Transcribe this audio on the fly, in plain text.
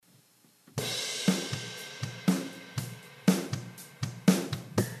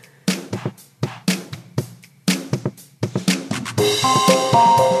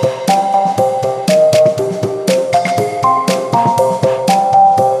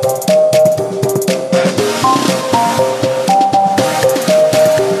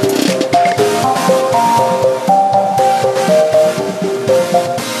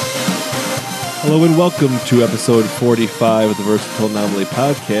welcome to episode 45 of the Versatile Anomaly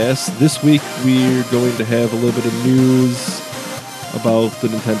podcast. This week we're going to have a little bit of news about the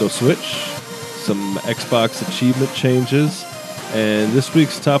Nintendo Switch, some Xbox achievement changes, and this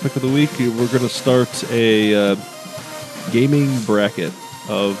week's topic of the week, we're going to start a gaming bracket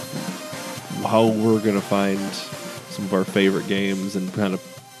of how we're going to find some of our favorite games and kind of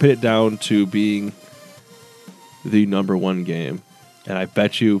put it down to being the number one game. And I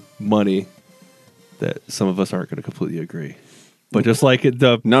bet you money that some of us aren't going to completely agree. But just like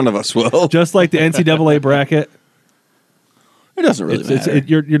none of us will. Just like the NCAA bracket, it doesn't really matter.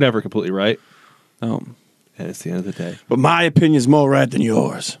 You're never completely right. And it's the end of the day. But my opinion's more right than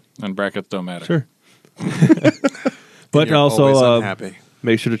yours. And brackets don't matter. Sure. But also, unhappy.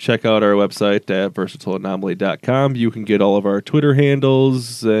 Make sure to check out our website at versatileanomaly.com. You can get all of our Twitter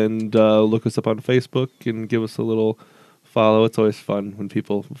handles and look us up on Facebook and give us a little follow. It's always fun when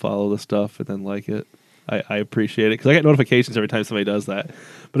people follow the stuff and then like it. I appreciate it because I get notifications every time somebody does that.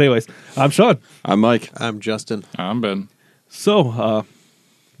 But anyways, I'm Sean. I'm Mike. I'm Justin. I'm Ben. So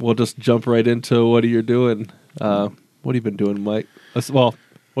we'll just jump right into what you're doing. What have you been doing, Mike? Well,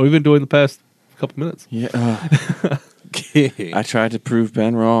 what have you been doing the past couple minutes? Yeah. I tried to prove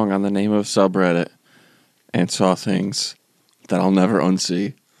Ben wrong on the name of subreddit and saw things that I'll never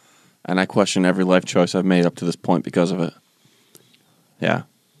unsee. And I question every life choice I've made up to this point because of it. Yeah.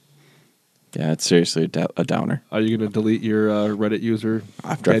 Yeah, it's seriously a downer. Are you going to delete your Reddit user?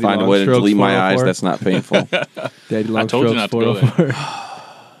 After I find a way to delete my eyes, that's not painful. Daddy Long I told you not to go there.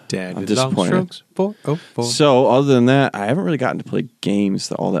 Dad, I'm disappointed. 404. So, other than that, I haven't really gotten to play games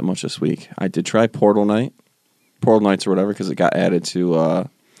all that much this week. I did try Portal Nights or whatever, because it got added to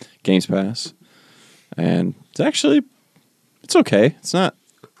Games Pass. And it's okay. It's not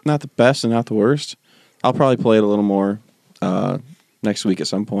the best and not the worst. I'll probably play it a little more next week at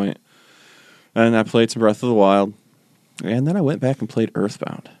some point. And I played some Breath of the Wild. And then I went back and played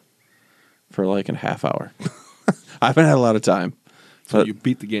Earthbound for like a half hour. I haven't had a lot of time. So you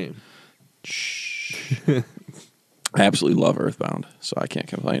beat the game. I absolutely love Earthbound, so I can't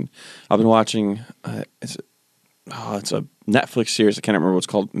complain. I've been watching, it's a Netflix series. I can't remember what it's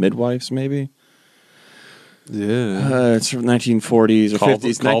called. Midwives, maybe? Yeah. It's from 1940s or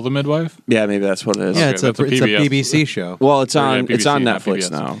 50s. Call the Midwife? Yeah, maybe that's what it is. Yeah, Okay, it's a that's a BBC show. Well, it's on BBC, not Netflix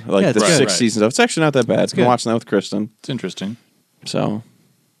PBS. now. Like Yeah, the it's good. 6 seasons of. It's actually not that bad. I've been good. watching that with Kristen. It's interesting. So,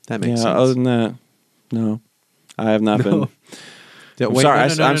 That makes sense. other than that, no. I have not been. Yeah, I'm wait,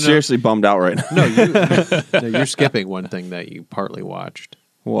 sorry, no. I'm seriously bummed out right now. No, you're skipping one thing that you partly watched.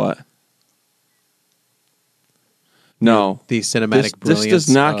 What? No. The cinematic This brilliance does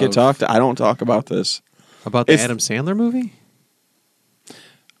not get of- talked. I don't talk about this. About the It's- Adam Sandler movie?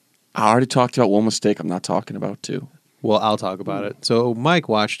 I already talked about one mistake. I'm not talking about two. Well, I'll talk about it. So Mike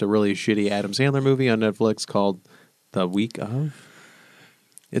watched a really shitty Adam Sandler movie on Netflix called The Week Of.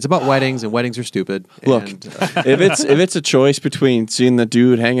 It's about weddings, and weddings are stupid. Look, and, if it's a choice between seeing the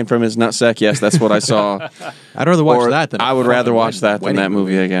dude hanging from his nutsack, yes, that's what I saw. I'd rather watch Or that than I would rather watch that than wedding that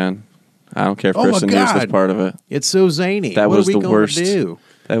movie again. I don't care if Oh my Kristen Hughes was God. part of it. It's so zany. That what was are we the gonna worst. do?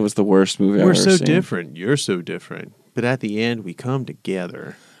 That was the worst movie I've We're ever so seen. different. You're so different. But at the end, we come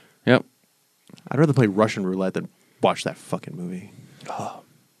together. Yep. I'd rather play Russian roulette than watch that fucking movie.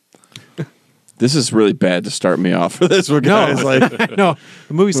 This is really bad to start me off for this one, guys. Like, No,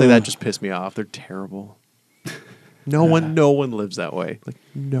 the movies like that just piss me off. They're terrible. No one lives that way. Like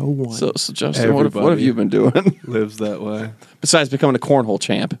no one. so Justin, what have Everybody. you been doing Lives that way. besides becoming a cornhole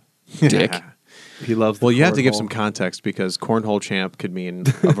champ? Dick. He loves the Well, you have to give cornhole. some context because cornhole champ could mean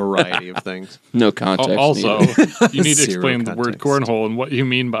a variety of things. No context. Also, needed. you need to Zero explain the word context. cornhole and what you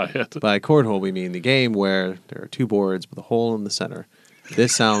mean by it. By cornhole, we mean the game where there are two boards with a hole in the center.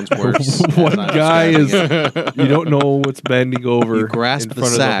 This sounds worse. as One I'm guy describing is, you don't know what's bending over You grasp in the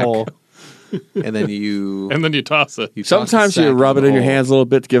front sack. of the hole. it, and then you. And then you toss it. you toss the Sometimes you sack rub it the in your hole. hands a little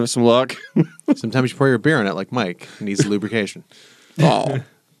bit to give it some luck. Sometimes you pour your beer in it, like Mike. He needs lubrication. Oh,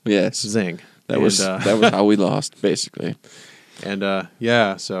 yes. Zing. That was how we lost, basically. And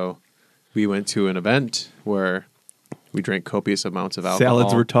yeah, so we went to an event where we drank copious amounts of alcohol.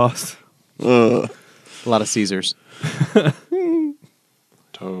 Salads were tossed. Ugh. a lot of Caesars.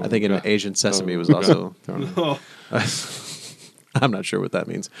 I think an Asian sesame was also thrown in. I'm not sure what that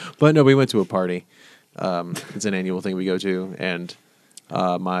means. But no, we went to a party. It's an annual thing we go to. And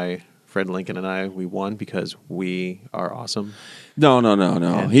my friend Lincoln and I, we won because we are awesome. No.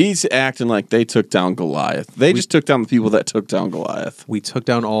 And- He's acting like they took down Goliath. They just took down the people that took down Goliath. We took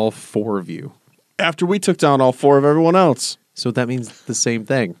down all four of you. After we took down all four of everyone else. So that means the same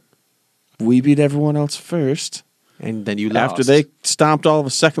thing. We beat everyone else first. And then you lost. After they stomped all of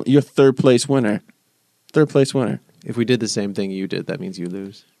a second, you're third place winner. third place winner. If we did the same thing you did, that means you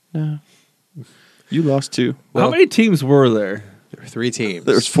lose. No. You lost 2. How many teams were there? There were 3 teams.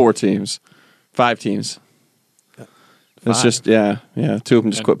 There's 4 teams. 5 teams. It's 5. just, 2 of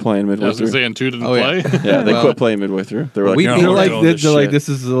them just quit playing I midway was through. going to say, and 2 didn't Oh, yeah. play. Yeah, they Well- quit playing midway through. They were like, We no, beat- They're we're like, doing they're, this like, shit. this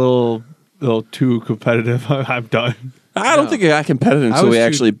is a little too competitive. I'm done. I don't No. think it got competitive I until was we too-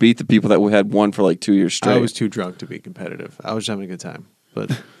 actually beat the people that we had won for like 2 years straight. I was too drunk to be competitive. I was just having a good time.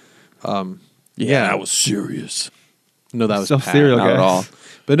 But I was serious. no, that was So Pat. serial Not guys. at all.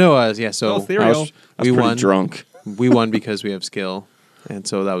 But no, yeah. So Oh, I cereal. was We pretty won. drunk. we won because we have skill, and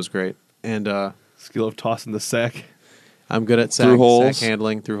so that was great. And Skill of tossing the sack. I'm good at Through holes. sack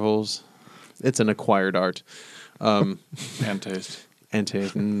handling through holes. It's an acquired art. And taste. And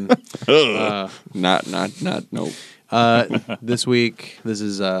taste. Nope. This week, this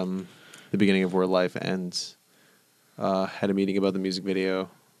is the beginning of where life ends. Had a meeting about the music video.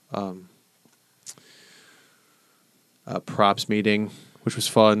 Props meeting, which was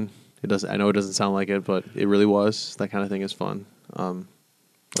fun. I know it doesn't sound like it, but it really was. That kind of thing is fun.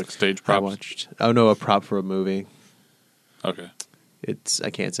 Like stage I props. watched. Oh no, a prop for a movie. Okay. I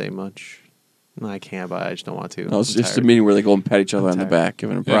can't say much. No, I can, but I just don't want to. No, it's I'm just a tired. meeting where they go and pat each other I'm on the tired. back,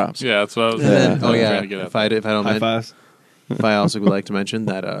 giving them Yeah, props. yeah, that's what I was, And then, Yeah. oh trying yeah, to get at. if I don't High men- fives. if I also would like to mention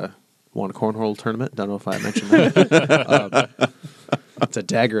that won a cornhole tournament. Don't know if I mentioned that. It's a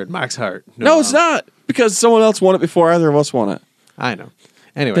dagger at Mark's heart. No, it's not. Because someone else won it before either of us won it. I know.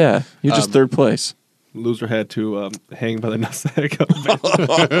 Anyway, Yeah, you're just third place. Loser had to hang by the nutsack.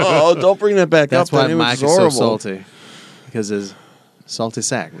 Oh, don't bring that back that's up. why then. It was Mike is so horrible. salty because his salty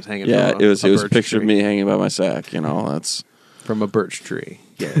sack was hanging. Yeah, from it was a birch picture of tree. me hanging by my sack. That's from a birch tree.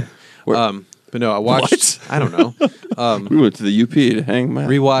 Yeah. Where- But no, I watched. What? I don't know. we went to the UP to hang my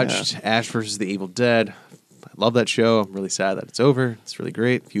Rewatched Ash versus the Evil Dead. I love that show. I'm really sad that it's over. It's really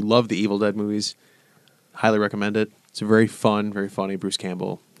great. If you love the Evil Dead movies, highly recommend it. It's very fun, very funny. Bruce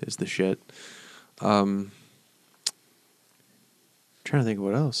Campbell is the shit. Trying to think of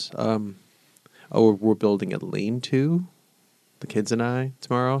what else. We're building a lean-to, the kids and I,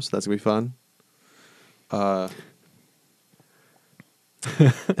 tomorrow, so that's gonna be fun.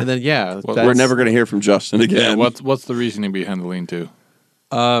 And then We're never going to hear from Justin again. Yeah, what's the reasoning behind the lean-to?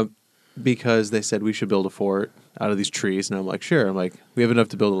 Because they said we should build a fort out of these trees, and I'm like, sure. I'm like, we have enough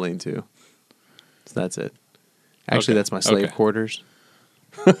to build a lean-to. So that's it. Actually, Okay. that's my slave Okay. quarters.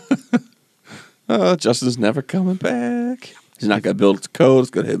 Justin's never coming back. He's not going to build a code.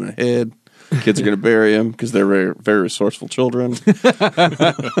 It's going to hit him in the head. Kids are going to bury him because they're very, very resourceful children.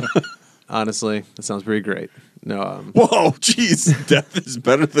 Honestly, that sounds pretty great. No, Whoa, jeez. Death is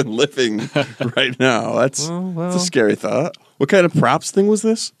better than living right now. That's a scary thought. What kind of props thing was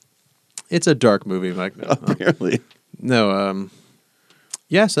this? it's a dark movie, Mike. No, Apparently.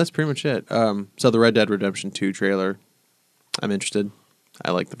 yes, that's pretty much it. So the Red Dead Redemption 2 trailer, I'm interested.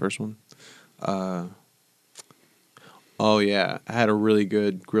 I like the first one. Oh yeah, I had a really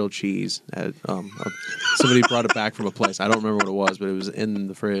good grilled cheese. Somebody brought it back from a place. I don't remember what it was, but it was in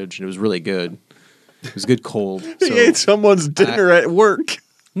the fridge and it was really good. It was good cold. He So, ate someone's dinner at work.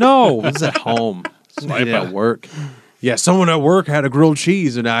 no, it was at home. Somebody did Swipe at work. Yeah, someone at work had a grilled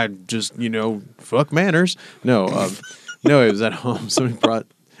cheese, and I just fuck manners. No, no, it was at home. Somebody brought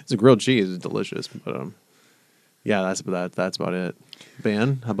it's a grilled cheese. It's delicious, but yeah, that's about it.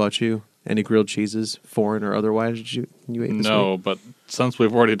 Ben, how about you? Any grilled cheeses, foreign or otherwise, did you ate this No, week? but since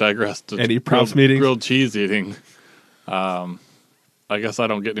we've already digressed to Any props meetings? grilled cheese eating, I guess I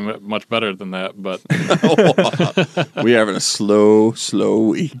don't get any much better than that. But We're having a slow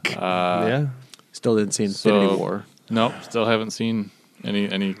week. Yeah. Still didn't see Infinity So- War. no, still haven't seen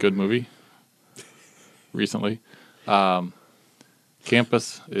any good movie recently.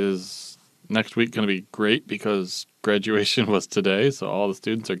 Campus is next week going to be great because graduation was today, so all the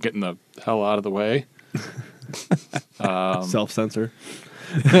students are getting the hell out of the way. Self-censor.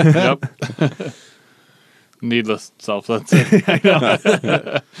 Yep. Needless self-censor.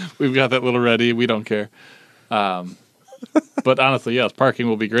 We've got that little ready. We don't care. But honestly, yes, parking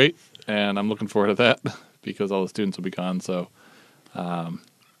will be great, and I'm looking forward to that because all the students will be gone. So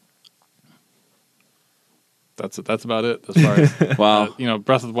that's about it as far as Wow.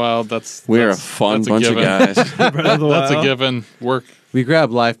 Breath of the Wild. We're a that's fun a bunch of given. guys. That's a given. Work. We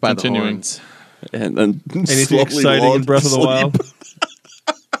grabbed life by Continuing. the horns. And then Anything slowly exciting in lulled Breath to of the sleep. Wild?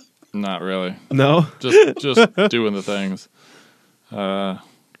 Not really. No? Just doing the things.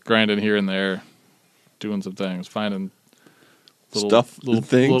 Grinding here and there. Doing some things. Finding Stuff and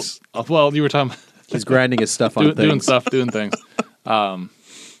things? well, you were talking He's grinding his stuff on doing things. stuff, doing things.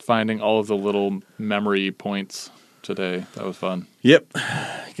 Finding all of the little memory points today. That was fun. Yep.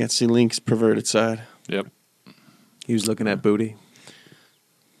 You can't see Link's perverted side. Yep. He was looking at booty.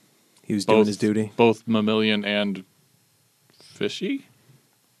 He was doing his duty. Both mammalian and fishy.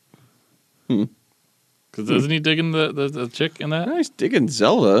 Because isn't he digging the chick in that? Nice digging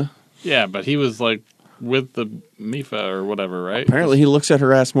Zelda. Yeah, but he was like with the Mifa or whatever, right? Apparently, he looks at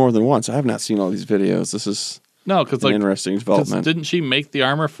her ass more than once. I have not seen all these videos. This is no, because an like interesting 'cause development. didn't she make the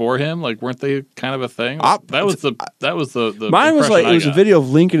armor for him? Like, weren't they kind of a thing? That was the Mine was like impression it was I a got. video of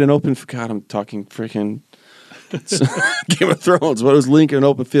Link in an open. God, I'm talking freaking Game of Thrones. What was Link in an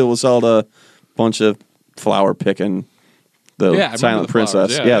open field with Zelda? Bunch of flower picking. The Yeah, I remember Silent the flowers.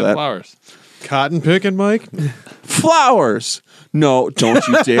 Princess. Yeah, Yeah, the that flowers. Cotton picking, Mike? flowers. No, don't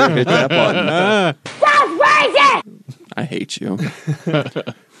you dare hit that button. I hate you.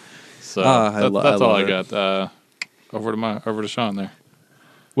 So I that's love all I it. got. Over to Sean there.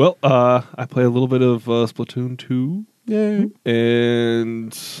 Well, I play a little bit of Splatoon 2. Yay.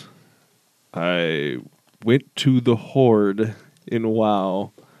 And I went to the Horde in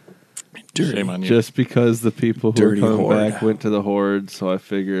WoW Shame on you. just because the people who Dirty were coming Horde. back went to the Horde. So I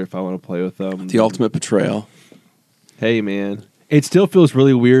figure if I want to play with them, The ultimate betrayal. Hey, man, it still feels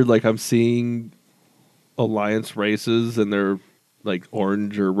really weird. Like I'm seeing Alliance races and they're like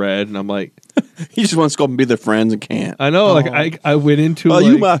orange or red, and I'm like, He just wants to go up and be their friends and can't. I know. Like I went into Well,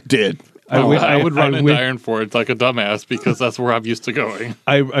 like, you might did. I went- I would run I into went- Ironforge like a dumbass because that's where I'm used to going.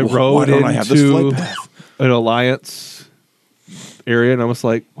 I Why rode don't I have this flight into path? an Alliance area, and I was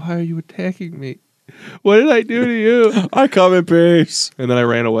like, "Why are you attacking me? What did I do to you?" I come in peace. And then I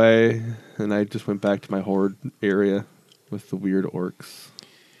ran away, and I just went back to my Horde area with the weird orcs.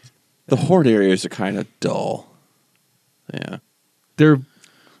 The Horde areas are kind of dull. Yeah. They're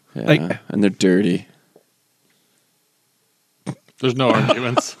Yeah. Like- and they're dirty. There's no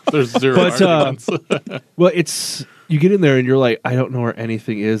arguments. There's zero But, arguments. well, it's you get in there and you're like, I don't know where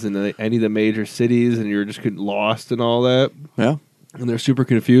anything is in any of the major cities, and you're just getting lost and all that, Yeah. and they're super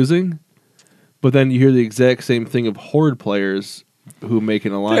confusing. But then you hear the exact same thing of Horde players who make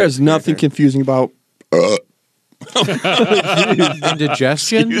an alliance. There's nothing character. confusing about.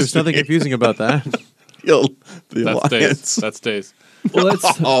 Indigestion? There's nothing confusing about that. The that stays. alliance. That stays. Well,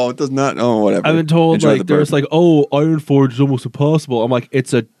 that's Oh, it does not. Oh, whatever. I've been told Enjoy like the there's burp. like, oh, Ironforge is almost impossible. I'm like,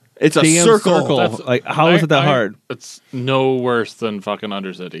 it's a It's a damn circle. That's- Like, how is it that hard? It's no worse than fucking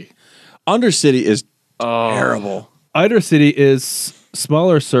Undercity. Undercity is Oh, terrible. Undercity is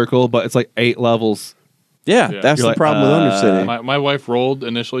smaller circle, but it's like 8 levels. Yeah, Yeah. that's You're the like, problem with Undercity. My wife rolled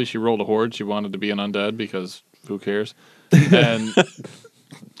initially. She rolled a Horde. She wanted to be an undead because who cares? And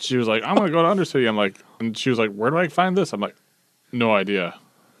she was like, "I'm gonna go to Undercity." I'm like, and she was like, "Where do I find this?" I'm like, "No idea,"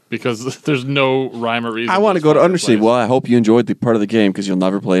 because there's no rhyme or reason. I want to this go to fucking Undercity. place. Well, I hope you enjoyed the part of the game because you'll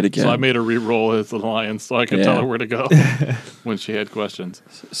never play it again. So I made her re-roll his alliance so I could Yeah. tell her where to go when she had questions.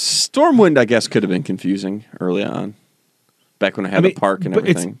 Stormwind, I guess, could have been confusing early on, back when I had the park and but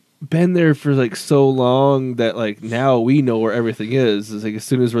everything. It's been there for like so long that like now we know where everything is. It's like as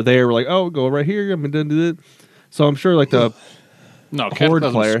soon as we're there, we're like, oh, go right here. I'm gonna do it. So I'm sure like the No, Horde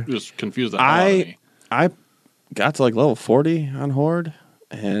Cataclysm player. just confused the hell out of me. I got to like level 40 on Horde,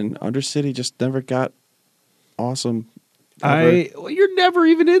 and Undercity just never got awesome. ever. well, you're never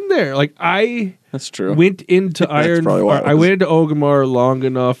even in there. Like I That's true. went into That's Iron. probably why it I was- went into Orgrimmar long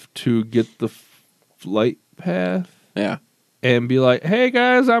enough to get the flight path Yeah. and be like, "Hey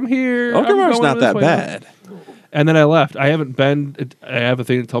guys, I'm here." I'm Orgrimmar's going not this that way now." bad. And then I left. I haven't been. I have a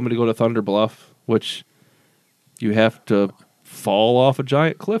thing that told me to go to Thunder Bluff, which you have to fall off a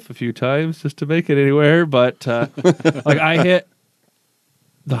giant cliff a few times just to make it anywhere. But like I hit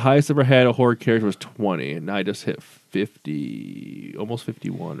the highest I ever had a Horde character was 20, and I just hit 50, almost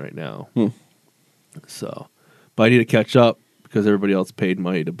 51 right now. So, but I need to catch up because everybody else paid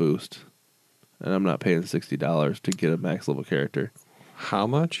money to boost, and I'm not paying $60 to get a max level character. How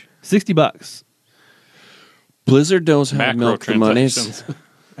much? $60. Blizzard knows how to Macro milk the monies.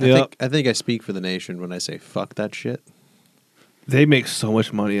 transactions. I think I speak for the nation when I say fuck that shit. They make so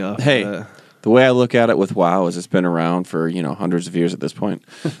much money off. Hey, of that. the way I look at it with WoW is it's been around for, hundreds of years at this point.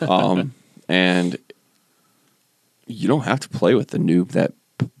 And you don't have to play with the noob that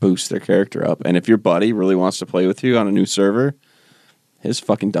boosts their character up. And if your buddy really wants to play with you on a new server, his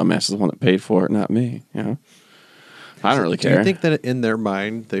fucking dumbass is the one that paid for it, not me. I don't really Do care. you think that in their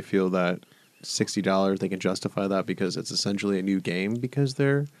mind they feel that $60 they can justify that because it's essentially a new game because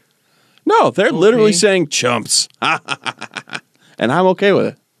they're No, they're literally Okay. saying chumps. And I'm okay with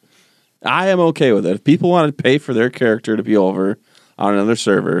it. I am okay with it. If people want to pay for their character to be over on another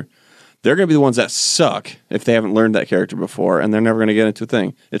server, they're going to be the ones that suck if they haven't learned that character before, and they're never going to get into a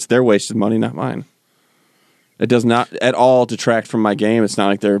thing. It's their wasted money, not mine. It does not at all detract from my game. It's not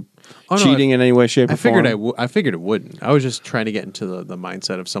like they're Oh, no, cheating in any way, shape, or I figured form. I figured it wouldn't. I was just trying to get into the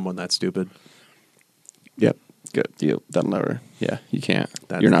mindset of someone that's stupid. Yep. Good. That'll never. Yeah, you can't.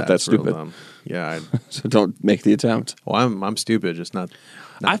 That's, You're not that that's real stupid. dumb. Yeah. So don't make the attempt. Well, I'm stupid, just not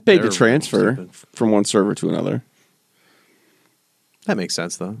I've paid their to transfer stupid. from one server to another, That makes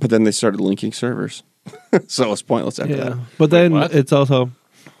sense though. but then they started linking servers, so it's pointless after Yeah, that. but then what? it's also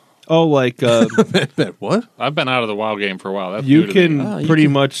like What? I've been out of the WoW game for a while. That's you new to can me. Ah, you pretty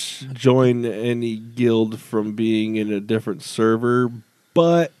can- much join any guild from being in a different server,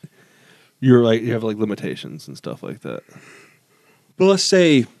 but you have like limitations and stuff like that. But let's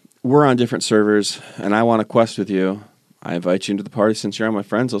say we're on different servers, and I want to quest with you. I invite you into the party since you're on my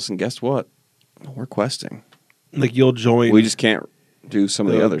friends list, and guess what? We're questing. Like you'll join. We just can't do some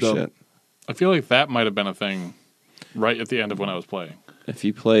of the The- other the- shit. I feel like that might have been a thing right at the end of when I was playing. If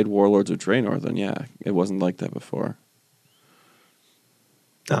you played Warlords of Draenor, then yeah, it wasn't like that before.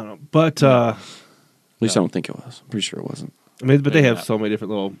 I don't know, but At least I don't think it was. I'm pretty sure it wasn't. I mean, but they Maybe have not. so many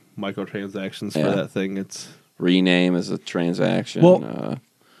different little microtransactions Yeah. for that thing. It's Rename as a transaction. Well-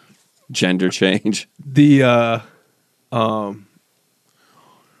 Gender change. the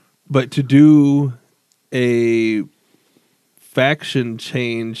but to do a faction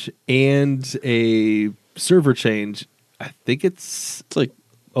change and a server change, I think it's It's like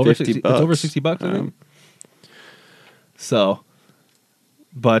over 50 $60. It's over bucks. $60, I think. So,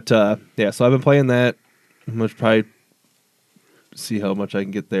 but yeah, so I've been playing that. I'm gonna probably see how much I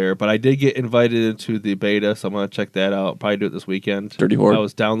can get there. But I did get invited into the beta, so I'm gonna check that out. Probably do it this weekend. Dirty Horde. I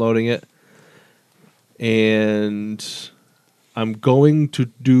was downloading it, and I'm going to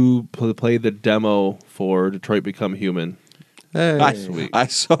play the demo for Detroit Become Human. Hey. I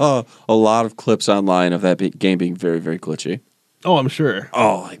saw a lot of clips online of that game being very, very glitchy. Oh, I'm sure,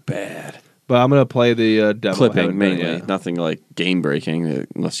 Oh, like bad. but I'm gonna play the demo. I Clipping haven't done it mainly, yet. nothing like game breaking,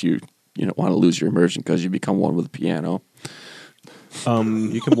 unless you want to lose your immersion because you become one with the piano.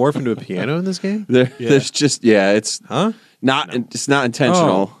 You can morph into a piano in this game? There's just it's Huh? it's not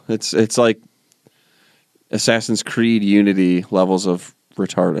intentional. It's like Assassin's Creed Unity levels of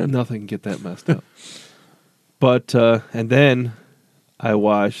retarded. Nothing can get that messed up. But and then I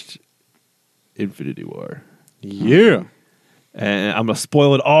watched Infinity War, Yeah. and I'm gonna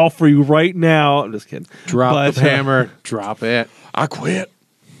spoil it all for you right now. I'm just kidding. Drop But, the hammer. Drop it. I quit.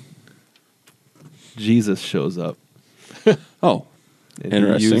 Jesus shows up. Oh, And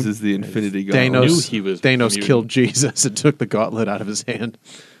Interesting. he uses the Infinity Gauntlet. knew Thanos, he was Thanos mutant. killed Jesus and took the gauntlet out of his hand.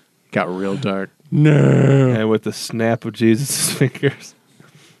 Got real dark. no. And with the snap of Jesus' fingers.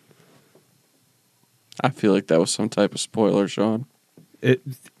 I feel like that was some type of spoiler, Sean.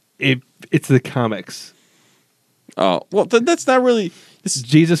 It's the comics. Oh, well, that's not really.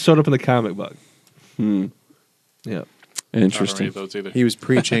 Jesus showed up in the comic book. Hmm. Yeah. I don't read Interesting. those either. He was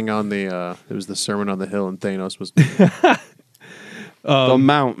preaching on the it was the Sermon on the Hill, and Thanos was The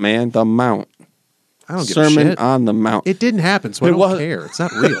Mount, man. The Mount. I don't give Sermon a shit. on the Mount. It didn't happen, so I It don't was- care. It's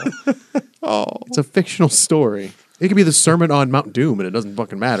not real. Oh, It's a fictional story. It could be the Sermon on Mount Doom, and it doesn't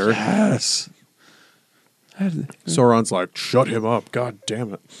fucking matter. yes. Sauron's like, shut him up. God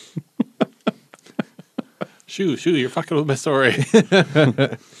damn it. Shoo, you're fucking with my story.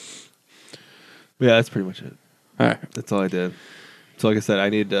 Yeah, that's pretty much it. All right. That's all I did. So like I said, I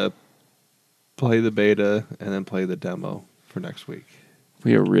need to play the beta and then play the demo for next week.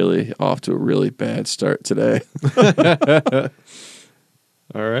 We are really off to a really bad start today.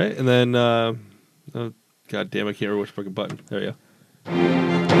 All right, and then oh, God damn, I can't remember which fucking button. There you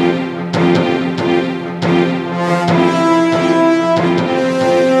go.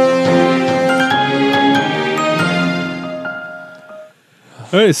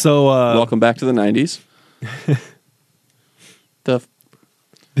 All right, so Welcome back to the 90s. The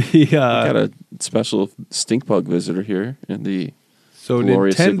the got a special stink bug visitor here in the so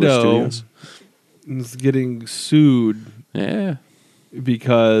glorious Sigler Nintendo Studios. is getting sued Yeah.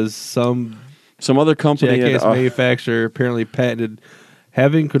 because some Some other company jackass had, manufacturer apparently patented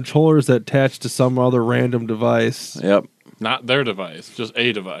having controllers that attach to some other random device. Yep. Not their device, just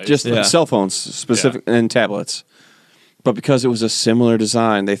a device. Just Yeah. cell phones specific and tablets. But because it was a similar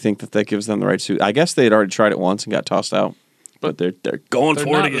design, they think that gives them the right to. I guess they had already tried it once and got tossed out. But they're going They're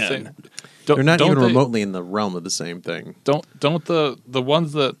for not it the again. same. Don't- They're not don't even they- remotely in the realm of the same thing. Don't the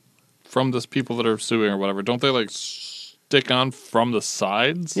ones that from this people that are suing or whatever, don't they like stick on from the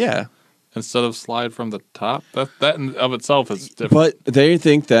sides? Yeah. Instead of slide from the top? That in of itself is different. But they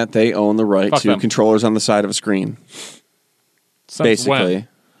think that they own the right Fuck to them. controllers on the side of a screen. Since Basically. when?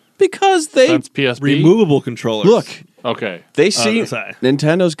 Because they Since PSP? Removable controllers. look, Okay. they see the side.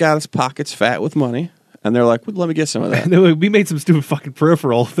 Nintendo's got its pockets fat with money, And they're like, well, let me get some of that. And then we made some stupid fucking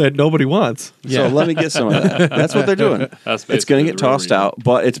peripheral that nobody wants. So let me get some of that. That's what they're doing. That's It's going basically to get the real tossed reason. out,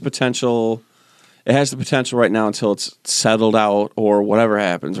 but its potential, it has the potential right now until it's settled out or whatever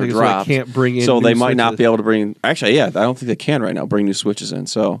happens or Because they drops. can't bring in so new they might not switches. be able to bring. Actually, yeah, I don't think they can right now bring new switches in.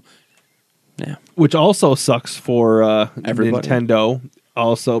 So, yeah, Which also sucks for Everybody. Nintendo,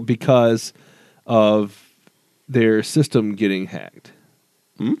 also because of their system getting hacked.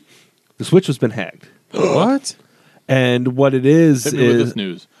 Hmm? The Switch has been hacked, What? and what it is Hit me with this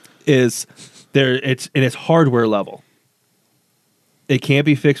news. is there. It's hardware level. It can't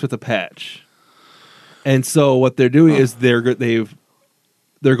be fixed with a patch, and so what they're doing is they're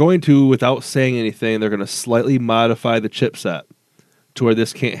going to, without saying anything, they're going to slightly modify the chipset to where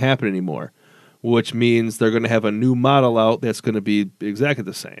this can't happen anymore. Which means they're going to have a new model out that's going to be exactly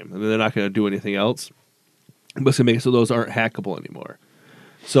the same. I mean, they're not going to do anything else. But it's going to make it so those aren't hackable anymore.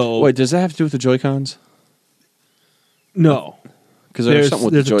 So wait, does that have to do with the Joy-Cons? no, Because there's something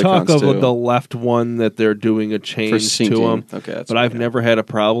with the there's a talk Joy-Cons of too. the left one that they're doing a change to syncing. them. Okay, that's but what- I've yeah. never had a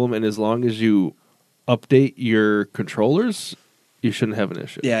problem, and as long as you update your controllers, you shouldn't have an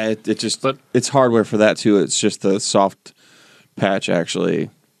issue. Yeah, it just But- it's hardware for that too. It's just the soft patch actually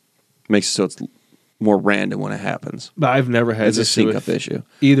makes it so it's more random when it happens. But I've never had It's a an issue sync with up issue.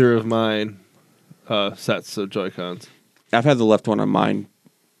 either of mine sets of Joy-Cons. I've had the left one on mine,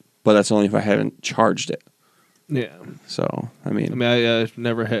 but that's only if I haven't charged it. Yeah. So I mean, I've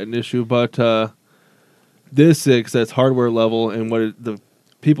never had an issue, but this is that's hardware level, and what the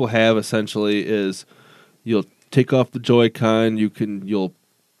people have essentially is you'll take off the Joy-Con, you'll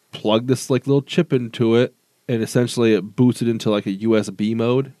plug this like little chip into it, and essentially it boots it into like a USB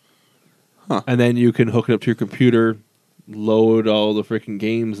mode, and then you can hook it up to your computer, load all the freaking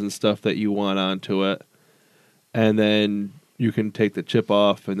games and stuff that you want onto it, and then you can take the chip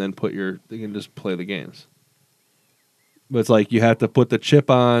off and then you can just play the games. But it's like you have to put the chip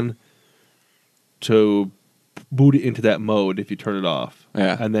on to boot it into that mode if you turn it off.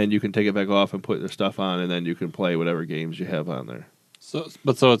 Yeah. And then you can take it back off and put the stuff on, and then you can play whatever games you have on there. So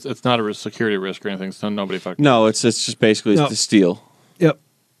it's not a security risk or anything. So nobody fucking. no, it's just basically No. the steal. Yep.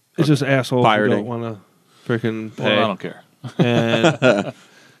 It's just assholes who Pirating. don't want to freaking Well, pay. I don't care. And,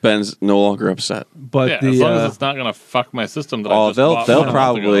 Ben's no longer upset. but Yeah, the as long as it's not gonna fuck my system. That I Oh, just they'll bought they'll a month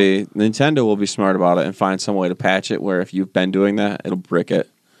probably ago. Nintendo will be smart about it and find some way to patch it where if you've been doing that, it'll brick it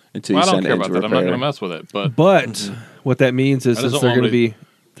until Well, you I don't send care it into about that. I'm not repair. gonna mess with it. But but what that means is I just since don't they're want going to me- be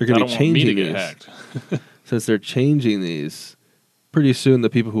they're I going to don't be want me to changing get these. hacked. Since they're changing these, pretty soon the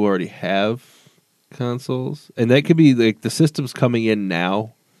people who already have consoles, and that could be like the systems coming in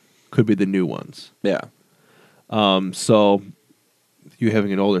now, could be the new ones. Yeah. So you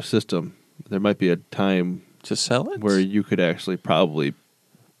having an older system, there might be a time To sell it? where you could actually probably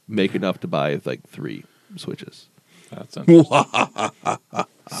make enough to buy like 3 Switches. That's interesting.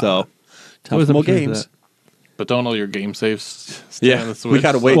 So Time always for more up to games. that. But don't all your game saves stay Yeah, on the Switch? we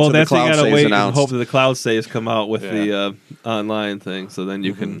gotta wait Well, till the that's you cloud gotta saves wait and announced. hope that the cloud saves come out with Yeah. the online thing, so then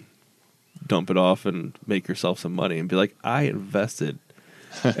you can dump it off and make yourself some money and be like, I invested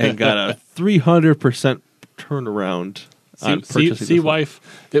and got a 300% turnaround on purchasing. See, this one.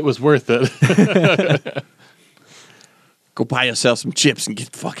 wife, it was worth it. Go buy yourself some chips and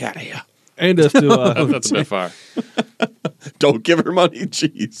get the fuck out of here. And just to That's a bit far. Don't give her money,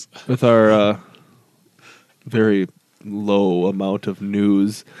 jeez. with our very low amount of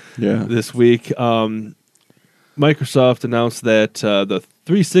news Yeah. this week, Microsoft announced that the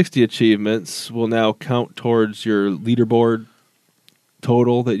 360 achievements will now count towards your leaderboard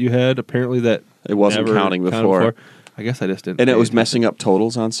total that you had. Apparently, that It wasn't never counting counted before. I guess I just didn't. And it pay was attention. messing up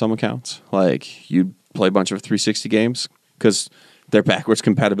totals on some accounts. Like you'd play a bunch of 360 games because their backwards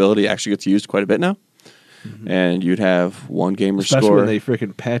compatibility actually gets used quite a bit now. And you'd have one gamer Especially score. when they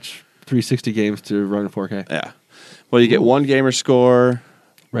freaking patch 360 games to run in 4K. Yeah. Well, you get one gamer score.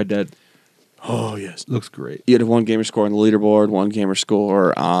 Red Dead Oh, yes. looks great. You'd have one gamer score on the leaderboard, one gamer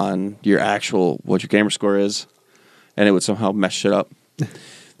score on your actual, what your gamer score is. And it would somehow mess shit up.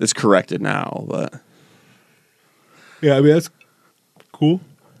 It's corrected now, but Yeah, I mean that's cool.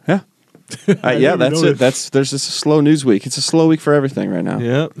 yeah. Yeah, didn't that's know it. There's just a slow news week. It's a slow week for everything right now.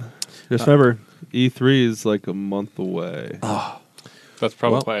 Yep. Just remember, E3 is like a month away. That's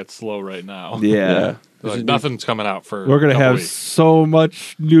probably Well- why it's slow right now. Yeah. Like, nothing's coming out for. We're gonna a couple have weeks. so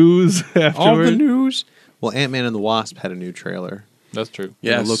much news afterward. All the news. Well, Ant-Man and the Wasp had a new trailer. That's true.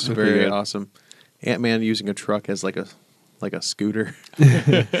 Yes. It looks Okay, very good. awesome. Ant-Man using a truck as like a scooter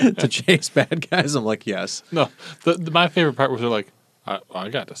to chase bad guys. I'm like, yes. No, my favorite part was they're like, I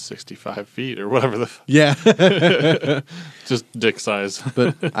got to 65 feet or whatever the Yeah. just dick size.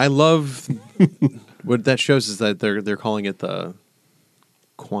 But I love what that shows is that they're calling it the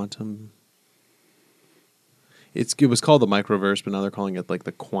quantum. It was called the microverse, but now they're calling it like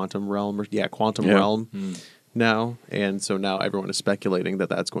the quantum realm. Quantum realm now, and so now everyone is speculating that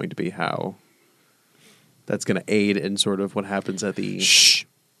that's going to be how. That's going to aid in sort of what happens at the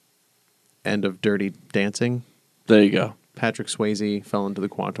end of Dirty Dancing. There you go. Patrick Swayze fell into the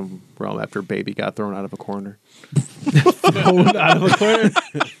quantum realm after Baby got thrown out of a corner. Thrown out of a corner.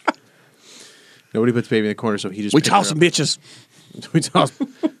 Nobody puts Baby in the corner, so he just We picks her toss some up. bitches. We toss.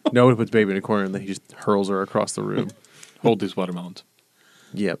 Nobody puts Baby in a corner, and then he just hurls her across the room. Hold these watermelons.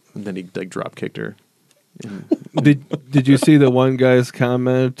 Yep, and then he like drop kicked her. Did you see the one guy's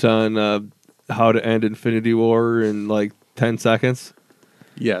comment on how to end Infinity War in like 10 seconds?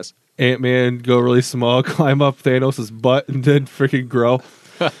 Yes. Ant-Man go really small, climb up Thanos' butt, and then freaking grow.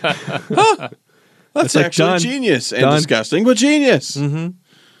 That's like, actually done. genius and Done. disgusting, but genius.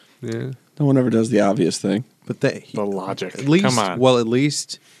 Yeah. No one ever does the obvious thing. But The logic. at least, Come on. well, at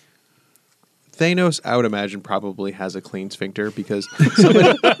least Thanos, I would imagine, probably has a clean sphincter because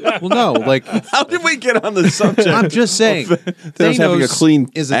somebody. Well, no, like How did we get on the subject? I'm just saying, Thanos having a clean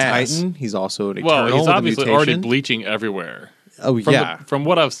is a ass. Titan. He's also an eternal. Well, he's with a obviously already mutation. bleaching everywhere. Oh From yeah, from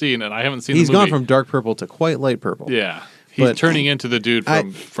what I've seen, and I haven't seen he's the movie. gone from dark purple to quite light purple. Yeah. He's But- turning into the dude I-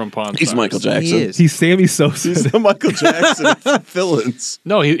 from Pawn He's Stars. Michael Jackson. He is. He's Sammy Sosa. He's the Michael Jackson of villains.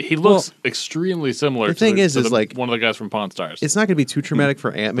 No, he looks extremely similar. the to thing the, is to the- like- one of the guys from Pawn Stars. It's not going to be too traumatic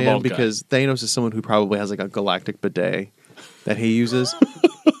for Ant Man bald guy. because Thanos is someone who probably has like a galactic bidet that he uses.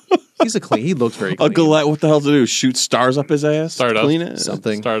 He's a clean. He looks very A clean. galactic. What the hell to do? Shoot stars up his ass? Stardust. Clean it?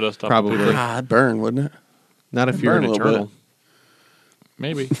 Something. Stardust. Probably. Ah, it'd burn, wouldn't it? Not if you're burn an a little bit. eternal.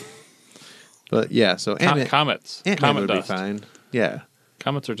 Maybe. But yeah, so Ant-Man, Comets. Ant-Man Comet would dust. be fine. Yeah.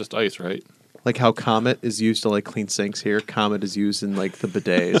 Comets are just ice, right? Like how Comet is used to like clean sinks here, Comet is used in like the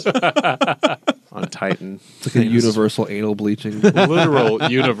bidets on Titan. It's like a universal anal bleaching. Literal,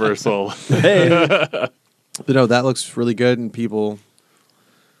 universal. But no, that looks really good, and people.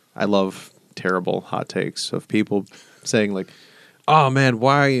 I love terrible hot takes of people saying like, "Oh man,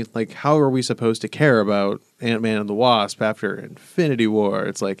 why? Like, how are we supposed to care about Ant-Man and the Wasp after Infinity War?"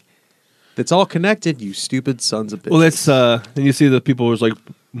 It's like, it's all connected. You stupid sons of bitches. Well, that's then you see the people was like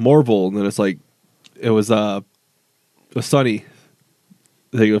Marvel, and then it's like it was Sunny.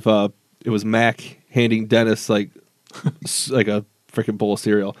 I think if it was Mac handing Dennis like like a freaking bowl of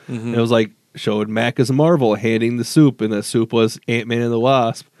cereal, and it was like showed Mac as a Marvel handing the soup, and the soup was Ant-Man and the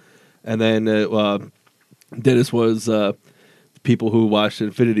Wasp, and then Dennis was people who watched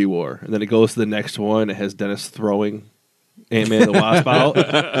Infinity War, and then it goes to the next one. It has Dennis throwing Ant-Man and the Wasp out.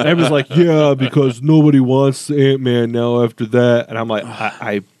 And everyone's like, yeah, because nobody wants Ant-Man now after that. And I'm like,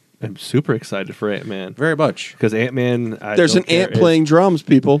 I am super excited for Ant-Man. very much. Because Ant-Man, There's an ant playing drums,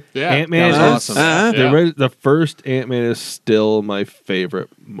 people. Yeah. Ant-Man That is was awesome. Uh-huh. the first Ant-Man is still my favorite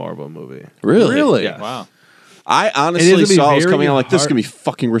Marvel movie. Really? Yes. Wow. I It honestly is gonna be saw it was very coming out like this is hard- gonna be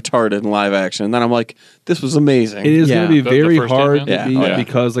fucking retarded in live action. And then I'm like, this was amazing. It is Yeah. going to be The very first hard Ant-Man? to beat Yeah. Oh, yeah.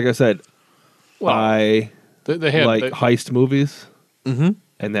 because, like I said, Well, I they had like they- heist movies, Mm-hmm.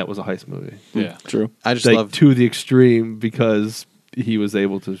 and that was a heist movie. Yeah. True. I just Like love. to the extreme because he was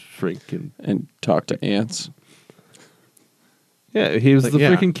able to shrink and And talk to ants. yeah, he was Like, the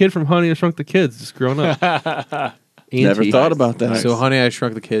yeah. freaking kid from Honey I Shrunk the Kids, just grown up. Never Auntie. thought about that. So, Honey, I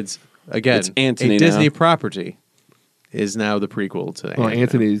Shrunk the Kids again. It's Anthony a Disney now. property is now the prequel to. Well, Ant-Man.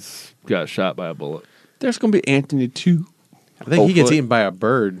 Anthony's got shot by a bullet. There's gonna be Anthony too. I think he gets Hopefully. eaten by a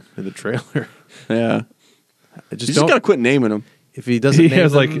bird in the trailer. Yeah. Just You just don't. gotta quit naming him. If he doesn't, He name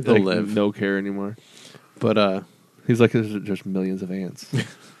has them, like, they'll like live. no care anymore. But He's like, there's just millions of ants.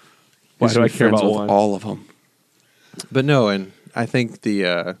 Why He's do I been care friends about with one? all of them? no, and I think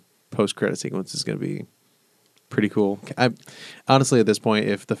the post-credit sequence is going to be pretty cool. I honestly, at this point,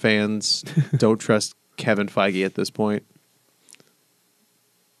 if the fans don't trust Kevin Feige at this point,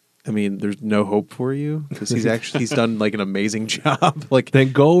 I mean, there's no hope for you because he's done like an amazing job. Like,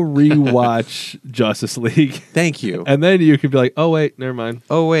 Then go rewatch Justice League, thank you. and then you could be like, oh wait, never mind.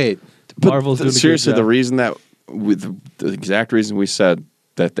 Oh wait, Marvel's doing a good seriously, the job. reason that with the exact reason we said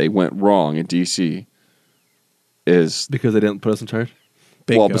that they went wrong in DC is Because they didn't put us in charge.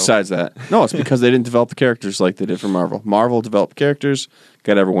 well, bingo. besides that, no, it's because they didn't develop the characters like they did for Marvel. Marvel developed characters,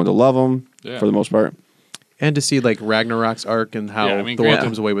 got everyone to love them Yeah. for the most part. and to see like Ragnarok's arc and how Yeah, I mean, Thor granted-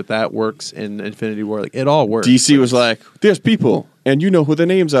 comes away with that works in Infinity War, like it all works. DC but was it's- like, "There's people, and you know who the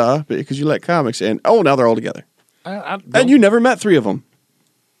names are because you like comics, and oh, now they're all together, and you never met three of them."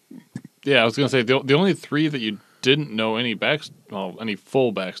 Yeah, I was gonna say the only three that you didn't know any any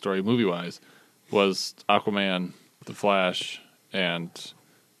full backstory movie wise was Aquaman, the Flash, and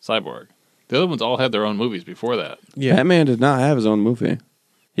Cyborg. The other ones all had their own movies before that. Yeah. Batman did not have his own movie.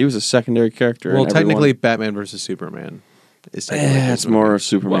 He was a secondary character. Well, in every technically, one. Batman versus Superman is technically his It's more movie.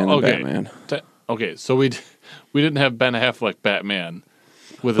 Superman Well, than okay. Batman. Okay, so we didn't have Ben Affleck Batman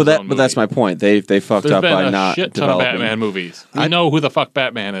with But his own but that's movie. my point. They fucked There's up been by a not shit ton of developing. Batman movies. I know who the fuck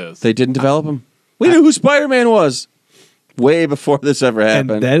Batman is. They didn't develop him. We knew who Spider-Man was way before this ever And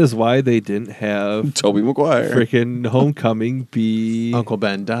happened. that is why they didn't have Tobey Maguire. freaking Homecoming be Uncle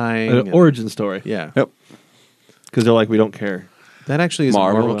Ben dying. an and- origin story. Yeah. Yep. Because they're like, we don't care. That actually is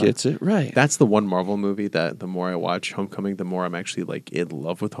Marvel more of a- gets it right. That's the one Marvel movie that the more I watch Homecoming, the more I'm actually like in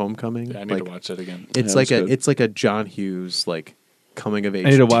love with Homecoming. Yeah, I need like, to watch that again. It's Yeah, like it's good. it's like a John Hughes like coming of age.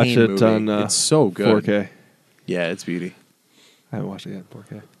 I need to watch teen it movie. on it's so good. 4K. Yeah, it's beauty. I haven't watched it yet.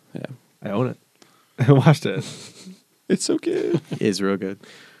 4K. Yeah. I own it. I watched it. It's so good. It's real good.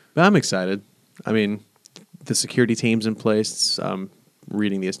 But I'm excited. I mean, the security team's in place.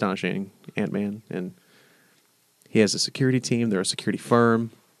 Reading the Astonishing Ant-Man, and he has a security team. They're a security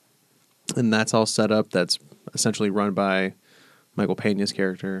firm, and that's all set up. That's essentially run by Michael Pena's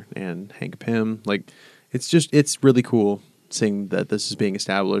character and Hank Pym. Like, it's really cool seeing that this is being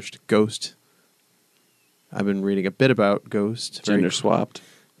established. Ghost. I've been reading a bit about Ghost. Very Gender swapped.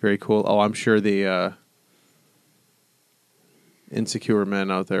 Very cool. Oh, I'm sure the insecure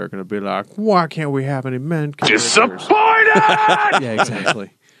men out there are going to be like, why can't we have any men? Disappointed! Yeah,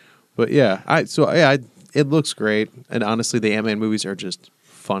 exactly. But yeah, it looks great. And honestly, the Ant-Man movies are just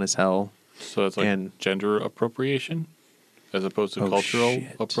fun as hell. So it's like And- gender appropriation as opposed to Oh, cultural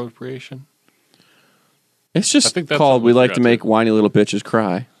shit. appropriation. It's I just think that's called what We we Like to forgot Make to- Whiny Little Bitches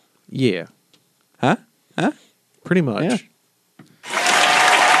Cry. Yeah, Huh? Huh? pretty much. Yeah.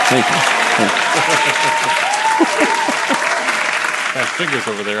 Thank you. Got fingers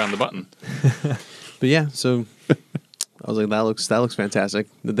over there on the button. But yeah, so I was like, that looks fantastic.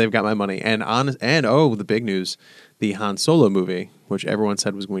 They've got my money. And the big news, the Han Solo movie, which everyone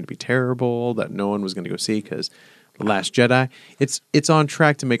said was going to be terrible, that no one was going to go see because The Last Jedi, it's on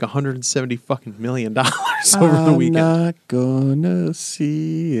track to make $170 million over the weekend. I'm not gonna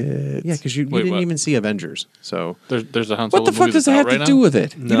see it. Yeah, because you Wait, didn't what? even see Avengers, so There's a Han Solo What the fuck movie does that's that have out to right do now? with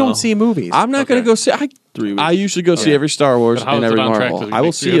it? you don't see movies. I'm not gonna Okay. go see. 3 weeks. I usually go see Yeah. every Star Wars But how and is it every on track Marvel. to I will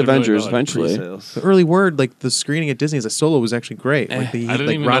make see $300 Avengers million? eventually. Pre-sales. The early word, like the screening at Disney, is like Solo was actually great. Like the I didn't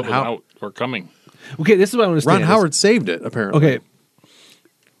like even know Ron it was out or coming. Okay, this is what I understand. Ron Howard saved it apparently. Okay.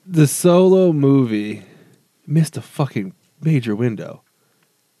 The Solo movie missed a fucking major window.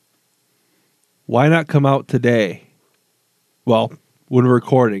 Why not come out today? Well, when we're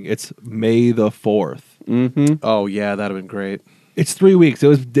recording, it's May the 4th. Mm-hmm. Oh yeah, that'd have been great. It's 3 weeks.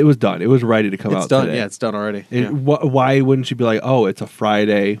 It was done. It was ready to come It's out done. today. Yeah, it's done already. It- Yeah. Why wouldn't you be like, oh, it's a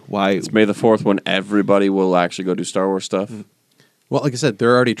Friday? Why? It's May the 4th when everybody will actually go do Star Wars stuff. Well, like I said,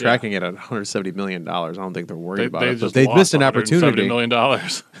 they're already tracking it at $170 million. I don't think they're worried They about it. But just they lost missed an $170 opportunity. million.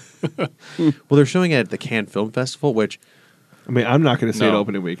 Well, they're showing it at the Cannes Film Festival, which I mean, I'm not going to see it No.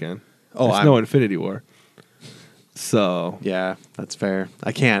 opening weekend. Oh, it's I'm- no Infinity War. So yeah, that's fair.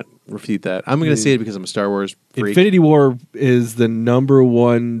 I can't refute that. I'm going to see it because I'm a Star Wars freak. Infinity War is the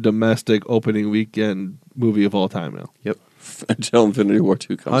 #1 domestic opening weekend movie of all time now. Yep. Until Infinity War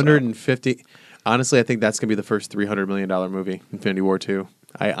 2 comes out. 150. Honestly, I think that's going to be the first $300 million movie, Infinity War 2.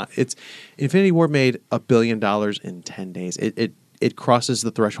 It's Infinity War made $1 billion in 10 days. It crosses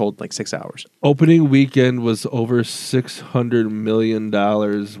the threshold in like 6 hours. Opening weekend was over $600 million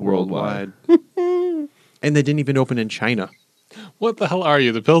worldwide. And they didn't even open in China. What the hell are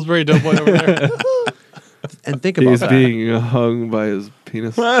you? The Pillsbury Doughboy over there? And think about He's that. being hung by his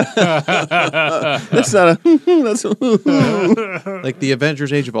penis. That's not a. That's Like the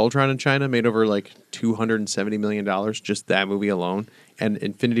Avengers Age of Ultron in China made over like $270 million, just that movie alone. And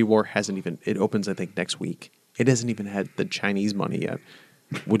Infinity War hasn't even, it opens, I think, next week. It hasn't even had the Chinese money yet.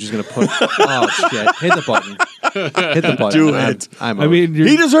 We're just going to put, oh shit, hit the button. Hit the button. Do I'm- it. I'm I out. mean,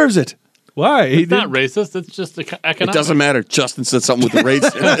 he deserves it. why? He It's not didn't- racist. It's just economic. It doesn't matter. Justin said something with the race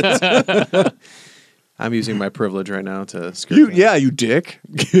in it. I'm using my privilege right now to skirt You, that. yeah, you dick.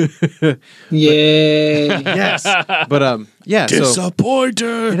 Yay. Yes. But yeah, so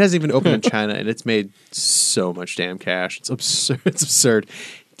Disappointed. it hasn't even opened in China and it's made so much damn cash. It's absurd. It's absurd.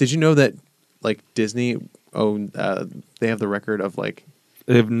 Did you know that like Disney own they have the record of like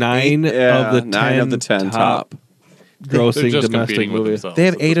They have nine Yeah, of the 9 of the 10 top. They're grossing just domestic competing with movies. themselves they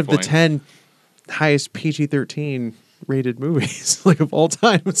have at 8 this of the point. 10 highest PG-13 rated movies like of all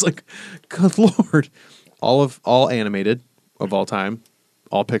time. It's like good lord. All animated of all time.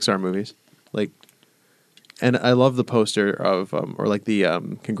 All Pixar movies. Like and I love the poster of or like the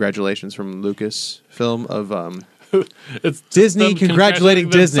congratulations from Lucasfilm of It's Disney them congratulating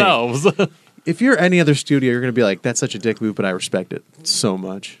Disney. themselves. if you're any other studio, you're going to be like, that's such a dick move, but I respect it so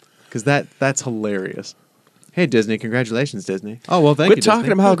much. Because that's hilarious. Hey, Disney, congratulations, Disney. Oh, well, thank you, Quit talking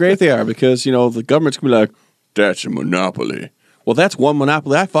Disney. about how great they are because, the government's going to be like, that's a monopoly. Well, that's one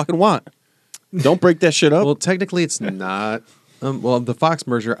monopoly I fucking want. Don't break that shit up. Well, technically, it's not. The Fox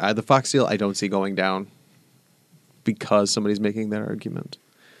merger, the Fox deal, I don't see going down because somebody's making that argument.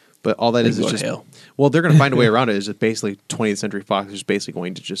 But all that They is go to just hell. well, they're going to find a way around it. Is just basically 20th Century Fox is basically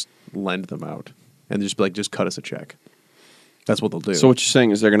going to just lend them out and just be like, just cut us a check. That's what they'll do. So what you're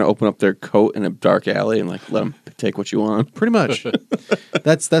saying is they're going to open up their coat in a dark alley and let them take what you want? pretty much,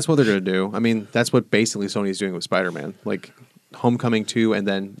 that's what they're going to do. I mean, that's what basically Sony's doing with Spider-Man. Like Homecoming 2 and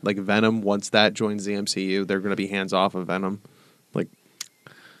then like Venom. Once that joins the MCU, they're going to be hands off of Venom. Like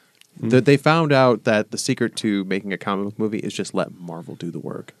they found out that the secret to making a comic book movie is just let Marvel do the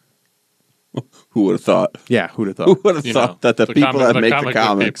work. Who would have thought? Yeah, who'd have Who thought? would have thought that the people that make the comic book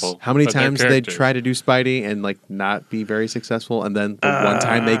comics... people, How many but they're times they characters. try to do Spidey and like not be very successful, and then the one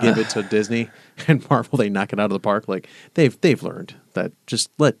time they give it to Disney and Marvel, they knock it out of the park. Like they've learned that just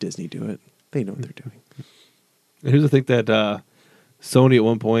let Disney do it. They know what they're doing. Here's the thing that Sony at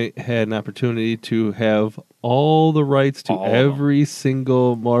one point had an opportunity to have all the rights to All of them. every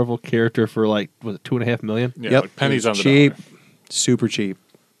single Marvel character for like, was it $2.5 million? Yeah, Yep, like pennies it on was the cheap, dollar. super cheap.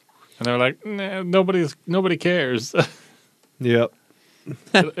 And they're like, nah, nobody cares. Yep.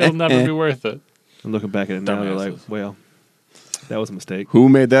 It'll never be worth it. And looking back at it now, you're like, Dumbasses. well, that was a mistake. Who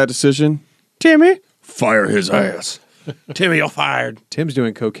made that decision? Timmy. Fire his ass. Timmy, you're fired. Tim's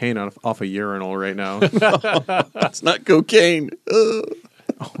doing cocaine off a urinal right now. That's not cocaine. Ugh.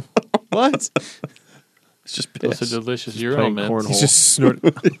 What? It's just Those piss. are delicious playing Euro mints. cornhole. He's just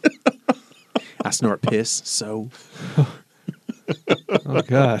snorting. I snort piss. So Oh,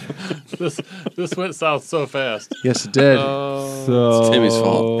 God. This went south so fast. yes, it did. So, Timmy's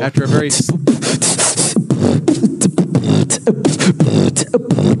fault. After a very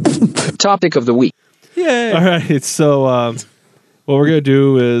Topic of the week. all right. So, what we're going to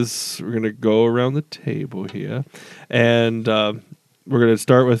do is we're going to go around the table here. And we're going to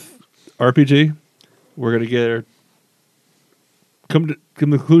start with RPG. We're going to come to the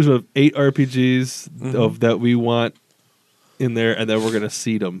conclusion of 8 RPGs of that we want in there, and then we're going to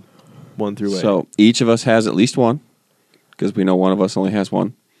seed them 1 through 8. So each of us has at least one, because we know one of us only has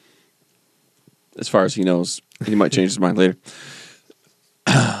one. As far as he knows, he might change his mind later.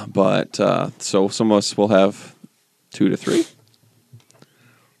 But so some of us will have 2 to 3,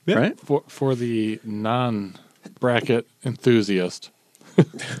 Yeah. right? For the non-bracket enthusiast,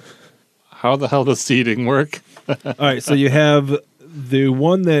 how the hell does seeding work? All right, so you have the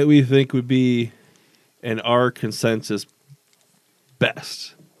one that we think would be in our consensus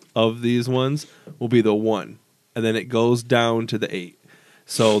best of these ones will be the 1, and then it goes down to the 8.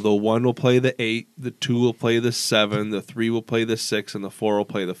 So the 1 will play the 8, the 2 will play the 7, the 3 will play the 6, and the 4 will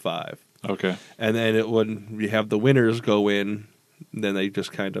play the 5. Okay. And then when you have the winners go in, then they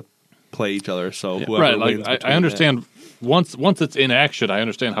just kind of play each other. So whoever Right. wins Like I between understand once it's in action, I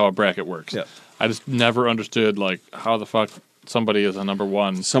understand how a bracket works. Yep. I just never understood like how the fuck somebody is a number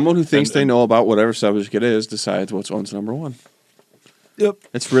 1. Someone who thinks And- they know about whatever subject it is decides what's one's number 1. that. Yep.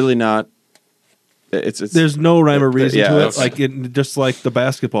 It's really not. It's There's no rhyme or reason yeah, to it. okay. Like just like the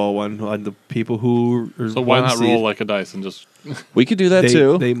basketball one, on the people who are So why one not seed, roll like a dice and just we could do that they,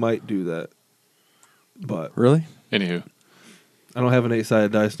 too. They might do that, but really. anywho? I don't have an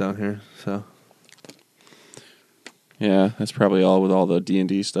 8-sided dice down here. So Yeah, that's probably all with all the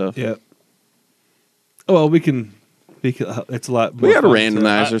D&D stuff. yeah. Oh well, we can. It's a lot. More We got a fun to-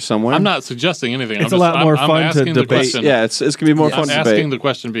 randomizer somewhere. I'm not suggesting anything. It's I'm a lot more I'm fun to asking the debate. question. Yeah, it's gonna be more I'm fun to asking debate. the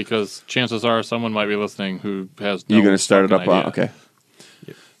question because chances are someone might be listening who has. No You're gonna start it up. fucking idea.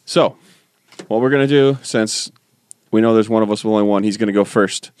 Okay. So, what we're gonna do, since we know there's one of us with only one, he's gonna go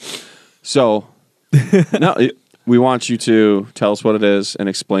first. So, now we want you to tell us what it is and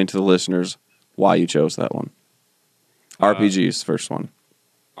explain to the listeners why you chose that one. RPG's first one.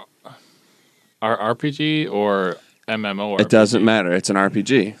 Our RPG or MMO? It doesn't matter. It's an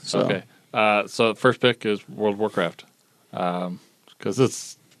RPG. So. Okay. So first pick is World of Warcraft, because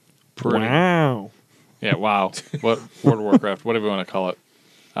it's pretty. Wow. Yeah. Wow. What World of Warcraft? Whatever you want to call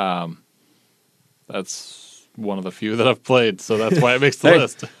it. That's one of the few that I've played, so that's why it makes the Hey.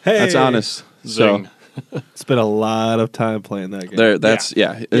 list. Hey, That's honest. Zing. So Spent a lot of time playing that game. there. That's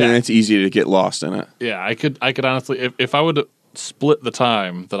yeah. And Yeah. it's easy to get lost in it. Yeah, I could honestly, if I would split the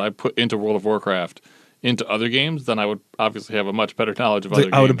time that I put into World of Warcraft into other games, then I would obviously have a much better knowledge of It's other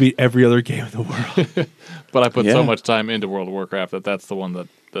like, I would have games. beat every other game in the world. But I put Yeah. so much time into World of Warcraft that's the one that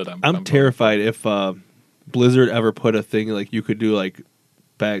I'm I'm terrified if Blizzard ever put a thing like you could do like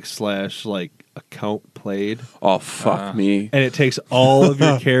 / like account played, Oh fuck me! and it takes all of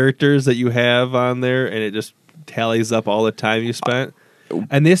your characters that you have on there, and it just tallies up all the time you spent.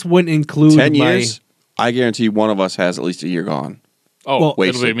 And this wouldn't include 10 my, years. I guarantee one of us has at least a year gone. Oh, Well, it'll be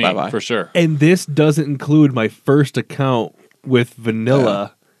wasted. me Bye-bye. for sure. and this doesn't include my first account with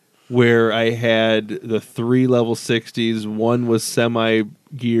vanilla, where I had the 3 level 60s. One was semi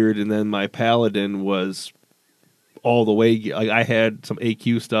geared, and then my paladin was all the way. Like I had some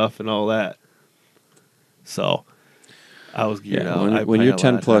AQ stuff and all that. So I was geared Yeah, out. when I you're had a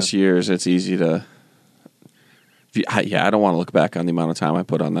 10 lot of plus time. years, it's easy to. I don't want to look back on the amount of time I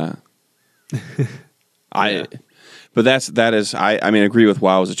put on that. But that is I mean, I agree with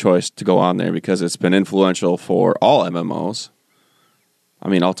WoW as a choice to go on there because it's been influential for all MMOs. I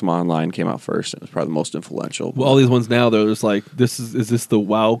mean, Ultima Online came out first. It was probably the most influential. Well, all these ones now, they're just like, is this the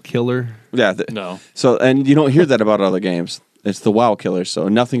WoW killer? Yeah. No. So, and you don't hear that about other games. It's the WoW killer, so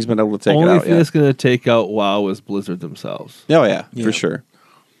nothing's been able to take Only it out thing yet. that's going to take out WoW is Blizzard themselves. Oh, yeah, Yeah. for sure.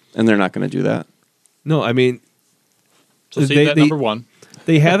 And they're not going to do that. No, I mean, So see that number one.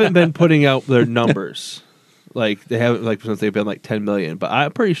 they haven't been putting out their numbers. Like they haven't, like since they've been like 10 million, but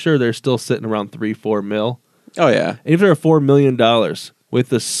I'm pretty sure they're still sitting around 3-4 mil. Oh, yeah. And if they're $4 million with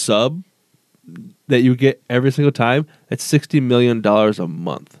the sub that you get every single time, that's $60 million a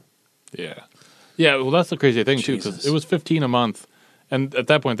month. Yeah. Yeah, well, that's the crazy thing, too, because Jesus. it was 15 a month. And at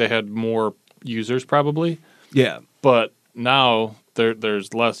that point, they had more users, probably. Yeah. But now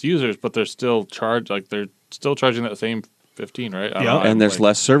there's less users, but they're still they're still charging that same 15, right? I don't Yeah. know, And there's like,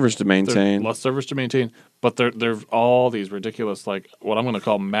 less servers to there's maintain. less servers to maintain, but there's all these ridiculous, like what I'm going to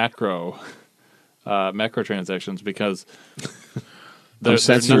call macro transactions because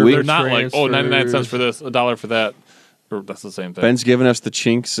cents a week. they're not like 99 cents Transfers. for this, $1 for that. Or that's the same thing. Ben's giving us the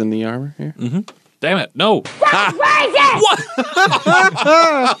chinks in the armor here. Damn it! No.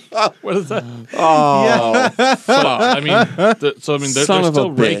 What is that? Oh, I mean, they're Son of a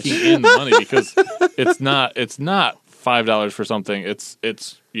still bitch. raking in the money because it's not $5 for something. It's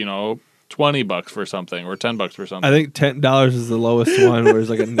 $20 for something or $10 for something. I think $10 is the lowest one where it's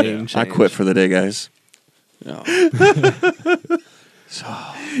like a name change. I quit for the day, guys. No.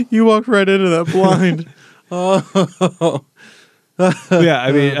 You walked right into that blind. Yeah,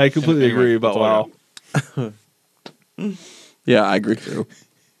 I mean, I completely Anyway, agree about that's all I WoW. Yeah, I agree too.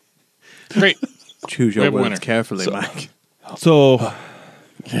 Great. Choose We your have a words winner. carefully, So- Mike. So,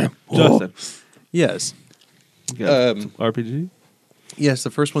 Yeah. Justin, Yes. you got Um, some RPG? Yes, the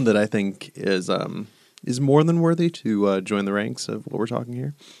first one that I think is more than worthy to join the ranks of what we're talking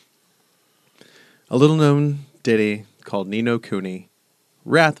here. A little known ditty called Ni no Kuni,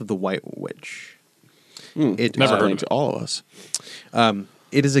 Wrath of the White Witch. It Never heard Explain of to it. all of us.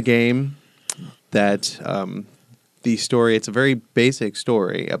 It is a game that the story, it's a very basic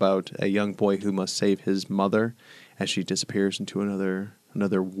story about a young boy who must save his mother as she disappears into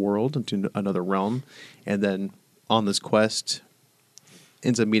another world, into another realm, and then on this quest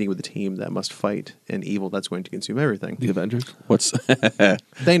ends up meeting with a team that must fight an evil that's going to consume everything. The Avengers? What's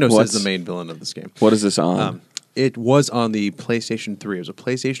Thanos What's- is the main villain of this game. what is this on? It was on the PlayStation 3. It was a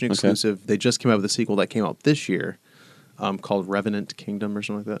PlayStation exclusive. They just came out with a sequel that came out this year called Revenant Kingdom or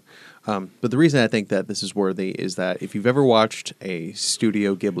something like that. But the reason I think that this is worthy is that if you've ever watched a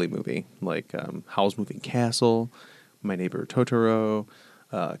Studio Ghibli movie, like Howl's Moving Castle, My Neighbor Totoro,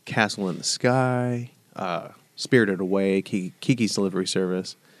 Castle in the Sky, Spirited Away, Kiki's Delivery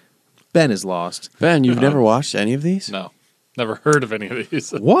Service, Ben is lost. Ben, you've never watched any of these? No, never heard of any of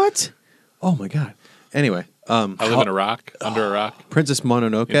these. What? Oh my god. Anyway, I live in a rock, under a rock, Princess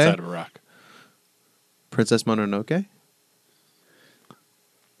Mononoke. inside of a rock. Princess Mononoke.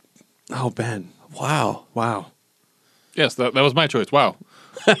 Oh, Ben. Wow. Wow. Yes, that was my choice. Wow,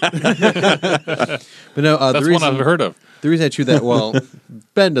 But no, that's one I've heard of. The reason I choose that, well,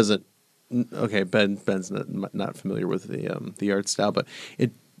 Ben doesn't. Okay, Ben's not familiar with the art style, but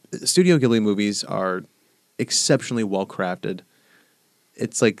Studio Ghibli movies are exceptionally well crafted.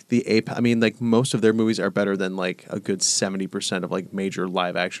 It's like the ape. I mean, like most of their movies are better than like a good 70% of like major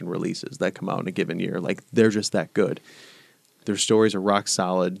live action releases that come out in a given year. Like they're just that good. Their stories are rock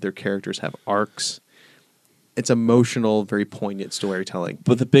solid. Their characters have arcs. It's emotional, very poignant storytelling.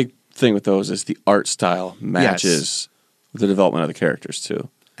 But the big thing with those is the art style matches the development of the characters too.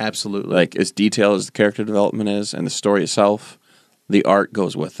 Absolutely. Like as detailed as the character development is and the story itself, the art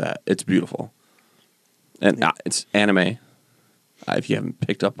goes with that. It's beautiful. And it's anime. If you haven't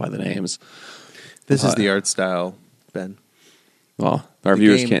picked up by the names. this is the art style, Ben. Well, our The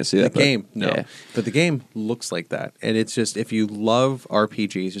viewers game- can't see that. The game, no. Yeah. But the game looks like that. And it's just, if you love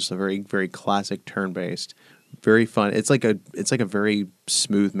RPGs, just a very, very classic turn-based, very fun. It's like a very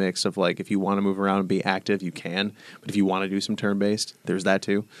smooth mix of like if you want to move around and be active, you can. But if you want to do some turn based, there's that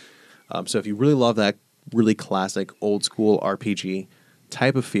too. So if you really love that really classic old school RPG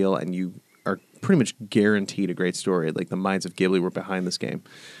type of feel, and you are pretty much guaranteed a great story, like the minds of Ghibli were behind this game.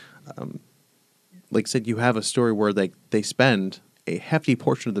 Like I said, you have a story where they spend a hefty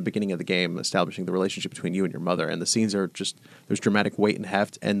portion of the beginning of the game establishing the relationship between you and your mother, and the scenes are just there's dramatic weight and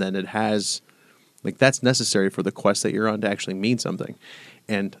heft, and then it has like that's necessary for the quest that you're on to actually mean something.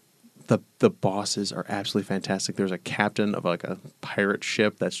 And the bosses are absolutely fantastic. There's a captain of like a pirate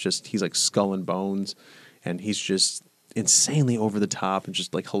ship that's just he's like Skull and Bones, and he's just insanely over the top and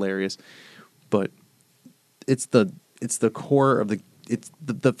just like hilarious. But it's the core of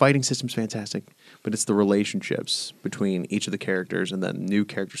the fighting system's fantastic, but it's the relationships between each of the characters, and then new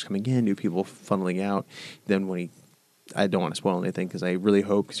characters coming in, new people funneling out. Then I don't want to spoil anything because I really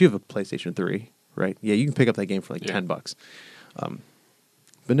hope, because you have a PlayStation 3, right? Yeah, you can pick up that game for like $10.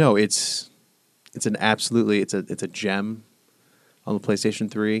 But no, it's an absolutely it's a gem on the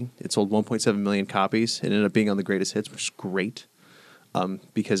PlayStation 3. It sold 1.7 million copies. It ended up being on the greatest hits, which is great.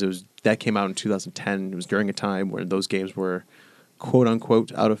 Because that came out in 2010. It was during a time where those games were quote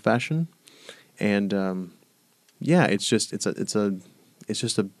unquote out of fashion, and it's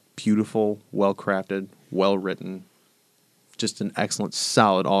just a beautiful, well crafted, well written, just an excellent,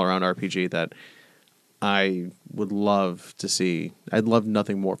 solid all around RPG that I would love to see. I'd love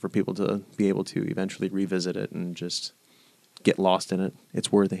nothing more for people to be able to eventually revisit it and just get lost in it.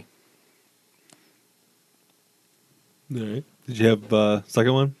 It's worthy. All right. Did you have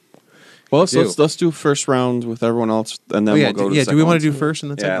second one? Well, let's do first round with everyone else, and then we'll go to the second do we want one. to do first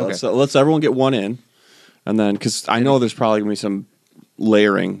and then second? Yeah, let's everyone get one in, and then because I know there's probably gonna be some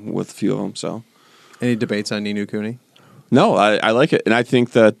layering with a few of them. So, any debates on Ni no Kuni? No, I like it, and I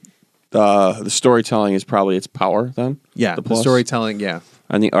think that the storytelling is probably its power. Then, Yeah, the storytelling, yeah,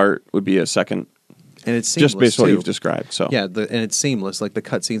 and the art would be a second, and it's seamless just based on what too. you've described. So, yeah, and it's seamless. Like the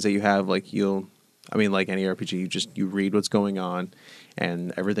cutscenes that you have, like like any RPG, you read what's going on,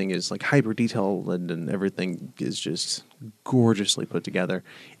 and everything is like hyper detailed, and everything is just gorgeously put together,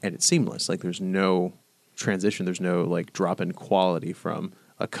 and it's seamless. Like there's no transition, there's no like drop in quality from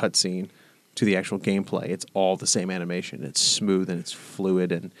a cutscene to the actual gameplay. It's all the same animation. It's smooth and it's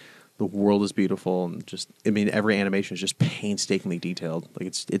fluid, and the world is beautiful, and just every animation is just painstakingly detailed. Like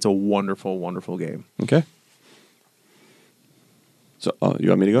it's a wonderful, wonderful game. Okay. So, you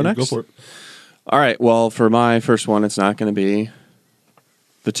want me to go next? Go for it. All right. Well, for my first one, it's not going to be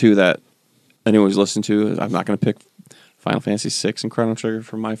the two that anyone's listened to. I'm not going to pick Final Fantasy VI and Chrono Trigger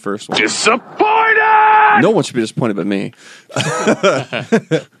for my first one. Disappointed! No one should be disappointed but me.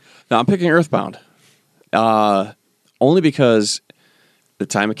 No, I'm picking Earthbound. Only because the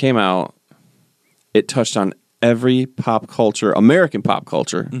time it came out, it touched on every pop culture, American pop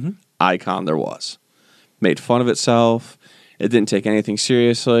culture icon there was. Made fun of itself. It didn't take anything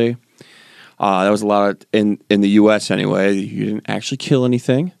seriously. That was a lot of, in the U.S. anyway, you didn't actually kill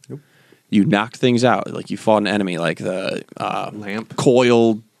anything. Nope. You knocked things out. Like you fought an enemy, like the Lamp.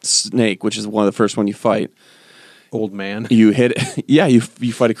 coiled snake, which is one of the first one you fight. Old man. You hit it. Yeah, you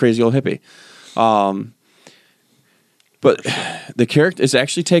fight a crazy old hippie. But the character, it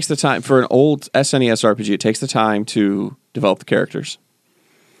actually takes the time, for an old SNES RPG, it takes the time to develop the characters.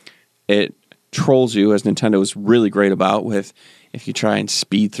 It trolls you, as Nintendo is really great about, with if you try and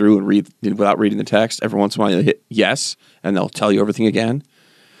speed through and read without reading the text, every once in a while you'll hit yes, and they'll tell you everything again.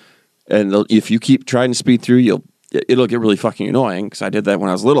 And if you keep trying to speed through, it'll get really fucking annoying, because I did that when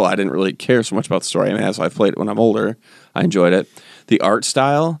I was little. I didn't really care so much about the story. I mean, as I've played it when I'm older, I enjoyed it. The art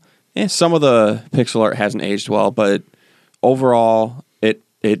style, some of the pixel art hasn't aged well, but overall,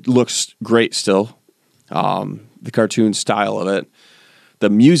 it looks great still. The cartoon style of it. The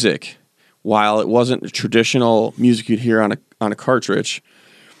music, while it wasn't the traditional music you'd hear on a cartridge,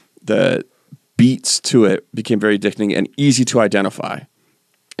 the beats to it became very addicting and easy to identify.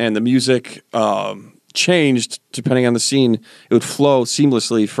 And the music changed depending on the scene. It would flow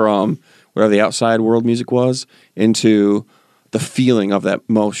seamlessly from whatever the outside world music was into the feeling of that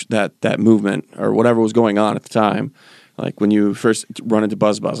motion, that movement, or whatever was going on at the time. Like when you first run into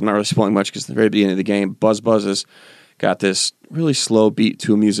Buzz Buzz, I'm not really spoiling much because at the very beginning of the game, Buzz Buzz has got this really slow beat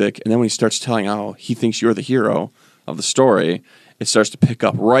to music, and then when he starts telling how he thinks you're the hero of the story, it starts to pick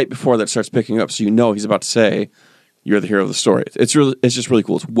up right before that starts picking up, so you know he's about to say you're the hero of the story. It's just really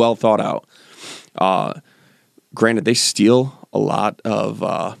cool. It's well thought out. Granted, they steal a lot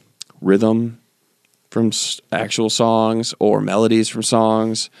of rhythm from actual songs or melodies from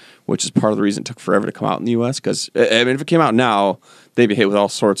songs, which is part of the reason it took forever to come out in the U.S. Because, if it came out now, they'd be hit with all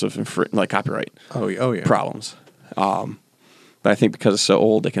sorts of like copyright Oh yeah. problems. But I think because it's so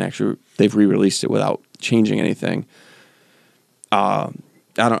old, they've re-released it without changing anything. There's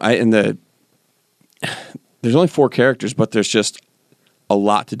only 4 characters, but there's just a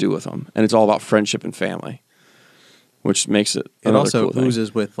lot to do with them, and it's all about friendship and family, which makes it. It also cool thing.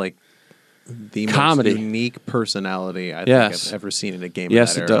 oozes with like the Comedy. most unique personality I think Yes. I've ever seen in a game.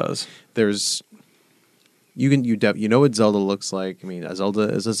 Yes, of it that era. does. There's you know what Zelda looks like. I mean, a Zelda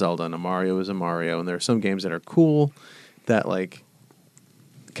is a Zelda, and a Mario is a Mario, and there are some games that are cool that like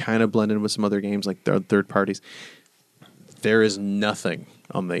kind of blend in with some other games like third parties. There is nothing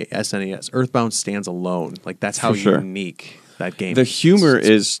on the SNES. Earthbound stands alone. Like that's how For sure. unique that game. The humor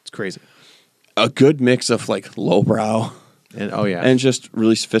is it's crazy. a good mix of like lowbrow And oh yeah, and just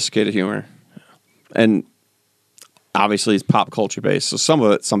really sophisticated humor, and obviously it's pop culture based. So some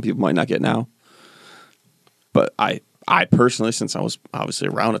of it, some people might not get now, but I personally, since I was obviously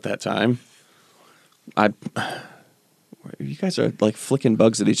around at that time, you guys are like flicking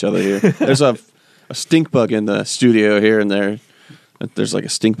bugs at each other here. There's a stink bug in the studio here and there. There's like a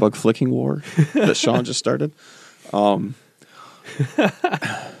stink bug flicking war that Sean just started.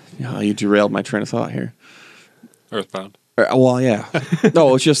 You derailed my train of thought here. Earthbound. Well, yeah.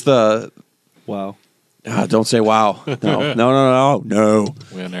 No, it's just the. Wow. Don't say wow. No.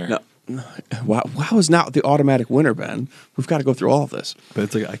 Winner. No. Wow is not the automatic winner, Ben. We've got to go through all of this. But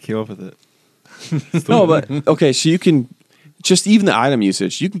it's like I came up with it. No, but okay, so you can just even the item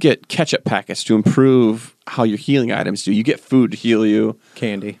usage, you can get ketchup packets to improve how your healing items do. You get food to heal you.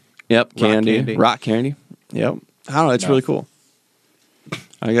 candy. Yep, rock candy. Yep. I don't know, it's really cool.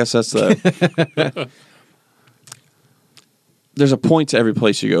 I guess that's the there's a point to every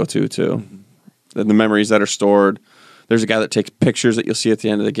place you go to too. Mm-hmm. The memories that are stored. There's a guy that takes pictures that you'll see at the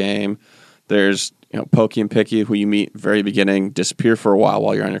end of the game. There's Pokey and Picky, who you meet very beginning, disappear for a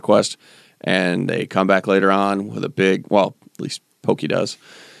while you're on your quest, and they come back later on with a big, well, at least Pokey does,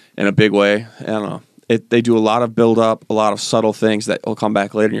 in a big way. I don't know. They do a lot of build up, a lot of subtle things that will come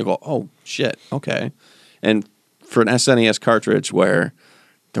back later, and you go, oh shit, okay. And for an SNES cartridge where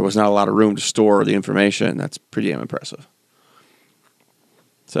there was not a lot of room to store the information, that's pretty damn impressive.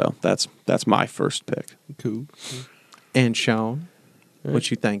 So that's my first pick. Cool. And Sean,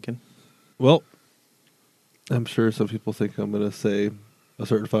 what you thinking? Well, I'm sure some people think I'm going to say a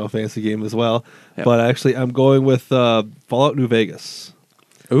certain Final Fantasy game as well, Yep. but actually I'm going with Fallout New Vegas.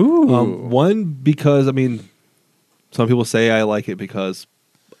 Ooh, One, because, I mean, some people say I like it because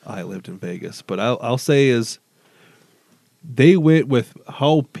I lived in Vegas, but I'll say is they went with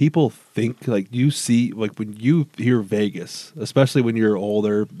how people think. Like, you see, like, when you hear Vegas, especially when you're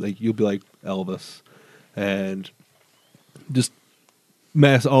older, like, you'll be like Elvis, and just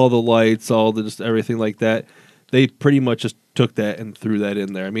mass all the lights, all the just everything like that. They pretty much just took that and threw that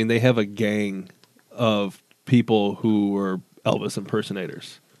in there. I mean, they have a gang of people who were Elvis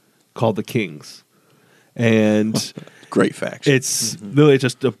impersonators called the Kings, and Great facts. it's literally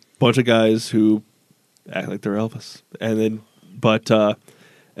just a bunch of guys who act like they're Elvis. And then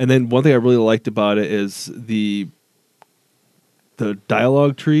one thing I really liked about it is the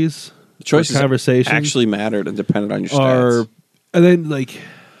dialogue trees. The choices conversations actually mattered and depended on your are, stats. and then like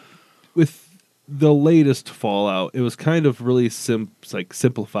with the latest Fallout, it was kind of really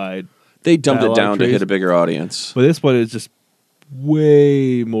simplified. They dumbed it dialogue down to trees. hit a bigger audience. But this one is just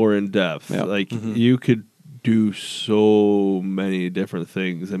way more in depth. Yep. Like you could do so many different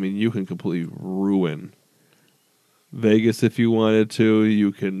things. I mean, you can completely ruin Vegas if you wanted to.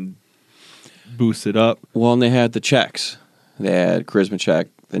 You can boost it up. Well, and they had the checks. They had charisma check,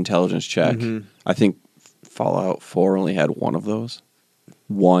 the intelligence check. Mhm. I think Fallout 4 only had one of those.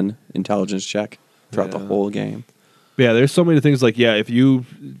 One intelligence check throughout the Yeah. whole game. But yeah, there's so many things like, yeah, if you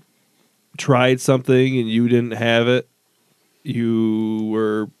tried something and you didn't have it, you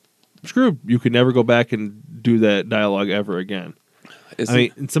were screwed. You could never go back and do that dialogue ever again. I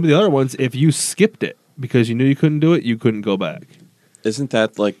mean, in some of the other ones, if you skipped it because you knew you couldn't do it, you couldn't go back. Isn't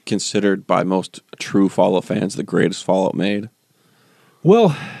that like considered by most true Fallout fans the greatest Fallout made?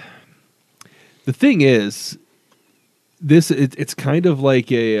 Well, the thing is, it's kind of like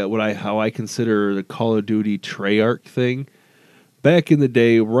how I consider the Call of Duty Treyarch thing. Back in the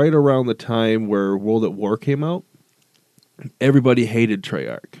day, right around the time where World at War came out, everybody hated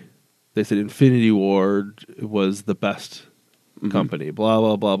Treyarch. They said Infinity Ward was the best company. Blah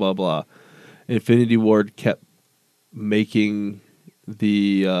blah blah blah blah. Infinity Ward kept making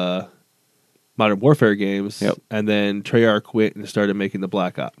the Modern Warfare games, Yep. and then Treyarch went and started making the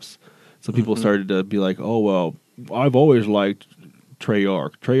Black Ops. So people started to be like, "Oh well, I've always liked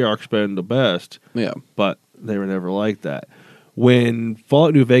Treyarch. Treyarch's been the best," Yeah. but they were never like that. when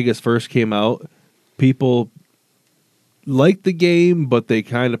Fallout New Vegas first came out, people liked the game, but they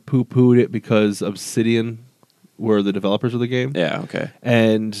kind of poo-pooed it because Obsidian were the developers of the game. Yeah, okay.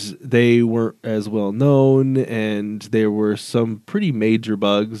 And they weren't as well known, and there were some pretty major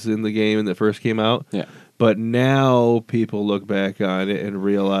bugs in the game when it first came out. Yeah. But now people look back on it and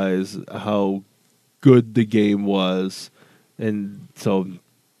realize how good the game was, and so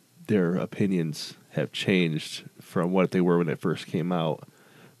their opinions have changed from what they were when it first came out.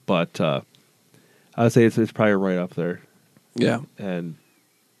 But I would say it's probably right up there, Yeah. and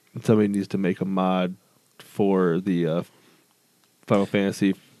somebody needs to make a mod for the Final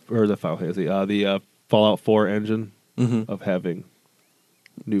Fantasy or the Fallout 4 engine of having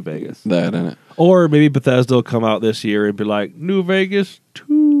New Vegas. That in it. Or maybe Bethesda will come out this year and be like New Vegas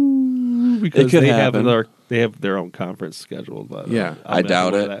 2 because could they happen. have their own conference scheduled. But, Yeah. I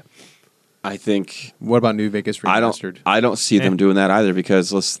doubt it. That. I think What about New Vegas Remastered? I don't see them doing that either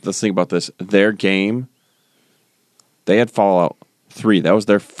because let's think about this. Their game, they had Fallout 3. That was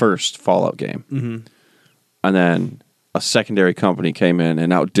their first Fallout game. Mm-hmm. And then a secondary company came in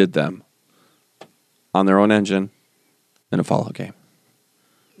and outdid them on their own engine in a Fallout game.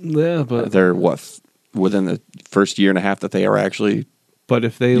 Yeah, but They're within the first year and a half that they are actually. But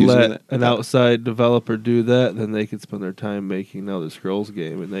if they using let it. an outside developer do that, then they could spend their time making now the Scrolls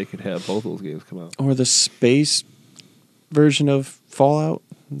game, and they could have both those games come out. Or the space version of Fallout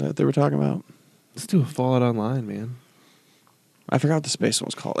that they were talking about. Let's do a Fallout Online, man. I forgot what the space one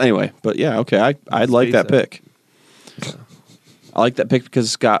was called. Anyway, but yeah, okay. I like Space that App. pick. I like that pick because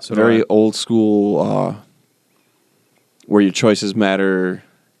it's got So do very I. old school, where your choices matter,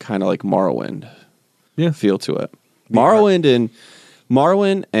 kind of like Morrowind Yeah. feel to it. Morrowind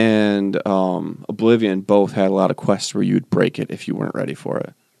and Oblivion both had a lot of quests where you'd break it if you weren't ready for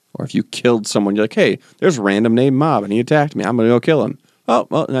it. Or if you killed someone, you're like, hey, there's a random named mob and he attacked me. I'm going to go kill him. Oh,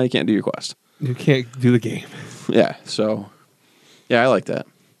 well, now you can't do your quest. You can't do the game. Yeah, so, yeah, I like that.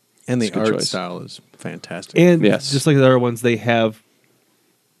 And the It's a good art choice. style is fantastic. And Yes. just like the other ones, they have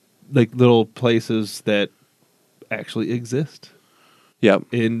like little places that actually exist Yep.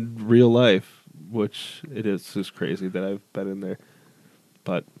 in real life, which it is just crazy that I've been in there.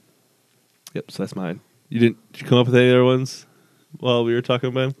 But yep, so that's mine. Did you come up with any other ones while we were talking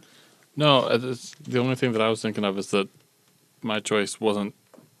about them? No, the only thing that I was thinking of is that my choice wasn't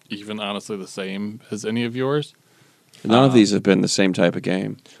even honestly the same as any of yours. None of these have been the same type of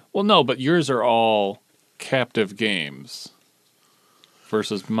game. Well, no, but yours are all captive games.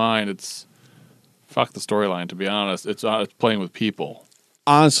 Versus mine, it's fuck the storyline. To be honest, it's playing with people.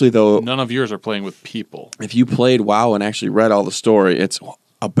 Honestly, though, None of yours are playing with people. if you played WoW and actually read all the story, it's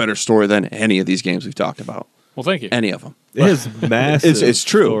a better story than any of these games we've talked about. Well, thank you. Any of them. It is massive. It's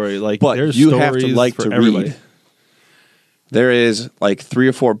true. Story. Like, but there's you have to stories like for to everybody. read. There is like 3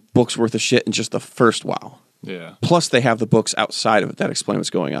 or 4 books worth of shit in just the first WoW. Yeah. Plus, they have the books outside of it that explain what's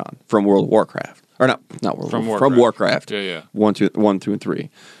going on from World of Warcraft, or not World From War, Warcraft. from Warcraft. Yeah, yeah. 1, 2, and 3.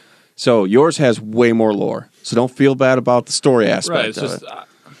 So yours has way more lore. So don't feel bad about the story aspect Right. It's of just it.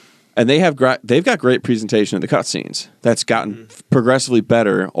 And they've got great presentation of the cutscenes. That's gotten progressively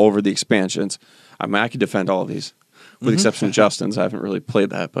better over the expansions. I mean, I could defend all of these, with the exception of Justin's. I haven't really played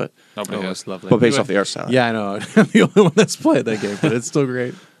that, but nobody Oh, has. it's lovely. based off the art style. Yeah, I know. I'm the only one that's played that game, but it's still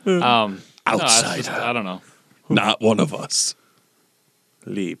great. No, it's Outside. just- I don't know. Not one of us.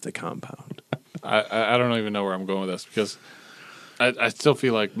 Leave the compound. I don't even know where I'm going with this because I still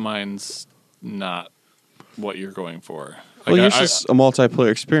feel like mine's not what you're going for. Well, Like, yours is a multiplayer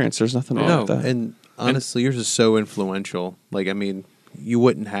experience. There's nothing wrong No, with that. and honestly, yours is so influential. Like, I mean, you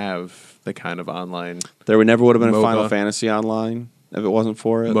wouldn't have the kind of online There never would have been a MOBA. Final Fantasy Online if it wasn't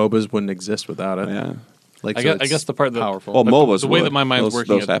for it. MOBAs wouldn't exist without it. Yeah. Like, I so guess it's the part that powerful. Well, MOBAs the way would. that my mind's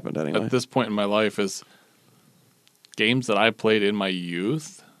working those happened anyway. at this point in my life is games that I played in my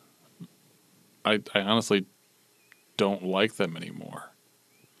youth. I honestly don't like them anymore.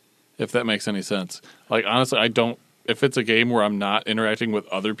 If that makes any sense. Like, honestly, I don't. If it's a game where I'm not interacting with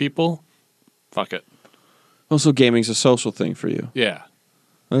other people, fuck it. Also, gaming's a social thing for you. Yeah,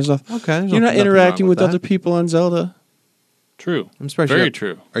 There's nothing. Okay, there's You're not nothing interacting wrong with with other that. people on Zelda. true. I'm surprised Very you-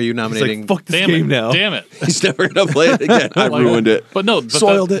 true. Are you He's nominating? like, fuck this Damn game it! now. Damn it! He's never gonna play it again. I Like, ruined it. But no,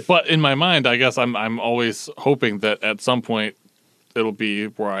 Soiled it. But in my mind, I guess I'm always hoping that at some point it'll be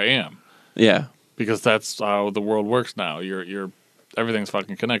where I am. Yeah. Because that's how the world works now. You're everything's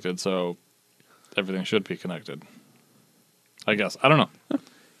fucking connected, so everything should be connected. I guess. I don't know.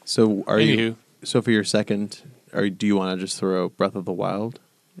 So are Anywho. you? So for your second, do you want to just throw Breath of the Wild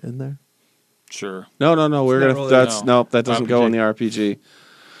in there? Sure. No. We're not gonna. really- That's no. that doesn't go in RPG. the RPG.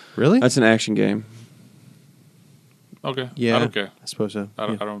 Really? That's an action game. Okay. Yeah, I don't care. I suppose so.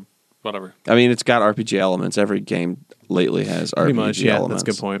 I Yeah. don't. Whatever. I mean, it's got RPG elements. Every game lately has Pretty RPG much, yeah. elements.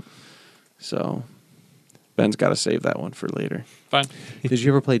 That's a good point. So Ben's got to save that one for later. Fine. Did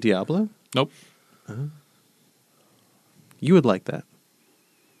you ever play Diablo? Nope. You would like that.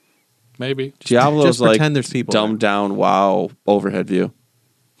 Maybe. Diablo's just like pretend there's people dumbed down WoW overhead view.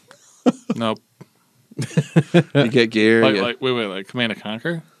 Nope. You get gear. Wait. Like Command and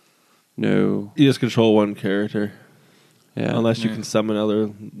Conquer. No. You just control one character, Yeah. unless you Yeah. can summon other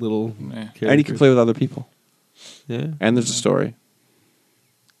little characters. And you can play with other people. Yeah, And there's a story.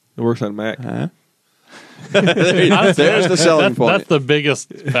 it works on Mac. Huh? Honestly, There's the selling point. That's the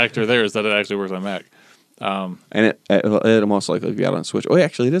biggest factor there is that it actually works on Mac. And it'll most likely be out on Switch. Oh, yeah,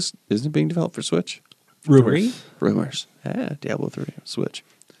 actually, isn't it being developed for Switch? Rumors. Rumors. Yeah, Diablo 3 on Switch.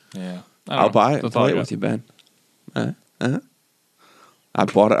 Yeah. I'll buy it and play it with you, Ben. I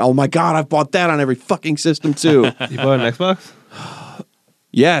bought it. Oh, my God, I've bought that on every fucking system, too. You bought an Xbox?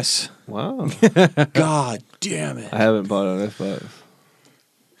 Yes. Wow. God damn it. I haven't bought an Xbox.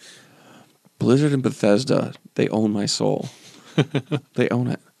 Blizzard and Bethesda, they own my soul. They own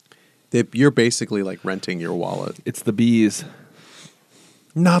it. You're basically like renting your wallet. It's the bees.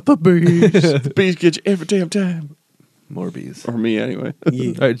 Not the bees. The bees get you every damn time. More bees. Or me, anyway.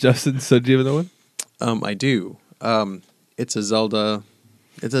 All right, Justin. So do you have another one? I do. It's a Zelda.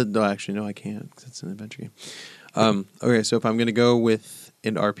 No, actually, no, I can't. 'Cause it's an adventure game. Okay, so if I'm going to go with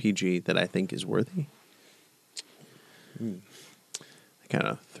an RPG that I think is worthy, it kind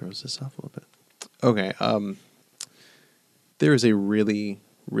of throws this off a little bit. Okay, there is a really,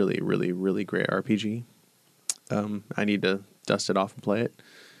 really, really, really great RPG. I need to dust it off and play it.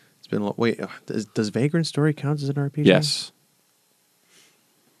 It's been wait. Does Vagrant Story count as an RPG? Yes.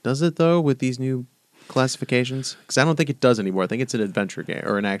 Does it though with these new classifications? Because I don't think it does anymore. I think it's an adventure game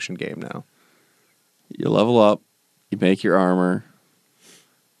or an action game now. You level up, you make your armor.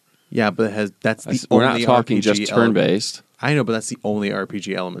 Yeah, but that's the We're only not talking RPG just turn-based. I know, but that's the only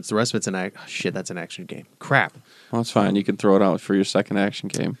RPG elements. The rest of it's that's an action game. Crap. Well, that's fine. You can throw it out for your second action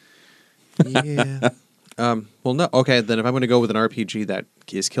game. Yeah. Well, no. Okay, then if I'm going to go with an RPG that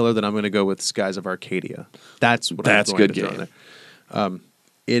is killer, then I'm going to go with Skies of Arcadia. That's what That's I'm a going good to throw game. in there.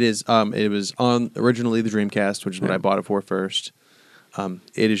 It is. It was on originally the Dreamcast, which is what I bought it for first.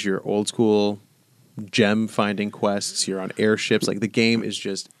 It is your old school gem finding quests. You're on airships. Like the game is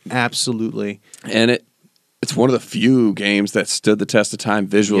just absolutely. And it's one of the few games that stood the test of time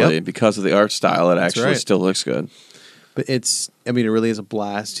visually. Yep. Because of the art style, it actually right. still looks good. But it really is a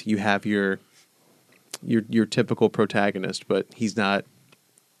blast. You have your typical protagonist, but he's not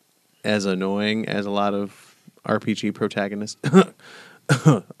as annoying as a lot of RPG protagonists.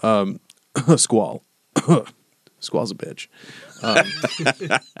 Squall. Squall's a bitch.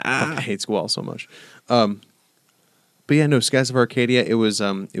 I hate Squall so much. But yeah, no, Skies of Arcadia, it was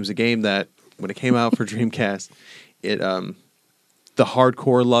a game that when it came out for Dreamcast, the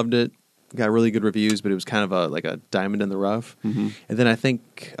hardcore loved it. Got really good reviews, but it was kind of like a diamond in the rough. Mm-hmm. And then I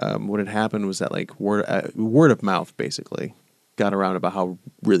think what had happened was that like word of mouth basically got around about how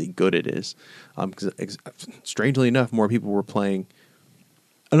really good it is. Because strangely enough, more people were playing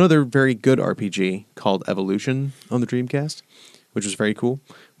another very good RPG called Evolution on the Dreamcast, which was very cool.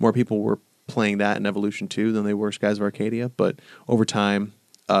 More people were playing that in Evolution 2 than they were Skies of Arcadia. But over time,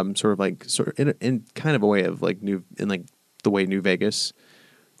 sort of in kind of a way of like the way New Vegas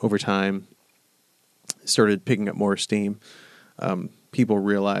over time started picking up more steam. People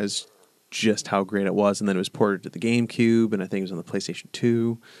realized just how great it was, and then it was ported to the GameCube, and I think it was on the PlayStation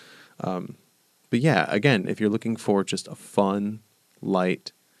 2. But yeah, again, if you're looking for just a fun,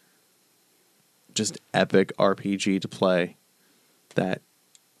 light, just epic RPG to play that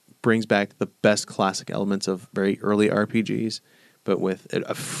brings back the best classic elements of very early RPGs, but with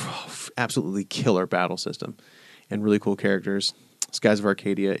a absolutely killer battle system and really cool characters, Skies of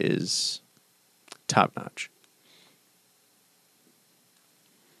Arcadia is top notch.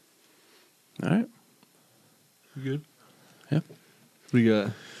 All right. You good? Yeah. We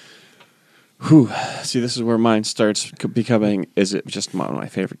got. Whew. See, this is where mine starts becoming, is it just one of my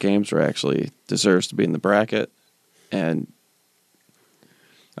favorite games or actually deserves to be in the bracket? And,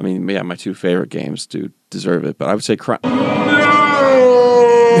 I mean, yeah, my two favorite games do deserve it, but I would say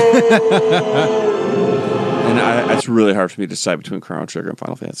it's really hard for me to decide between Chrono Trigger and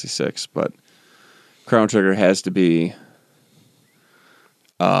Final Fantasy VI, but Chrono Trigger has to be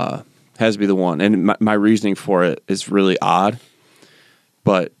the one. And my reasoning for it is really odd,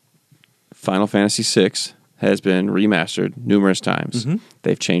 but Final Fantasy VI has been remastered numerous times. Mm-hmm.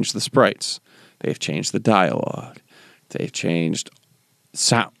 They've changed the sprites. They've changed the dialogue. They've changed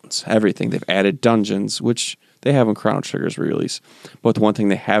sounds, everything. They've added dungeons, which they have on Chrono Trigger's re-release. But the one thing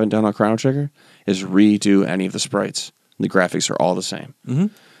they haven't done on Chrono Trigger is redo any of the sprites. The graphics are all the same. Mm-hmm.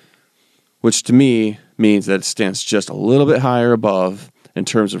 Which to me means that it stands just a little bit higher above in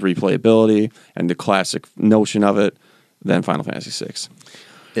terms of replayability and the classic notion of it than Final Fantasy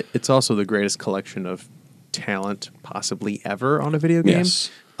VI. It's also the greatest collection of talent possibly ever on a video game. Yes.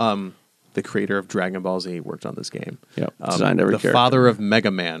 The creator of Dragon Ball Z worked on this game. Yep. Designed every the character. father of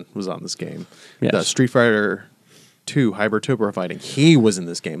Mega Man was on this game. Yes. The Street Fighter 2 Hybrid Turbo Fighting, he was in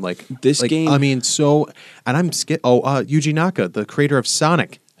this game. This game- I mean, and I'm Yuji Naka, the creator of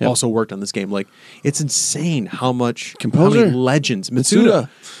Sonic, Yep. also worked on this game. It's insane how much Composer. how many legends. Mitsuda.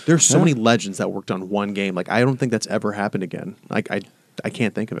 There's so Yeah. many legends that worked on one game. I don't think that's ever happened again. I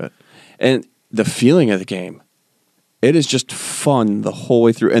can't think of it. And the feeling of the game, it is just fun the whole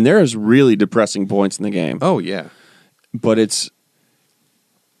way through. And there is really depressing points in the game. Oh yeah. But it's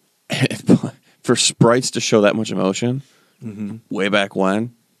for sprites to show that much emotion way back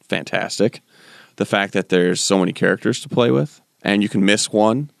when, fantastic. The fact that there's so many characters to play with and you can miss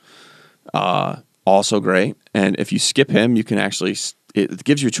one, also great. And if you skip him, you can actually, it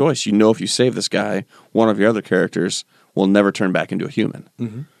gives you a choice. You know, if you save this guy, one of your other characters will never turn back into a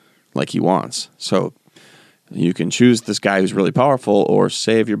human like he wants. So you can choose this guy who's really powerful or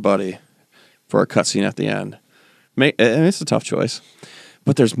save your buddy for a cutscene at the end. And it's a tough choice.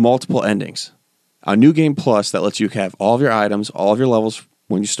 But there's multiple endings. A New Game Plus that lets you have all of your items, all of your levels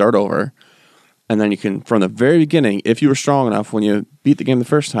when you start over. And then you can, from the very beginning, if you were strong enough when you beat the game the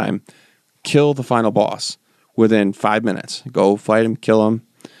first time, kill the final boss within 5 minutes. Go fight him, kill him,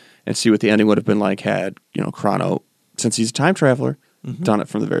 and see what the ending would have been like had, Chrono, since he's a time traveler, done it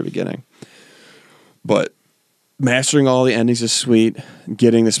from the very beginning. But mastering all the endings is sweet.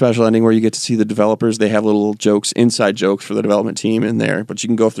 Getting the special ending where you get to see the developers, they have little jokes, inside jokes for the development team in there, but you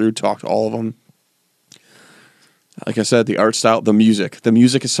can go through, talk to all of them. Like I said, the art style, the music. The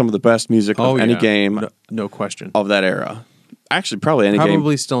music is some of the best music of any game no question. of that era. Actually, probably any game.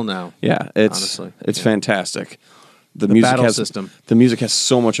 Probably still now. Yeah, honestly. it's fantastic. The battle has, system. The music has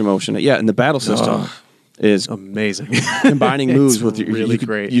so much emotion. Yeah, and the battle system is Amazing. combining moves with really you could-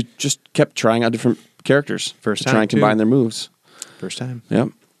 great. You just kept trying out different characters First to try time, and combine too. their moves. First time. Yep.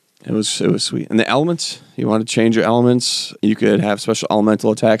 It was sweet. And the elements, you want to change your elements, you could have special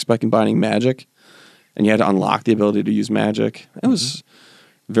elemental attacks by combining magic. And you had to unlock the ability to use magic. It was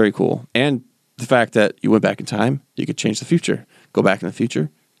very cool. And the fact that you went back in time, you could change the future. Go back in the future,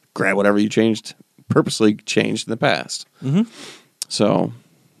 grab whatever you purposely changed in the past. So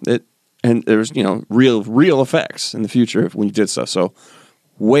and there's, real effects in the future when you did stuff. So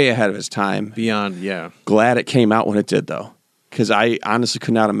way ahead of its time. Beyond, yeah. Glad it came out when it did, though. Because I honestly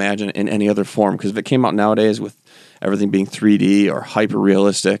could not imagine it in any other form. Because if it came out nowadays with everything being 3D or hyper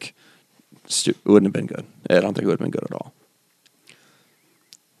realistic, it wouldn't have been good. I don't think it would have been good at all.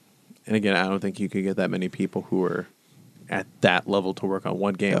 And again, I don't think you could get that many people who are at that level to work on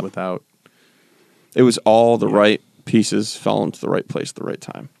one game without. It was all the right pieces fell into the right place at the right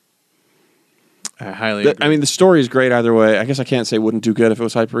time. I highly agree. I mean, the story is great either way. I guess I can't say it wouldn't do good if it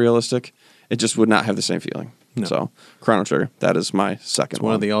was hyper realistic. It just would not have the same feeling. No. So, Chrono Trigger, that is my second it's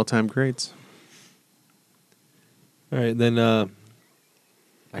one of the all-time greats. All right, then I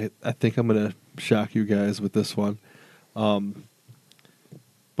think I'm going to shock you guys with this one.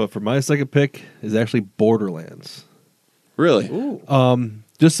 But for my second pick is actually Borderlands. Really?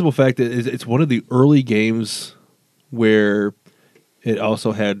 Just simple fact that it's one of the early games where it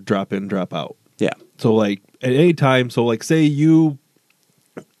also had drop in, drop out. Yeah. So like at any time, say you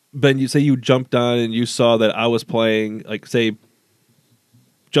jumped on and you saw that I was playing, like say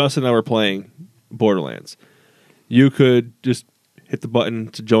Justin and I were playing Borderlands. You could just hit the button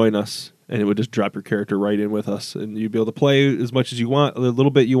to join us and it would just drop your character right in with us and you'd be able to play as much as you want, a little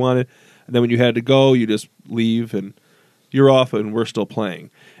bit you wanted. And then when you had to go, you just leave and you're off and we're still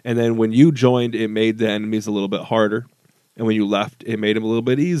playing. And then when you joined, it made the enemies a little bit harder. And when you left, it made them a little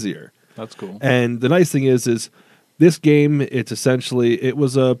bit easier. That's cool. And the nice thing is this game, it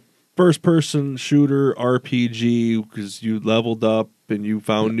was a first-person shooter RPG because you leveled up and you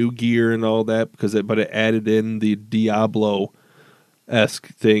found new gear and all that, but it added in the Diablo-esque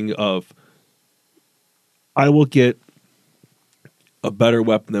thing of, I will get a better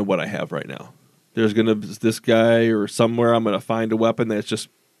weapon than what I have right now. There's going to this guy or somewhere I'm going to find a weapon that's just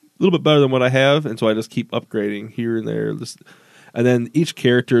a little bit better than what I have, and so I just keep upgrading here and there. And then each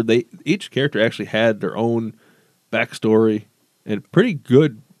character actually had their own backstory and pretty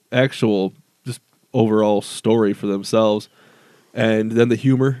good actual just overall story for themselves. And then the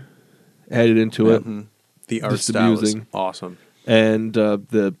humor added into it. The art Just style is amusing. awesome. And all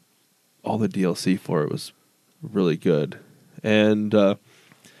the DLC for it was really good. And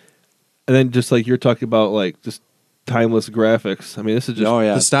then just like you're talking about, like just timeless graphics. I mean, this is just Oh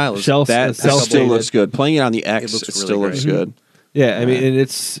yeah, The style is Shell- that cell still shaded. looks good. Playing it on the X, looks it really still great. looks good. Yeah, I mean, and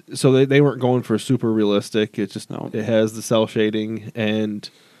it's so they weren't going for super realistic. It's just No. it has the cell shading, and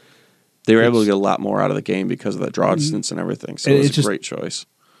They were able to It's- get a lot more out of the game because of that draw distance and everything. So And it was it's a just- great choice.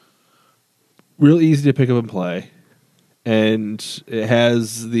 real easy to pick up and play. And it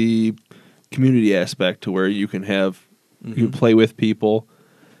has the community aspect to where you can have you can play with people,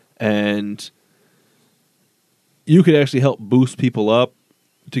 and you could actually help boost people up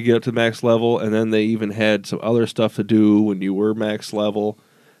to get up to max level. And then they even had some other stuff to do when you were max level,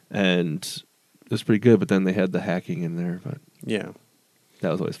 and it was pretty good. But then they had the hacking in there, but Yeah.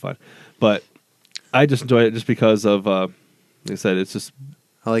 that was always fun. But I just enjoy it just because of, like I said, it's just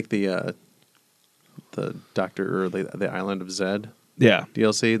I like the Doctor or the Island of Zed yeah,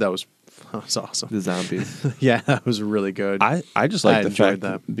 DLC. That was awesome. the zombies. Yeah, that was really good. I just like I the enjoyed fact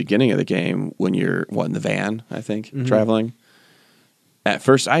that the beginning of the game when you're in the van, I think, traveling. At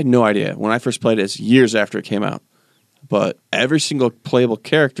first, I had no idea. When I first played it, it's years after it came out. But every single playable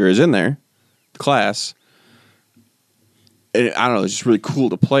character is in there, class. And I don't know, it's just really cool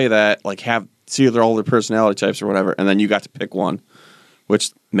to play that, like see all their personality types or whatever, and then you got to pick one,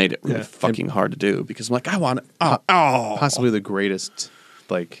 which made it really Yeah. fucking hard to do because I'm like, I want it. Oh, Possibly the greatest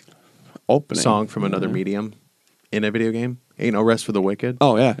like opening song from another medium in a video game. Ain't No Rest for the Wicked.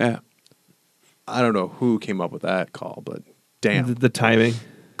 Oh yeah, yeah. I don't know who came up with that call, but damn, the timing.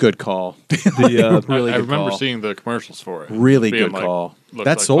 good call. The Really I good remember call. seeing the commercials for it. Really Being good like, call. looks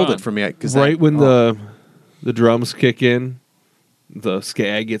That like sold fun. it for me because right when the drums kick in, the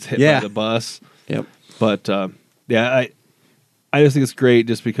skag gets hit Yeah. by the bus. Yep. But yeah, I just think it's great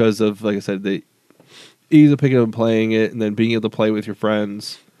just because of, like I said, the ease of picking up and playing it, and then being able to play with your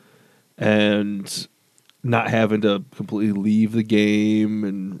friends, and not having to completely leave the game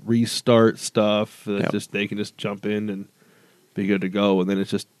and restart stuff. Yep. Just they can just jump in and be good to go, and then it's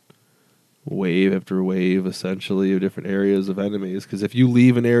just wave after wave, essentially, of different areas of enemies. Because if you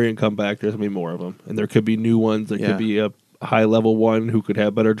leave an area and come back, there's gonna be more of them, and there could be new ones. There Yeah. could be a high level one who could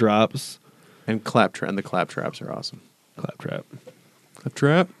have better drops. and the clap traps are awesome. Claptrap. Clap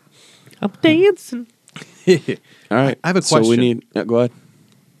trap. I'm dancing. All right. I have a So we question. need. Go ahead.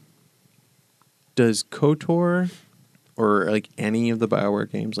 Does KOTOR or like any of the BioWare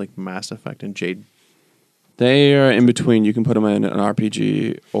games like Mass Effect and Jade? They are in between. You can put them in an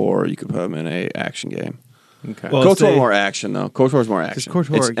RPG or you can put them in a action game. Okay. Well, KOTOR say- more action though. KOTOR is more Because action.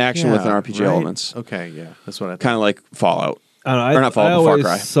 KOTOR, it's action with an RPG right? elements. Okay, yeah, that's what I thought. Kind of like Fallout. I don't know. Or not Fallout, I but Far always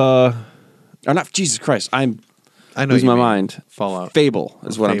Cry. saw. Or not. Jesus Christ! I'm I know losing you my mean. mind. Fallout. Fable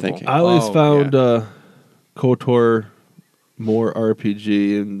is what I'm Fable. thinking. I always Oh, found yeah. KOTOR more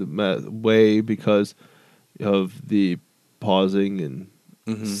RPG in the way because of the pausing and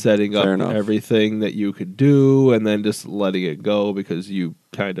setting up Fair enough. everything that you could do, and then just letting it go because you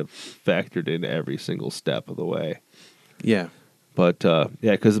kind of factored in every single step of the way. Yeah. But yeah,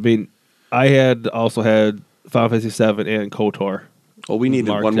 because I mean, I had also had Final Fantasy VII and KOTOR. Well, we needed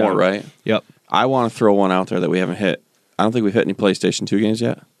Marked one more, out. right? Yep. I want to throw one out there that we haven't hit. I don't think we've hit any PlayStation 2 games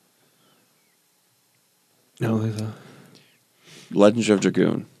yet. No, there's a. Legends of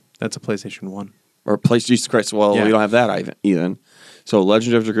Dragoon. That's a PlayStation 1. Or Jesus Christ. Well, Yeah. we don't have that even. So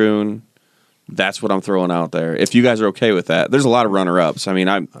Legend of Dragoon, that's what I'm throwing out there. If you guys are okay with that. There's a lot of runner-ups. I mean,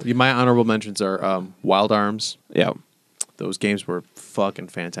 My honorable mentions are Wild Arms. yeah. Those games were fucking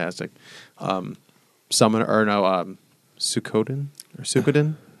fantastic. Suikoden or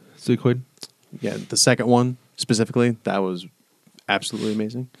Suikoden. Suikoden. Yeah, the second one specifically, that was absolutely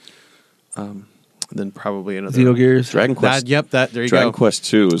amazing. Then probably another Xenogears. Dragon Quest. There you Dragon go. Quest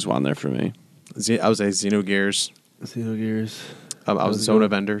 2 is on there for me. I was a Xenogears. Xenogears. I was Those are Zone good.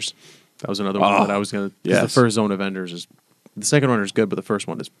 of Enders. That was another one Oh, that I was gonna. yes. The first Zone of Enders is the second one is good, but the first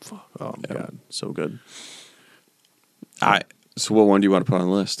one is oh my Yeah. god, so good. So what one do you want to put on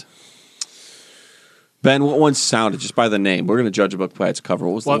the list? Ben, what one sounded just by the name? We're going to judge a book by its cover.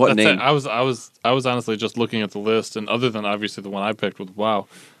 What was Well, what that's name? it. I was honestly just looking at the list, and other than obviously the one I picked with WoW,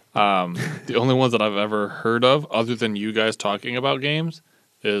 the only ones that I've ever heard of, other than you guys talking about games,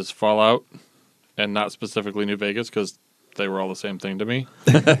 is Fallout, and not specifically New Vegas because they were all the same thing to me.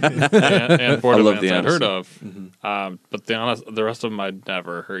 and Borderlands the I'd heard honesty. of, but the rest of them I'd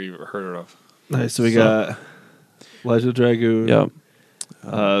never heard of. Nice. So we got Legend of Dragoon. Yep.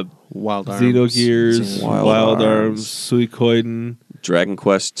 Wild Arms, Xenogears, Wild Wild Arms. Arms, Suikoden, Dragon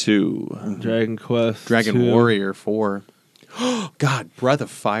Quest 2. Dragon Quest, Dragon 2. Warrior 4. God, Breath of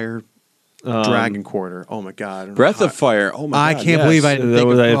Fire Dragon Quarter. Oh my god. Breath of Fire. Oh my I god. can't believe I didn't That think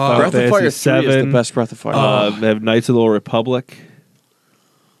was of I had Final Breath of Fantasy Fire 3 is the 7. best Breath of Fire. They have Knights of the Old Republic.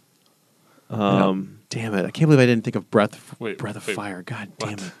 Damn it! I can't believe I didn't think of Breath of Wait, Fire. God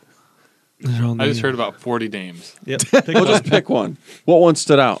damn it! I just heard about 40 names. Yep. We'll just pick one. What one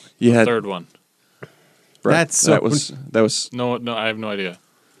stood out? You had Third one. Breath. That was No, I have no idea.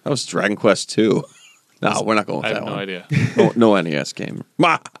 Dragon Quest 2. No, we're not going with I that have no one. idea. No NES game.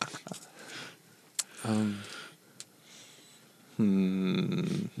 Ma!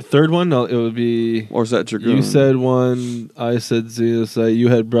 The third one, no, it would be. Or was that Dragoon? You said one. I said Xenosaga. You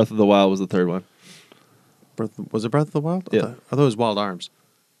had Breath of the Wild was the third one. Was it Breath of the Wild? Yeah. I thought it was Wild Arms.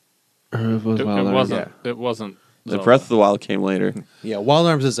 Or it was It Wild Arms. wasn't. It wasn't. The Zelda. Breath of the Wild came later. Yeah, Wild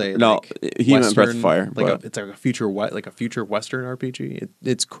Arms is a No, like, he meant Breath of Western- Fire, Like but- it's like a future Western RPG.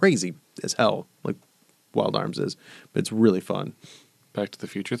 It's crazy as hell. Like Wild Arms is, but it's really fun. Back to the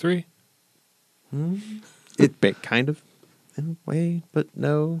Future 3. Kind of in a way, but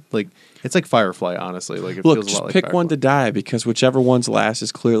no. Like it's like Firefly. Honestly, like it Look, feels a just lot like pick Firefly. one to die because whichever one's last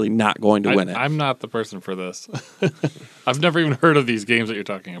is clearly not going to win it. I'm not the person for this. I've never even heard of these games that you're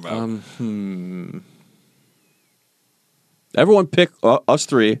talking about. Everyone pick us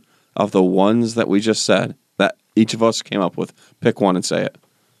three of the ones that we just said that each of us came up with. Pick one and say it.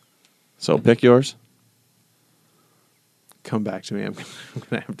 So pick yours. Come back to me. I'm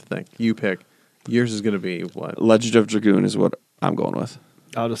gonna have to think. You pick. Yours is gonna be what? Legend of Dragoon is what I'm going with,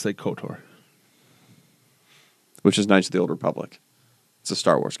 I'll just say KOTOR. which is Knights of the Old Republic. It's a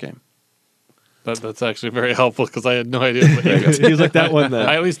Star Wars game. That's actually very helpful because I had no idea. What it was. He was like that one then.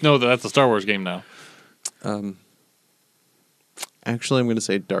 I at least know that that's a Star Wars game now. Actually, I'm gonna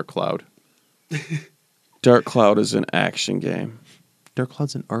say Dark Cloud. Dark Cloud is an action game. Dark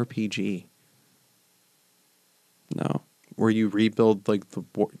Cloud's an RPG No, where you rebuild like the.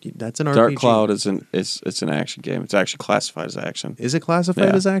 That's an RPG. Dark Cloud is it's an action game. It's actually classified as action. Is it classified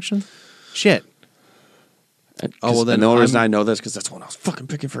Yeah. as action? Shit. Oh, well, then and the only reason I'm- I know this because that's one I was fucking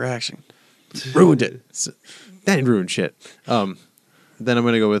picking for action. Ruined it. That didn't ruin shit. Then I'm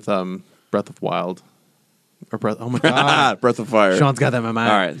gonna go with Breath of Wild. Or Breath. Oh my god. Breath of Fire. Sean's got that in my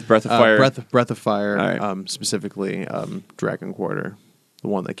mind. All right, Breath of Fire. Breath of Fire. All right. Specifically, Dragon Quarter, the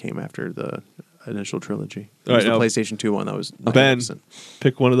one that came after the initial trilogy. It All was right, the now- PlayStation 2 one that was Ben, magnificent.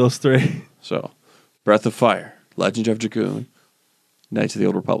 pick one of those three. So, Breath of Fire, Legend of Dragoon, Knights of the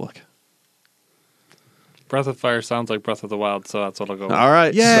Old Republic. Breath of Fire sounds like Breath of the Wild, so that's what I'll go with. All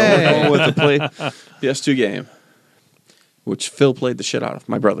right, Yay! so we're going with the PS2 game, which Phil played the shit out of.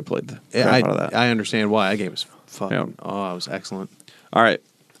 My brother played the crap out of that. I understand why that game was fucking. Yeah. Oh, it was excellent. All right,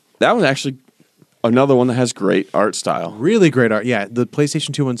 that was actually another one that has great art style. Really great art. Yeah, the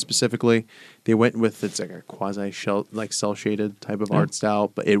PlayStation 2 one specifically, they went with it's like a quasi shell, like cell shaded type of art style,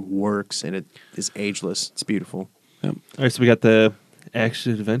 but it works and it is ageless. It's beautiful. Yep. All right, so we got the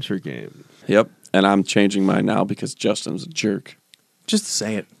action adventure game. Yep, and I'm changing mine now because Justin's a jerk. Just to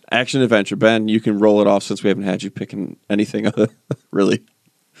say it. Action adventure, Ben. You can roll it off since we haven't had you picking anything other really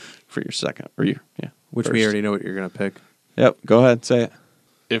for your second or your Which first. we already know what you're gonna pick. Yep, go ahead, say it.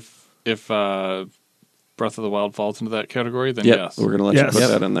 If Breath of the Wild falls into that category, then Yep, yes. we're gonna let Yes. you put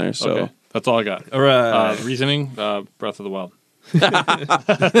Yep. that in there. So Okay, that's all I got. All right. Reasoning, Breath of the Wild.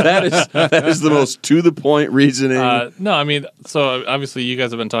 that is the most to the point reasoning. No, I mean, so obviously you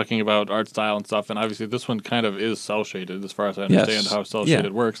guys have been talking about art style and stuff, and obviously this one kind of is cell shaded as far as I understand Yes. how cell shaded Yeah.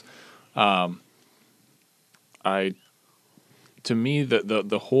 works. To me,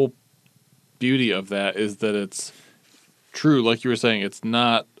 the whole beauty of that is that it's true, like you were saying, it's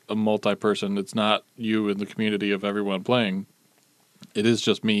not a multi-person, it's not you in the community of everyone playing. It is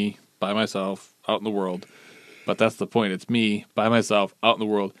just me by myself out in the world. But that's the point. It's me by myself out in the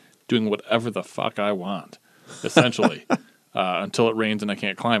world doing whatever the fuck I want, essentially, until it rains and I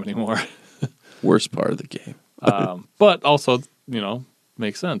can't climb anymore. Worst part of the game. But also,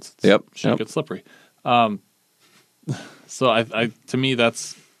 makes sense. Yep, Shit yep. gets slippery. So I to me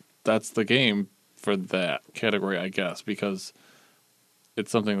that's the game for that category, I guess, because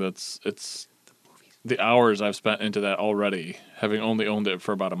it's something it's the hours I've spent into that already, having only owned it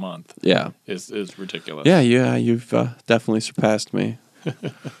for about a month, Yeah. is ridiculous. Yeah, you've definitely surpassed me.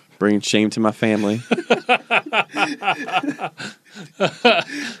 Bringing shame to my family.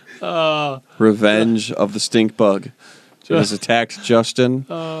 Revenge of the stink bug. It has attacked Justin,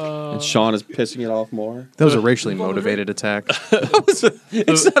 and Sean is pissing it off more. That was a racially motivated attack. It's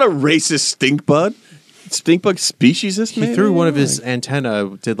not a racist stink bug. Stink bug speciesist, He maybe? threw one of his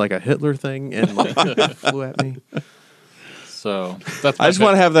antenna, did like a Hitler thing, and like flew at me. So that's. I just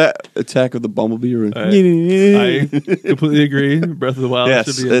want to have that Attack of the Bumblebee. I completely agree. Breath of the Wild Yes,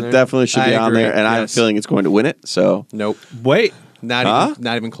 should be in it there. definitely should be I on agree, there, and I have a yes. feeling it's going to win it. So Nope. Wait, Huh?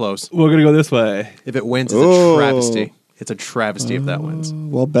 Not even close. we're gonna go this way. If it wins, it's Oh. a travesty. It's a travesty if that wins.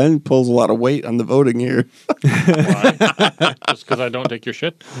 well, Ben pulls a lot of weight on the voting here. Why? Just because I don't take your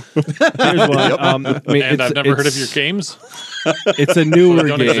shit, Here's one. I mean, and I've never heard of your games. It's a newer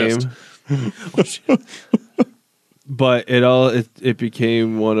Don't game, exist. but it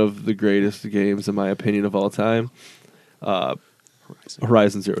became one of the greatest games in my opinion of all time.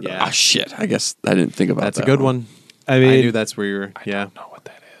 Horizon Zero Dawn. Yeah. Ah, shit! I guess I didn't think about That's a that good one. I I mean, knew that's where you were. Yeah. Know what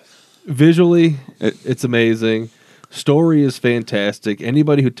that is? visually, it's amazing. Story is fantastic.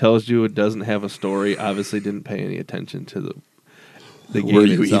 Anybody who tells you it doesn't have a story obviously didn't pay any attention to the game Were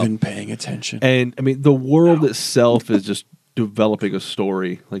you itself. even paying attention? And I mean, the world itself is just developing a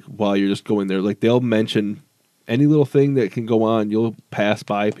story. Like while you're just going there, like they'll mention any little thing that can go on. You'll pass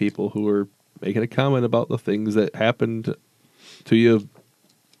by people who are making a comment about the things that happened to you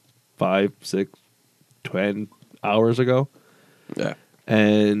 5, 6, 10 hours ago. Yeah.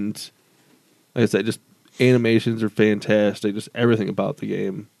 And like I said, just animations are fantastic. Just everything about the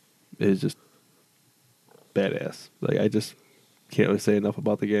game is just badass. Like I just can't really say enough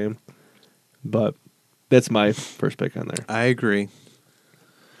about the game. But that's my first pick on there. I agree.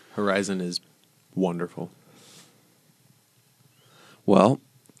 Horizon is wonderful. Well,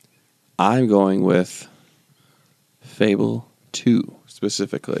 I'm going with Fable 2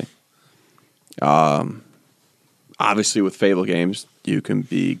 specifically. Obviously, with Fable games, you can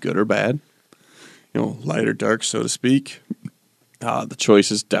be good or bad. You know, light or dark, so to speak. The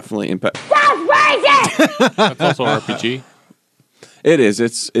choices definitely impact. That's also RPG. It is.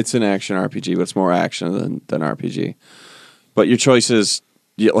 It's an action RPG, but it's more action than RPG. But your choices,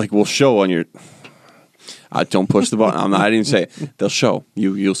 will show on your. Don't push the button. I didn't say it. They'll show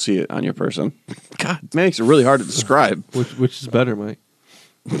you. You'll see it on your person. God, it makes it really hard to describe. Which is better, Mike?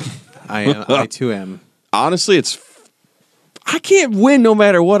 I too am. Honestly, I can't win no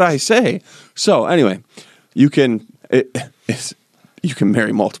matter what I say. So anyway, you can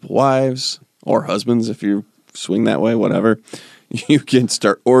marry multiple wives or husbands if you swing that way. Whatever. You can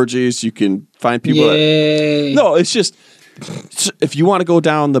start orgies. You can find people. No, it's just if you want to go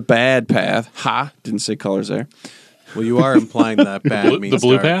down the bad path. Didn't say colors there. Well, you are implying that bad means The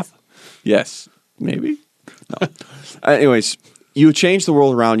blue dark. path. Yes, maybe. No. Anyways, you change the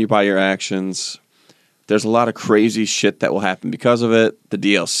world around you by your actions. There's a lot of crazy shit that will happen because of it. The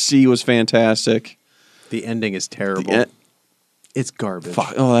DLC was fantastic. The ending is terrible. The It's garbage.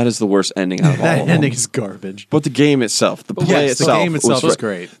 Fuck. Oh, that is the worst ending out of all That of them. ending is garbage. But the game itself, the play yes, the itself, game itself was is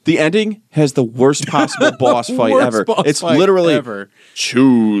great. The ending has the worst possible boss fight Worst ever. boss It's fight literally ever.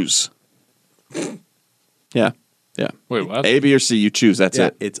 choose. Yeah. Wait, what? A, B, or C, you choose. That's Yeah,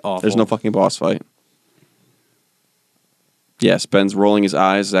 it. it's awful. There's no fucking boss fight. Yes, Ben's rolling his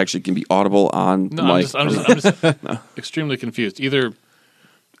eyes. It actually can be audible on the No, mic. I'm just extremely confused. Either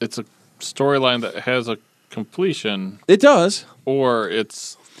it's a storyline that has a completion, It does. or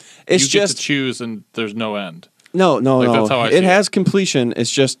it's It's you get just to choose and there's no end. no. that's how I see it it. has completion.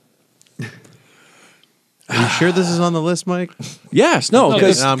 It's just Are you sure this is on the list, Mike? yes, no, No,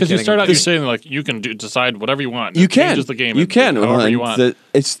 because I'm because you kidding. start out, you're Because- saying like you can decide whatever you want. you It can. changes the game. You can. however and you want.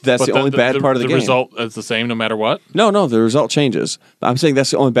 that's But the only bad part of the game. result is the same no matter what. No, the result changes. I'm saying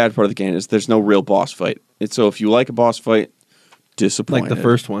that's the only bad part of the game is there's no real boss fight. It's so if you like a boss fight, disappointed. Like the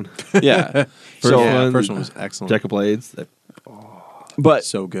first one. yeah. First so, one, first one was excellent. Jack of Blades. but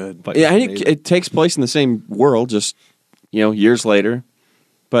So good. Fight yeah, was and amazing. it takes place in the same world, just years later.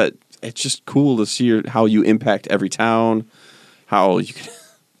 But it's just cool to see how you impact every town, how you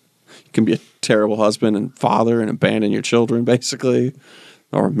can be a terrible husband and father and abandon your children, basically,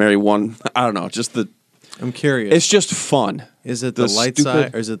 or marry one. I don't know. Just I'm curious. it's just fun. Is it the the light stupid-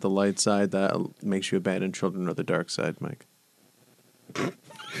 side, or is it the light side that makes you abandon children, or the dark side, Mike?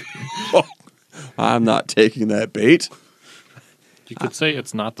 I'm not taking that bait. You could say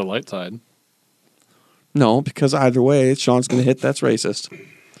it's not the light side. No, because either way, Sean's going to hit. That's racist.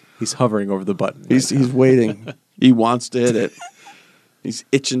 He's hovering over the button. He's waiting. He wants to hit it. He's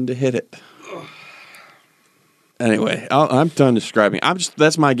itching to hit it. Anyway, I'm done describing.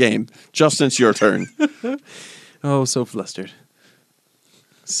 That's my game. Justin, it's your turn. Oh, so flustered.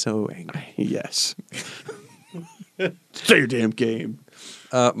 So angry. Yes. Say your damn game.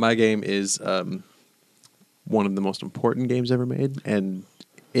 My game is one of the most important games ever made, and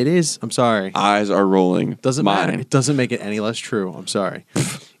it is. I'm sorry. Eyes are rolling. Doesn't Mine. matter. It doesn't make it any less true. I'm sorry.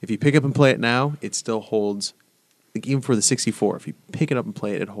 If you pick up and play it now, it still holds like even for the 64, if you pick it up and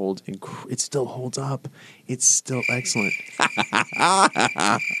play it, it still holds up. It's still excellent.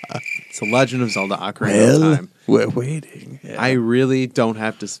 It's The Legend of Zelda: Ocarina of Time. we're waiting. Yeah. I really don't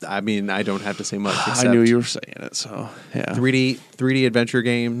have to. I mean, I don't have to say much. I Except knew you were saying it, so yeah. 3D adventure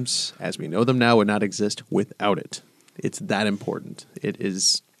games, as we know them now, would not exist without it. It's that important.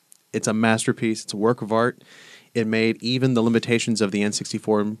 It's a masterpiece. It's a work of art. It made even the limitations of the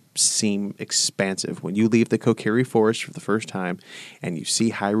N64 seem expansive. When you leave the Kokiri Forest for the first time and you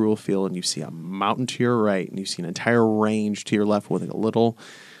see Hyrule Field and you see a mountain to your right and you see an entire range to your left with a little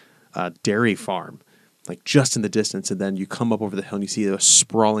dairy farm, like just in the distance, and then you come up over the hill and you see a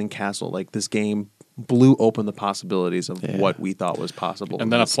sprawling castle. Like, this game blew open the possibilities of what we thought was possible.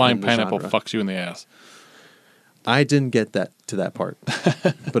 And then a flying in the pineapple genre. fucks you in the ass. I didn't get to that part,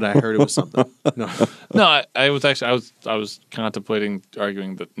 but I heard it was something. No. No, I was contemplating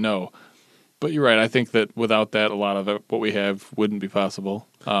arguing that no, but you're right. I think that without that, a lot of what we have wouldn't be possible.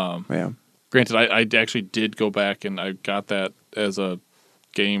 Yeah. Granted, I actually did go back and I got that as a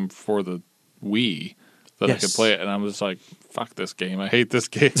game for the Wii that I could play it, and I was just like, "Fuck this game! I hate this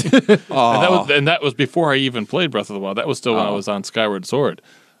game." and that was before I even played Breath of the Wild. That was still when I was on Skyward Sword.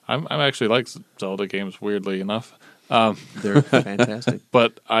 I'm actually like Zelda games, weirdly enough. They're fantastic.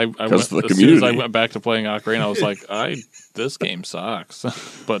 But I went, of the as soon as I community. went back to playing Ocarina, I was like, this game sucks.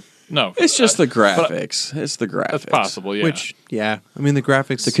 But no, It's just the graphics. It's the graphics. that's possible. Yeah, Which, yeah, I mean, the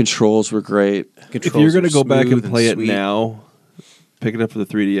graphics. The controls were great. If you're going to go back and smooth play it sweet. now, pick it up for the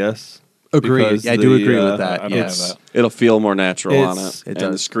 3DS. Agreed. because I do the, agree with I that. don't Yes. have that. It'll feel more natural on It's- it. it And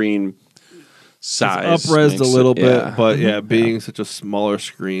the does. screen size. It's up-resed a makes it- little bit, yeah. but being such a smaller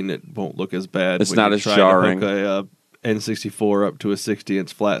screen, it won't look as bad. It's when not you as try jarring. To hook a N64 up to a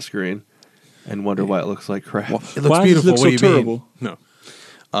 60-inch flat screen and wonder why it looks like crap. It looks Why does it beautiful. look What so do you mean? terrible?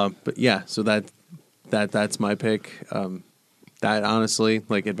 No. But yeah, so that's my pick. That honestly,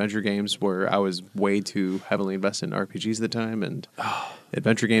 like, adventure games where I was way too heavily invested in RPGs at the time, and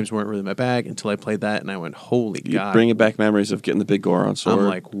adventure games weren't really my bag until I played that, and I went, "Holy You God!" bringing back memories of getting the big Goron sword. I'm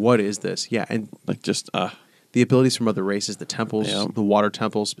like, "What is this?" Yeah, and like just the abilities from other races, the temples, Yeah. the water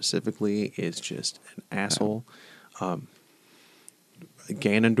temple specifically, is just an asshole.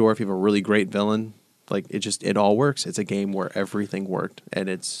 Ganondorf, you have a really great villain. Like, it all works. It's a game where everything worked, and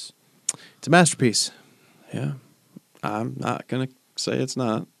it's a masterpiece. yeah. I'm not gonna say it's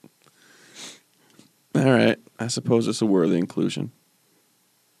not. All right. I suppose it's a worthy inclusion.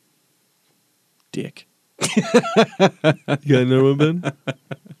 Dick. You got another one, Ben?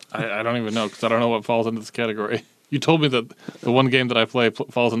 I don't even know because I don't know what falls into this category. You told me that the one game that I play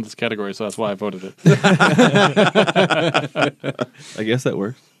falls into this category, so that's why I voted it. I guess that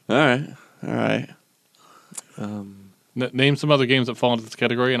works. All right. Name some other games that fall into this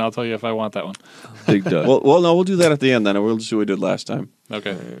category, and I'll tell you if I want that one. Big Doug. Well, no, we'll do that at the end then. We'll just do what we did last time.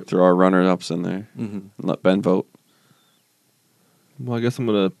 Okay. Throw our runner-ups in there. And let Ben vote. Well, I guess I'm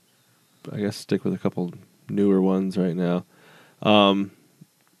going to stick with a couple newer ones right now.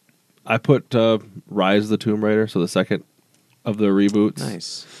 I put Rise of the Tomb Raider, so the second of the reboots.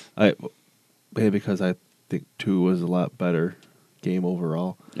 Nice. Because I think 2 was a lot better game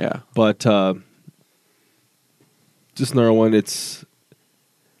overall. Yeah. But just another one. It's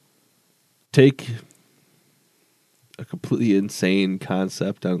take a completely insane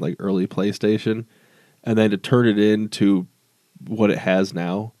concept on like early PlayStation, and then to turn it into what it has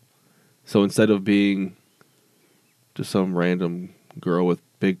now. So instead of being just some random girl with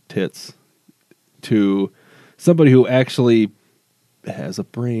big tits, to somebody who actually has a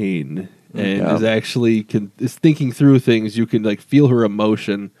brain and is actually is thinking through things. You can like feel her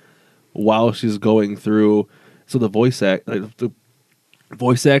emotion while she's going through. So the voice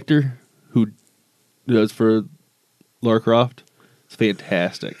actor who does for Lara Croft is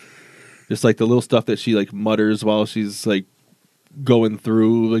fantastic. Just like the little stuff that she like mutters while she's like going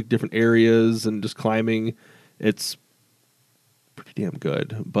through like different areas and just climbing, it's pretty damn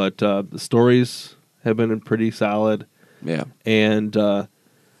good. But the stories have been pretty solid. Yeah. And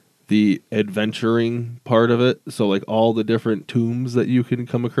the adventuring part of it, so like all the different tombs that you can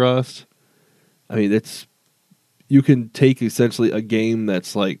come across. I mean, you can take essentially a game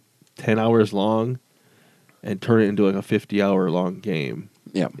that's like 10 hours long and turn it into like a 50-hour long game.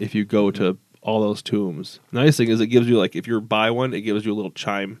 Yeah. If you go to all those tombs. The nice thing is it gives you like, if you buy one, it gives you a little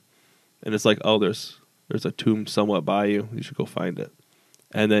chime. And it's like, oh, there's a tomb somewhat by you. You should go find it.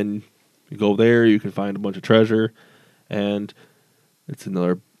 And then you go there, you can find a bunch of treasure. And it's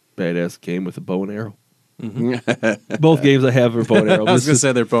another badass game with a bow and arrow. Both games I have are bow and arrow. I was going to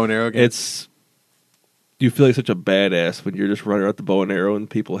say they're bow and arrow games. You feel like such a badass when you're just running out the bow and arrow and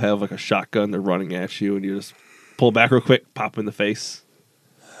people have like a shotgun, they're running at you and you're just pull back real quick, pop in the face,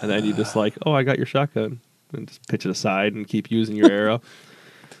 and then you just like, oh, I got your shotgun, and just pitch it aside and keep using your arrow.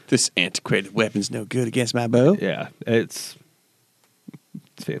 This antiquated weapon's no good against my bow. Yeah, it's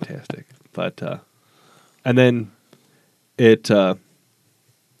fantastic. But and then the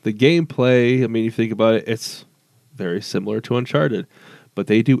gameplay. I mean, you think about it, it's very similar to Uncharted, but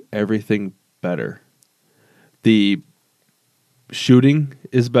they do everything better. The shooting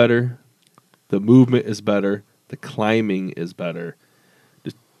is better, the movement is better, the climbing is better.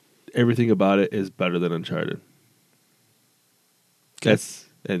 Just everything about it is better than Uncharted. It's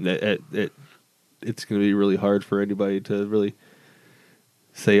going to be really hard for anybody to really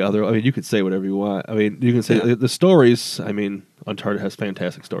say other. I mean, you could say whatever you want. I mean, you can say the stories. I mean, Uncharted has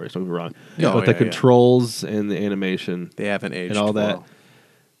fantastic stories. Don't get me wrong, but the controls and the animation, they haven't aged and all that. well.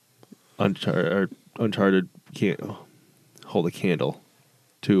 Uncharted can't hold a candle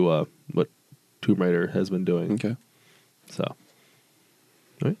to what Tomb Raider has been doing. Okay. So,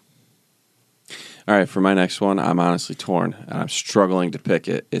 right. All right, for my next one, I'm honestly torn, and I'm struggling to pick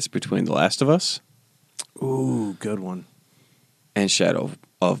it. It's between The Last of Us Ooh, good one. and Shadow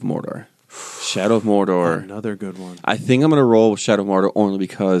of Mordor. Shadow of Mordor. Another good one. I think I'm going to roll with Shadow of Mordor only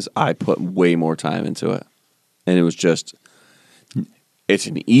because I put way more time into it. And it was just, it's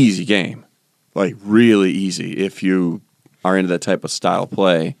an easy game. Like, really easy if you are into that type of style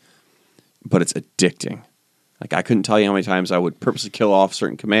play. But it's addicting. Like, I couldn't tell you how many times I would purposely kill off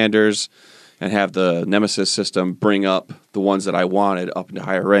certain commanders and have the Nemesis system bring up the ones that I wanted up into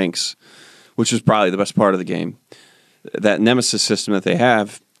higher ranks, which is probably the best part of the game. That Nemesis system that they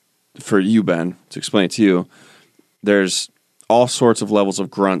have, for you, Ben, to explain it to you, there's all sorts of levels of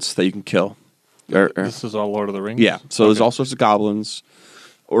grunts that you can kill. This is all Lord of the Rings? Yeah, so there's all sorts of goblins,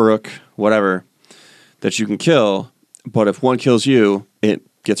 Uruk, whatever, that you can kill, but if one kills you, it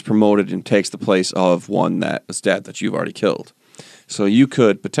gets promoted and takes the place of one that is dead that you've already killed. So you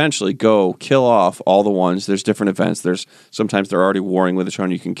could potentially go kill off all the ones. There's different events. Sometimes they're already warring with each other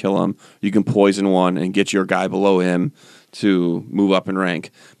and you can kill them. You can poison one and get your guy below him to move up in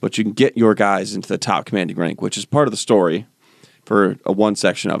rank. But you can get your guys into the top commanding rank, which is part of the story for one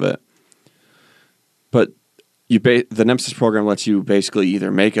section of it. But the Nemesis program lets you basically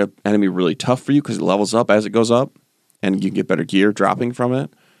either make an enemy really tough for you because it levels up as it goes up, and you can get better gear dropping from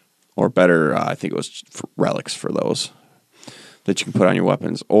it, or better, I think it was relics for those that you can put on your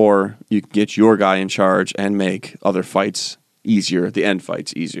weapons. Or you can get your guy in charge and make other fights easier, the end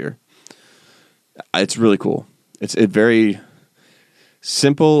fights easier. It's really cool. It's very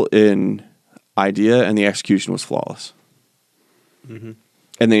simple in idea, and the execution was flawless. Mm-hmm.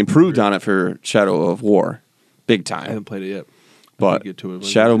 And they improved on it for Shadow of War, big time. I haven't played it yet. But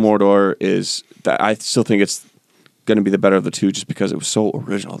Shadow of Mordor is, I still think it's going to be the better of the two just because it was so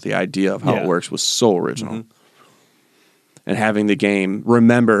original. The idea of how it works was so original. Mm-hmm. And having the game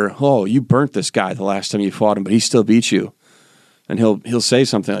remember, oh, you burnt this guy the last time you fought him, but he still beat you. And he'll say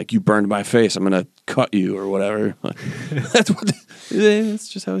something like, you burned my face, I'm going to cut you or whatever. That's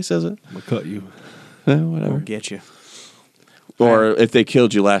just how he says it. I'm going to cut you. Whatever. I'll get you. Or if they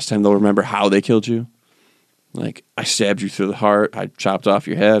killed you last time, they'll remember how they killed you. Like, I stabbed you through the heart, I chopped off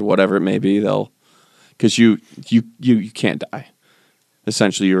your head, whatever it may be. Because you can't die.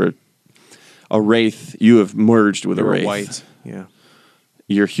 Essentially, you're a wraith. You have merged with a wraith. White, yeah.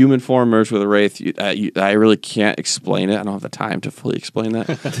 Your human form merged with a wraith. I really can't explain it. I don't have the time to fully explain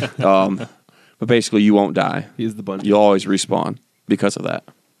that. But basically, you won't die. He's the bunch. You'll always respawn because of that.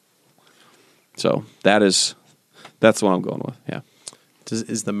 So that's the one I'm going with. Yeah.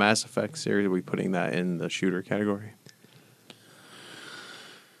 Is the Mass Effect series, are we putting that in the shooter category?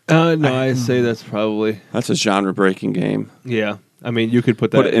 No, I say that's probably... That's a genre-breaking game. Yeah. I mean, you could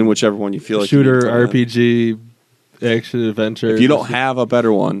put that... Put it in whichever one you feel like shooter, you need to RPG, action, adventure. If you don't have a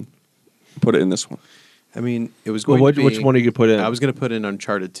better one, put it in this one. I mean, it was going to be... Which one are you going to put in? I was going to put in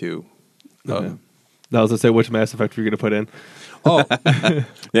Uncharted 2. Okay. I was going to say, which Mass Effect were you going to put in? Oh.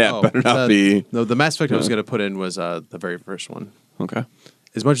 Better not be... No, the Mass Effect I was going to put in was the very first one. Okay.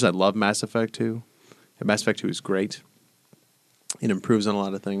 As much as I love Mass Effect 2, Mass Effect 2 is great. It improves on a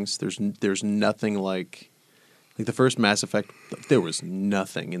lot of things. There's nothing like the first Mass Effect. There was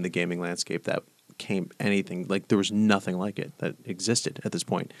nothing in the gaming landscape that came anything like there was nothing like it that existed at this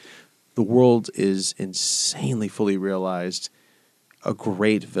point. The world is insanely fully realized. A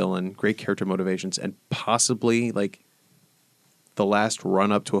great villain, great character motivations, and possibly like the last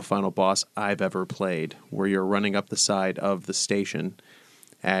run up to a final boss I've ever played, where you're running up the side of the station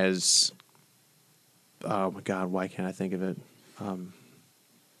as, oh my god, why can't I think of it?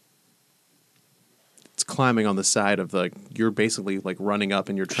 It's climbing on the side of you're basically like running up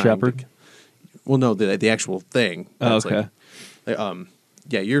and you're trying Shepherd? to... Well, no, the actual thing. Oh, That's okay.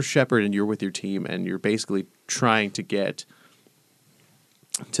 Yeah, you're Shepard and you're with your team, and you're basically trying to get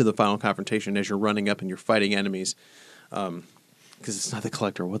to the final confrontation as you're running up and you're fighting enemies. Because it's not the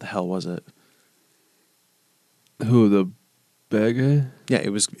Collector. What the hell was it? Who, the bad guy? Yeah, it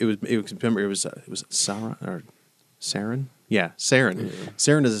was. Remember, it was Sauron or Saren. Yeah, Saren.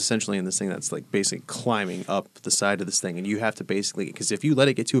 Saren is essentially in this thing that's like basically climbing up the side of this thing, and you have to basically, because if you let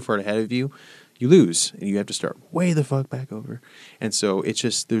it get too far ahead of you, you lose, and you have to start way the fuck back over. And so it's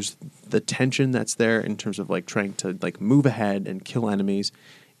just, there's the tension that's there in terms of like trying to like move ahead and kill enemies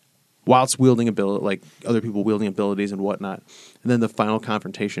whilst wielding ability, like other people wielding abilities and whatnot, and then the final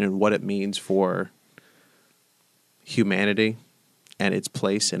confrontation and what it means for humanity and its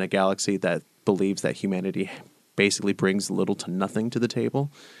place in a galaxy that believes that humanity basically brings little to nothing to the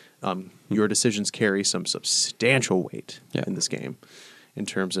table. Your decisions carry some substantial weight in this game in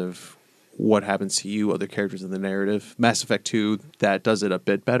terms of what happens to you, other characters in the narrative. Mass Effect 2, that does it a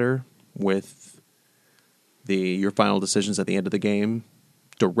bit better with your final decisions at the end of the game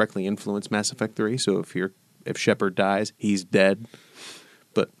directly influence Mass Effect 3. So if Shepard dies, he's dead.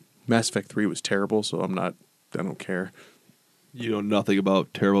 But Mass Effect 3 was terrible, so I don't care. You know nothing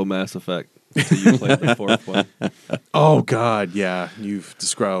about terrible Mass Effect until you played the fourth one. Oh God, yeah, you've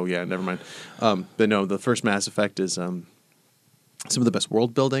described. Yeah, never mind. But no, the first Mass Effect is some of the best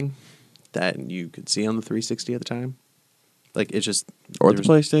world building that you could see on the 360 at the time. Like it's just Or the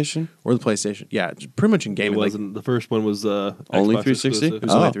PlayStation. or the PlayStation. Yeah, pretty much in It gaming. Like, wasn't. The first one was Only Xbox 360? exclusive. it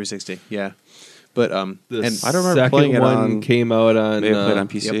was only Oh. 360. Yeah, but The and I don't remember second playing it one on- came out on Maybe I played on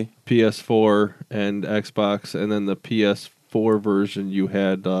PC. PS4 and Xbox, and then the PS4 version you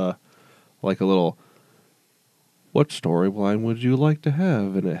had like a little, what storyline would you like to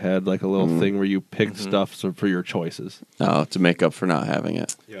have? And it had like a little thing where you picked stuff for your choices. Oh, to make up for not having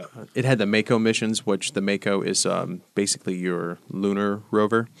it. Yeah. it had the Mako missions, which the Mako is basically your lunar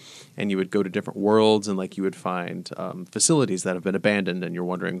rover, and you would go to different worlds and like you would find facilities that have been abandoned, and you're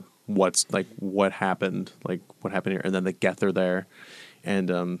wondering what happened here, and then the Geth are there,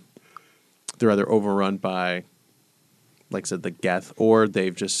 and they're either overrun by, like I said, the Geth, or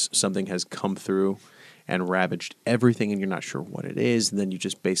something has come through and ravaged everything, and you're not sure what it is. And then you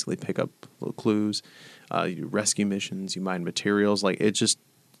just basically pick up little clues. You do rescue missions, you mine materials. Like it just,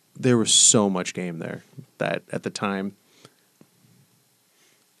 there was so much game there that at the time,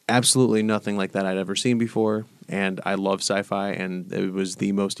 absolutely nothing like that I'd ever seen before. And I love sci-fi, and it was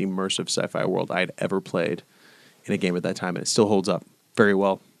the most immersive sci-fi world I'd ever played in a game at that time, and it still holds up very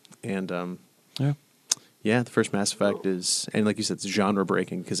well. And yeah, the first Mass Effect is, and like you said, it's genre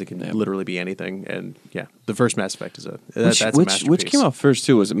breaking because it can literally be anything. And yeah, the first Mass Effect is that's a masterpiece. Which came out first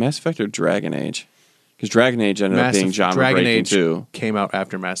too? Was it Mass Effect or Dragon Age? Because Dragon Age ended up being genre Dragon breaking Age too. came out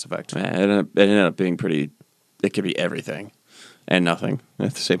after Mass Effect. It ended up being pretty. It could be everything and nothing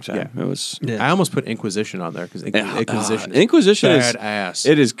at the same time. Yeah. It was. Yeah. I almost put Inquisition on there because Inquisition, Inquisition is badass.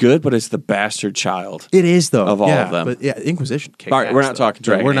 It is good, but it's the bastard child. It is though of all yeah, of them. But yeah, Inquisition. Kicked All right, we're ass, not though. talking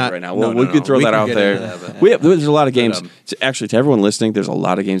Dragon We're Age not right now. No, We can throw We that can out get there. into that, but- There's a lot of games. But, Actually, to everyone listening, there's a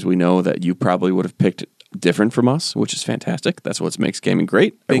lot of games we know that you probably would have picked different from us, which is fantastic. That's what makes gaming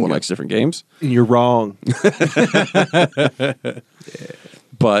great. Everyone Bingo. likes different games. You're wrong.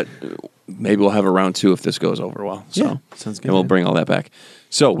 But maybe we'll have a round two if this goes over well. So, Yeah, sounds good, And we'll man. bring all that back.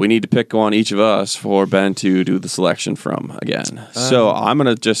 So we need to pick one each of us for Ben to do the selection from again. So I'm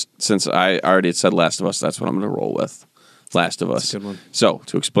going to just, since I already had said Last of Us, that's what I'm going to roll with. Last of Us. That's a good one. So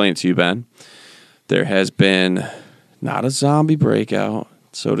to explain it to you, Ben, there has been not a zombie breakout,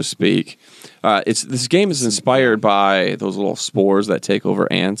 so to speak. This game is inspired by those little spores that take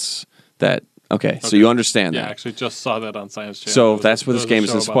over ants. So you understand Yeah, I that. actually just saw that on Science Channel. So There was that's a- what this there game was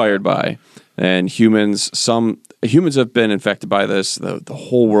is a show about inspired by. And humans have been infected by this. The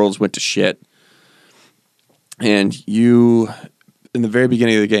whole world's went to shit. And you, in the very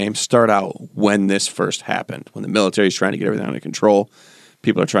beginning of the game, start out when this first happened, when the military is trying to get everything under control.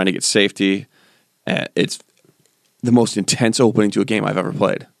 People are trying to get safety. It's the most intense opening to a game I've ever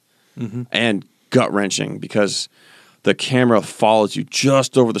played. And gut-wrenching because the camera follows you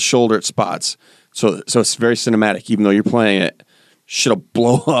just over the shoulder at spots. So it's very cinematic. Even though you're playing it, shit'll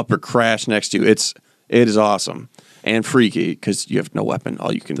blow up or crash next to you. It is awesome and freaky because you have no weapon.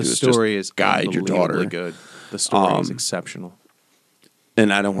 All you can The do is story just is guide your daughter. unbelievably good. The story is exceptional.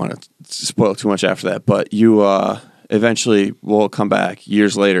 And I don't want to spoil too much after that, but you eventually will come back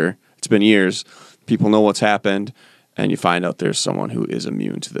years later. It's been years. People know what's happened, and you find out there's someone who is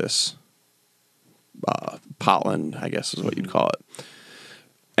immune to this pollen, I guess is what you'd call it.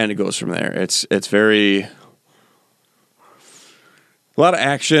 And it goes from there. It's very A lot of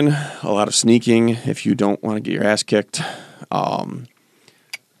action, a lot of sneaking if you don't want to get your ass kicked.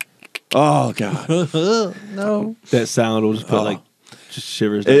 Oh, God. No. That sound will just put like just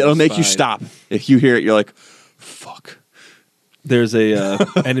shivers. down It'll your make you spine. stop. If you hear it, you're like, fuck. There's a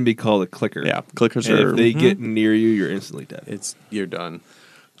enemy called a clicker. Yeah, clickers And are. if they get near you, you're instantly dead. You're done.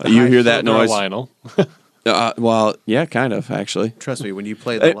 You hear that They're a noise? Lionel. Well, yeah, kind of, actually. Trust me, when you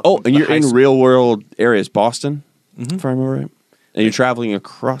play the And you're high in school- real world areas, Boston, if I remember right. And you're traveling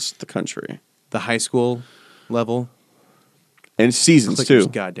across the country. the high school level, And seasons, clickers too.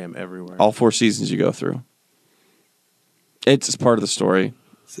 goddamn everywhere. All 4 seasons you go through. It's just part of the story.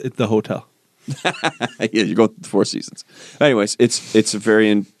 It's the hotel. Yeah, you go through the 4 seasons. Anyways, it's a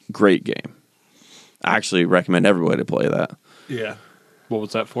very great game. I actually recommend everybody to play that. Yeah. What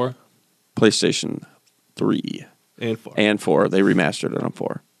was that for? PlayStation 3 And 4. and 4. They remastered it on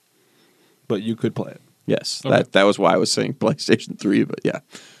 4. But you could play it. Yes, Okay. that was why I was saying PlayStation 3. But yeah,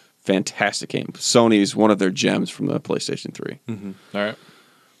 fantastic game. Sony's one of their gems from the PlayStation 3. All right.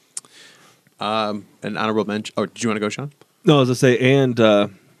 An honorable mention. Oh, did you want to go, Sean? No, as I say, and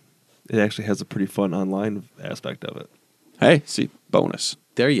it actually has a pretty fun online aspect of it. Hey, see, bonus.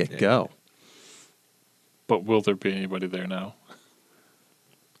 There you go. But will there be anybody there now?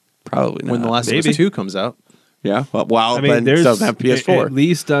 Probably not. When The Last of Maybe. Us 2 comes out, Yeah, well, I mean, then there's doesn't have PS4. At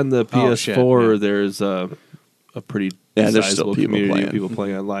least on the PS4, Oh, shit, yeah. there's a pretty Yeah, there's still sizable people community playing. of people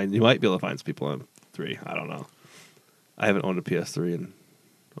playing online. You might be able to find some people on 3. I don't know. I haven't owned a PS3 in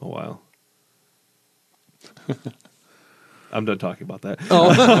a while. I'm done talking about that.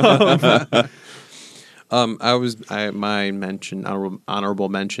 my mention, honorable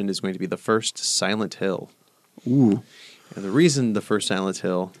mention is going to be the first Silent Hill. Ooh, And the reason the first Silent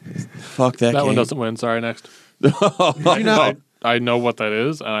Hill, fuck that That game. one doesn't win. Sorry, next. I know what that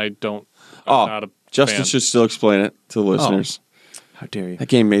is, and I don't. I'm not a Justin fan. should still explain it to the listeners. how dare you? That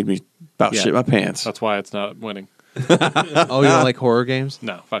game made me about Yeah. shit my pants. That's why it's not winning. Oh, you don't like horror games?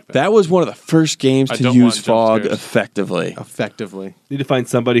 No, fuck that. That was one of the first games I to don't use want jump fog scares. effectively. Effectively. Need to find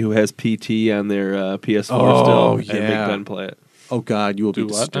somebody who has PT on their PS4 Oh, still and make yeah. them play it. Oh God, you will Do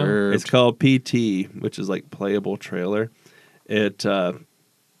be what now? disturbed. It's called PT, which is like playable trailer. It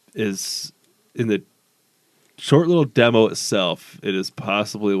is in the short little demo itself. It is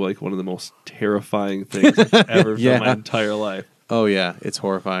possibly like one of the most terrifying things I've ever Yeah. felt in my entire life. Oh yeah, it's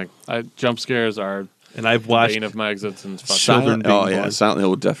horrifying. Jump scares are And I've the watched bane of my existence. Fuck Children Silent, being oh yeah, born. Silent Hill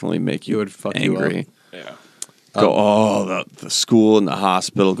would definitely make you It would fuck you angry. up. yeah. Go, the school and the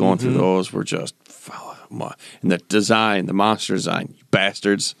hospital going through those were just, and the design, the monster design, you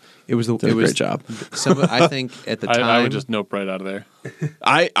bastards. It was the Did a it was great job. I think at the time I would just nope right out of there.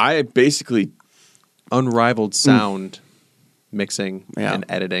 I basically unrivaled sound mixing Yeah. and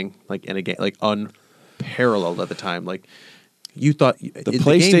editing, like in a game, like unparalleled at the time. Like you thought the game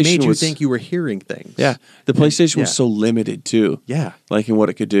PlayStation made you was- think you were hearing things. Yeah, the PlayStation was yeah. so limited too. Yeah. like in what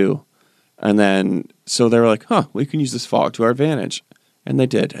it could do, and then so they were like, "Huh, we can use this fog to our advantage," and they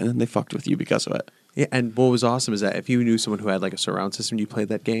did, and then they fucked with you because of it. Yeah, and what was awesome is that if you knew someone who had like a surround system, you played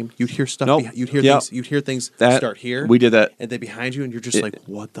that game, you'd hear stuff. Nope. You'd hear Yep. things. You'd hear things That- start here. we did that. and then behind you, and you're just like,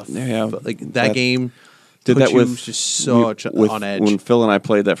 "What the? Yeah, fuck? Like that, that- game Did put that you with just such with- on edge, when Phil and I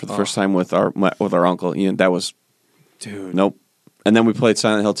played that for the first time with our uncle. Ian, that was dude. nope. And then we played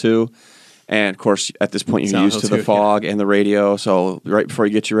Silent Hill 2. And of course, at this point, you're Silent used to Hill the 2, yeah. fog and the radio. So right before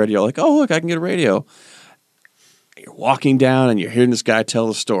you get your radio, like, oh, look, I can get a radio. You're walking down and you're hearing this guy tell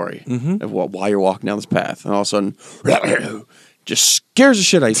the story of why you're walking down this path. And all of a sudden, just scares the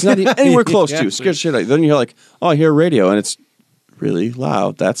shit out of you. It's not even anywhere close to you. Scares the shit out of you. Then you're like, oh, I hear a radio. And it's really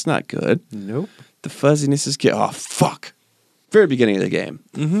loud. That's not good. Nope. The fuzziness is oh, fuck. Very beginning of the game.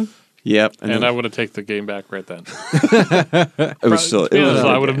 Mm-hmm. Yep. And I would have taken the game back right then. it was still. To be It was honest, a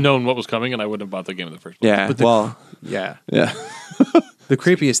I good would have game. known what was coming, and I wouldn't have bought the game in the first place. Yeah. Well, Yeah. yeah. The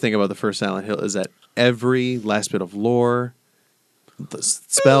creepiest thing about the first Silent Hill is that every last bit of lore, the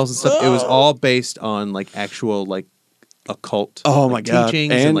spells and stuff, it was all based on like actual like occult Oh my like, God.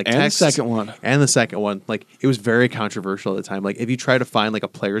 teachings And- like and the texts. second one. And the second one. Like it was very controversial at the time. Like if you try to find like a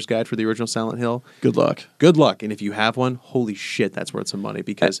player's guide for the original Silent Hill, Good luck. good luck. And if you have one, holy shit, that's worth some money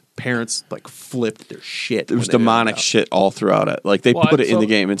because parents like flipped their shit. There was when they demonic found out. shit all throughout it. Like they Well, put it in so the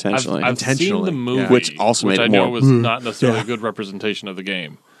game intentionally. I've seen Intentionally, the movie, yeah. Which also made I it know more- was not necessarily Yeah. a good representation of the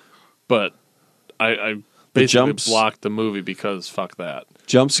game, but I The basically jumps- blocked the movie because fuck that.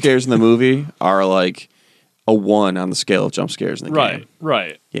 Jump scares in the movie are like a 1 on the scale of jump scares in the game.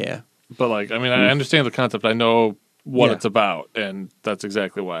 Right. Yeah. But like, I mean, I understand the concept. I know what Yeah. it's about, and that's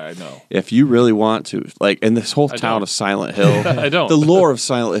exactly why I know. If you really want to, like, in this whole I town don't. of Silent Hill, I don't. the lore of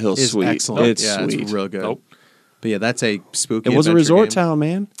Silent Hill is Is sweet. excellent. It's yeah, sweet. it's real good. Nope. But yeah, that's a spooky. It was a adventure resort game. town,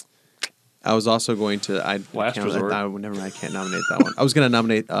 man. I was also going to. Last resort. Never mind. I can't nominate that one. I was going to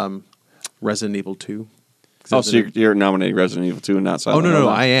nominate Resident Evil 2. Oh, so you're nominating Resident Evil 2 and not Silent Oh Hill? no,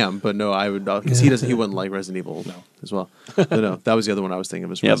 I am, but no, I would because he wouldn't like Resident Evil as well. But no, that was the other one I was thinking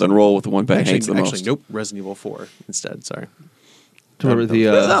of. Was Yeah, then roll with the one Ben hates the most. nope, Resident Evil 4 instead. Sorry. Do you remember the?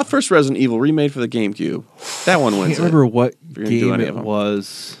 The first Resident Evil remade for the GameCube. That one I wins. can't remember what you're gonna do game any it of them.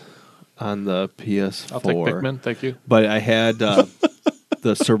 was on the PS4. I'll take Pikmin. Thank you. But I had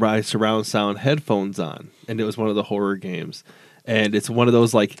the surround sound headphones on, and it was one of the horror games. And it's one of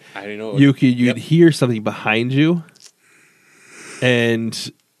those like I didn't know. you'd hear something behind you,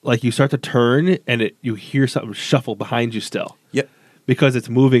 and like you start to turn, and you hear something shuffle behind you still. Yep. Because it's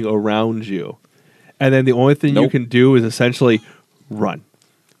moving around you, and then the only thing you Nope. can do is essentially run.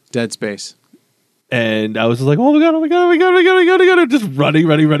 Dead Space. And I was just like, oh my god, oh my god, oh my god, oh my god, oh my god, oh my god, just running.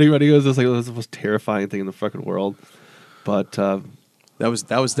 It was just like, it was the most terrifying thing in the fucking world. But That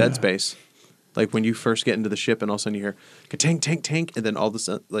was Dead Space. Like when you first get into the ship and all of a sudden you hear tank, tank, tank, and then all of a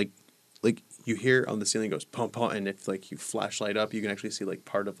sudden like you hear on the ceiling goes pump pump, and if like you flashlight up, you can actually see like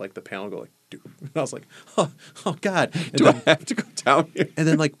part of like the panel go like. Dude. And I was like, oh god. And Do then, I have to go down here? and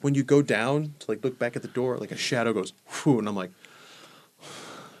then like when you go down to like look back at the door, like a shadow goes, whew, and I'm like,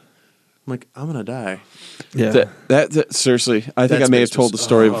 I'm gonna die. yeah, That seriously, I think Dead I may have Space told the was-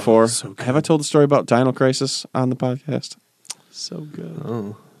 story oh, before. so good. Have I told the story about Dino Crisis on the podcast? So good.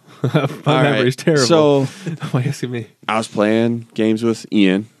 oh, my All right. memory's terrible. So why are you asking me? I was playing games with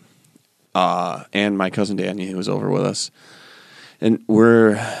Ian and my cousin Danny, who was over with us. And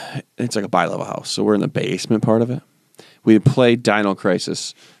it's like a bi-level house, so we're in the basement part of it. We had played Dino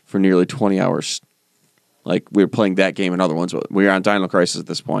Crisis for nearly 20 hours. Like, we were playing that game and other ones, but we were on Dino Crisis at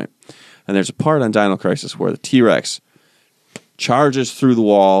this point. And there's a part on Dino Crisis where the T-Rex charges through the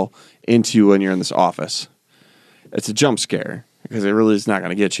wall into you when you're in this office. It's a jump scare, because it really is not going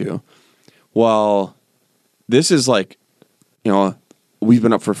to get you. Well, this is like, we've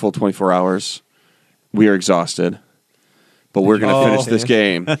been up for a full 24 hours. We are exhausted. But we're going to finish this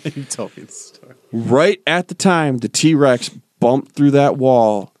game. You told me the story. Right at the time the T-Rex bumped through that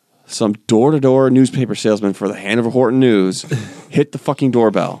wall, some door-to-door newspaper salesman for the Hanover Horton News hit the fucking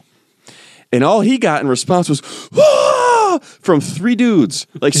doorbell. And all he got in response was, "Ah!" from three dudes,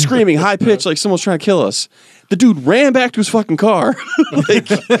 like screaming high-pitched like someone's trying to kill us. The dude ran back to his fucking car. Like,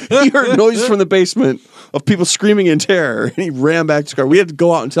 he heard noises from the basement of people screaming in terror, and he ran back to his car. We had to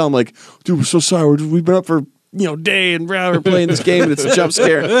go out and tell him, like, dude, we're so sorry. We've been up for day and we're playing this game, and it's a jump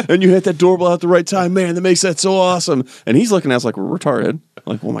scare, and you hit that doorbell at the right time. Man, that makes that so awesome. And he's looking at us like we're retarded.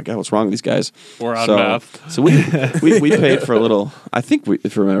 Like, oh my god, what's wrong with these guys? We're on math. So we paid for a little. I think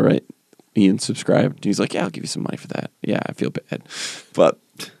if I remember right, Ian subscribed. He's like, yeah, I'll give you some money for that. Yeah, I feel bad, but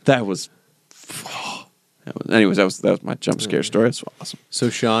that was. Anyways, that was my jump scare story. It's awesome. So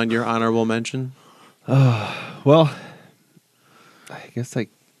Sean, your honorable mention? Well, I guess I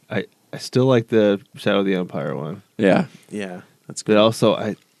still like the Shadow of the Empire one, Yeah, Yeah, that's but good. also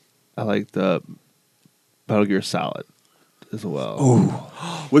I like the Metal Gear Solid as well.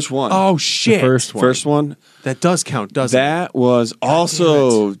 which one? Oh the shit! first one. First one. That does count, doesn't it? That was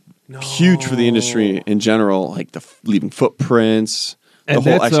also No. huge for the industry in general, like leaving footprints, the And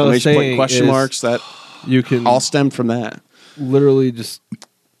whole that's what I was exclamation point, saying question is- marks. That You can all stemmed from that. literally just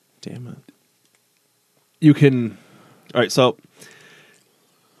Damn it. you can. All right, so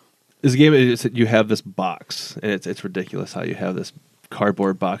this game is that you have this box, and it's ridiculous how you have this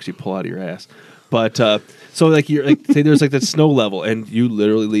cardboard box you pull out of your ass. But so like you're like say there's like that snow level, and you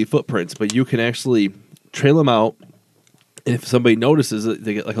literally leave footprints, but you can actually trail them out. And if somebody notices it,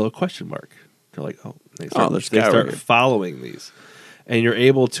 they get like a little question mark. They're like, oh, they start, there's a they guy over start here. following these, and you're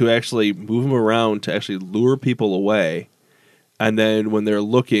able to actually move them around to actually lure people away. And then when they're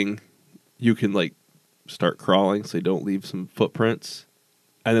looking, you can like start crawling so they don't leave some footprints.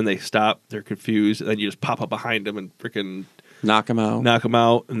 And then they stop, they're confused, and then you just pop up behind them and freaking Knock them out. knock them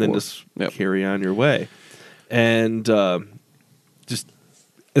out, and then Or- just yep. carry on your way. And and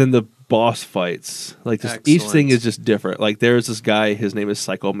then the boss fights, like just, each Excellent. thing is just different. Like there's this guy, his name is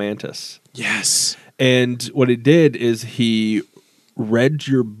Psycho Mantis. Yes. And what he did is he read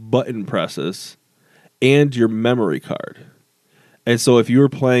your button presses and your memory card. And so if you were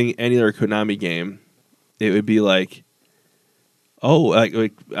playing any other Konami game, it would be like, oh,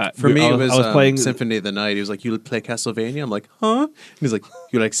 For me, it was I was playing Symphony of the Night. He was like, "You play Castlevania?" I'm like, "Huh?" And he's like,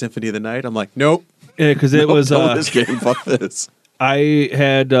 "You like Symphony of the Night?" I'm like, "Nope." because it was Done with this game. Fuck this. I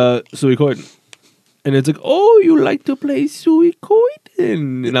had Suikoden, and it's like, oh, you like to play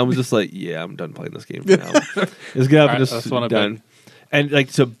Suikoden, and I was just like, yeah, I'm done playing this game for now. It's gonna All happen. right, that's one I Done. And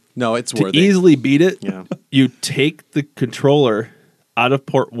like to No, it's To worthy. easily beat it, Yeah. you take the controller out of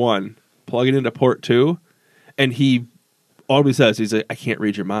port 1, plug it into port 2, and he always says, he's like, I can't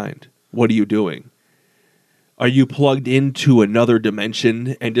read your mind. What are you doing? Are you plugged into another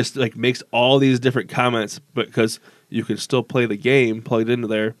dimension? And just like makes all these different comments because you can still play the game plugged into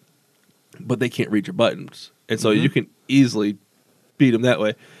there, but they can't read your buttons. And so you can easily beat him that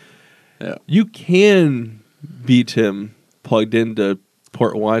way. Yeah. You can beat him plugged into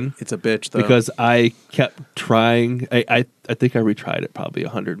port 1 It's a bitch, though. because I kept trying. I think I retried it probably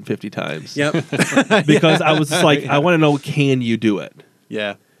 150 times. Yep. Because I was just like, I want to know, can you do it?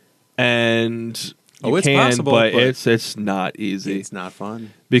 Yeah. And you It's can, possible, but but it's not easy It's not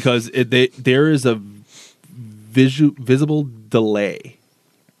fun. because there is a visible delay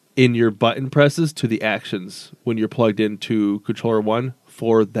in your button presses to the actions when you're plugged into controller 1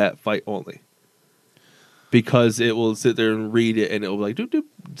 for that fight only. Because it will sit there and read it, and it will like doop, doop,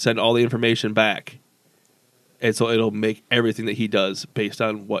 send all the information back, and so it'll make everything that he does based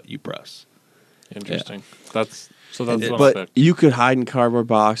on what you press. Interesting. That's one But pick. you could hide in cardboard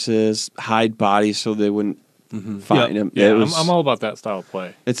boxes, hide bodies so they wouldn't find him. Yeah, It was, I'm all about that style of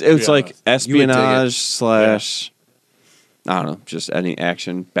play. it's to be like honest. espionage slash, I don't know, just any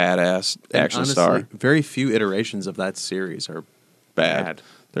action, badass And action honestly, star. very few iterations of that series are Bad.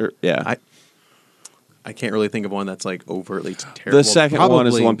 Yeah. I can't really think of one that's like overtly terrible. The second one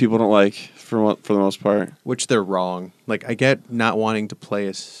is the Probably- one people don't like for the most part. which they're wrong. Like, I get not wanting to play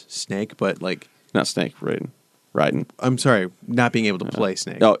as Snake, but like, Not Snake, Raiden. I'm sorry, not being able to play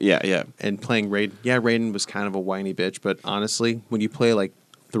Snake. Oh, yeah. And playing Raiden. Yeah, Raiden was kind of a whiny bitch, but honestly, when you play like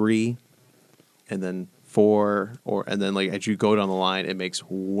 3 and then 4, and then like as you go down the line, it makes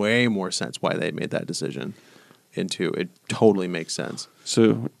way more sense why they made that decision. It totally makes sense.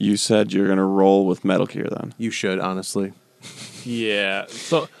 So you said you're going to roll with Metal Gear then. You should, honestly. Yeah.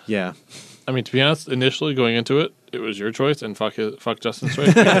 So Yeah. I mean, to be honest, initially going into it, it was your choice, and fuck Justin's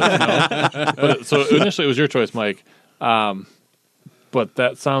choice. So initially, it was your choice, Mike. But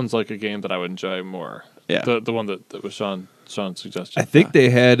that sounds like a game that I would enjoy more. Yeah. The one that was Sean's suggestion. I think they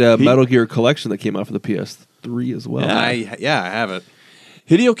had a Metal Gear collection that came out for the PS3 as well. Yeah. I have it.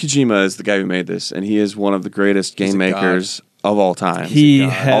 Hideo Kojima is the guy who made this, and he is one of the greatest He's game a god. makers of all time. He God.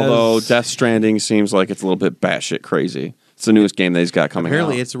 has, Although Death Stranding seems like it's a little bit batshit crazy. It's the newest game that he's got coming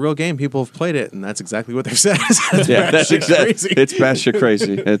Apparently, out. it's a real game. People have played it, and that's exactly what they've said. Yeah, that's batshit exactly. crazy. It's batshit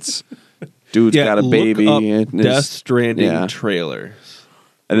crazy. It's dude's got a look baby, up and, Death Stranding yeah. trailers.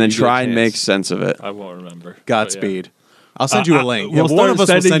 and then You get a try and chance. make sense of it. I won't remember. Godspeed. I'll send you a link. We'll One start of us will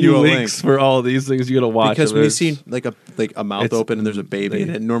sending send you a link. links for all these things you got to watch. Because them. when you It's- see like a mouth it's- open and there's a baby in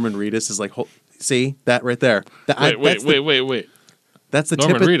it, Norman Reedus is like, see that right there. Wait. That's the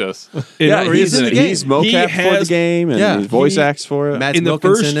Norman tip. Reedus. Yeah, he's in the game. He's mocap He for the has- game, and Yeah, he voice he- acts for it. Matt- in the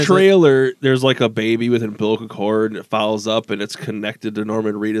Wilkinson first is it? trailer, there's like a baby with an umbilical cord, and it follows up, and it's connected to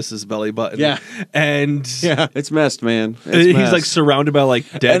Norman Reedus' belly button. Yeah. and Yeah. It's messed, man. It's he's messed. like surrounded by like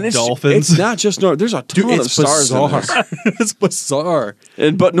dead And dolphins. It's not just There's a ton Dude, of it's stars in bizarre. there. It's bizarre.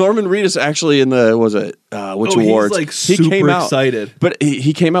 But Norman Reedus actually in the which Oh, he's, awards? like, he super came out, excited. But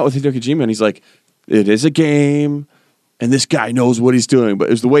he came out with Hideo Kojima and he's like, it is a game, and this guy knows what he's doing. But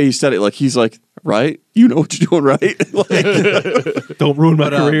it was the way he said it, like he's like, right, you know what you're doing, right? Like, Don't ruin my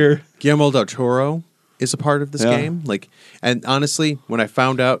But, career. Guillermo del Toro is a part of this Yeah. game. Like, and honestly, when I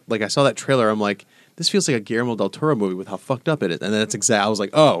found out, like, I saw that trailer, I'm like, this feels like a Guillermo del Toro movie with how fucked up it is. And then it's I was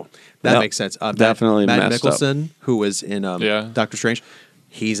like, oh, that Yep. makes sense. Definitely Matt messed up. Mickelson, who was in Yeah. Doctor Strange,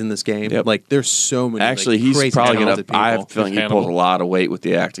 he's in this game. Yep. Like, there's so many. actually, like, he's crazy probably gonna. talented people. I have a feeling he Hannibal. pulls a lot of weight with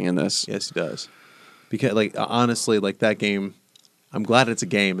the acting in this. Yes, he does. Because, like, honestly, like that game, I'm glad it's a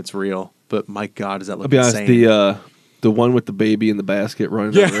game. It's real. But my God, does that look I'll be honest, insane? the one with the baby in the basket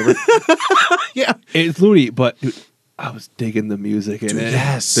running down the river, yeah. it's loony, but dude, I was digging the music in Dude, it.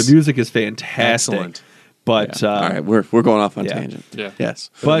 yes. The music is fantastic. Excellent. But All right, we're going off on yeah. tangent. Yeah. Yes.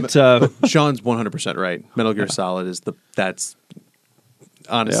 but Sean's 100% right. Metal Gear Solid is that's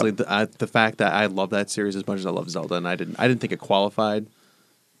honestly the fact that I love that series as much as I love Zelda, and I didn't think it qualified,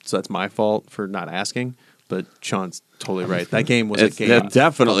 so that's my fault for not asking. But Sean's totally right. That game was a It's- game. that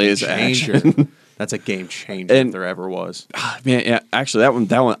definitely is changer. action. That's a game changer And- if there ever was. Man, yeah, actually,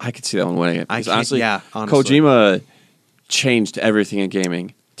 that one, I could see that one winning it. I Because can't- honestly, yeah, honestly. Kojima changed everything in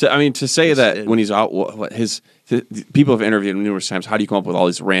gaming. To say Yes, that it- when he's out, the people have interviewed him numerous times. How do you come up with all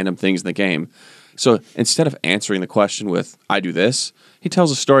these random things in the game? So instead of answering the question with "I do this," he tells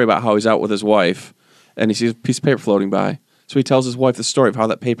a story about how he's out with his wife, and he sees a piece of paper floating by. So he tells his wife the story of how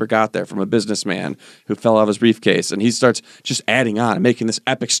that paper got there from a businessman who fell out of his briefcase, and he starts just adding on and making this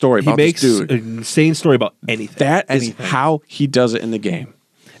epic story he about makes this dude. an insane story about anything. That is Anything. how he does it in the game.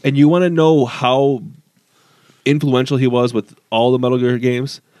 And you want to know how influential he was with all the Metal Gear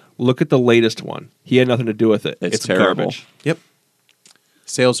games? Look at the latest one. He had nothing to do with it. It's terrible. Garbage. Yep.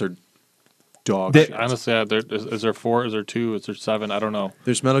 Sales are dog They- shit. Honestly, is there 4? Is there 2? Is there 7? I don't know.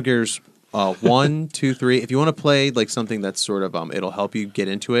 There's Metal Gears 1, 2, 3. If you want to play like something that's sort of it'll help you get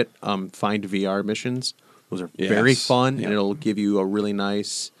into it. Find VR missions. Those are very Yes. fun, Yeah. and it'll give you a really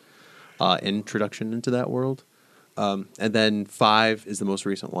nice introduction into that world. And then 5 is the most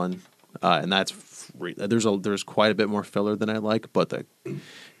recent one, and that's there's quite a bit more filler than I like, but the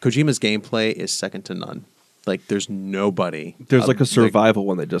Kojima's gameplay is second to none. Like there's nobody. There's like a survival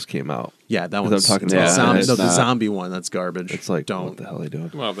one that just came out. Yeah, that I'm one's talking the about. zombie, it's no, the not- zombie one. That's garbage. It's like, don't. what the hell are they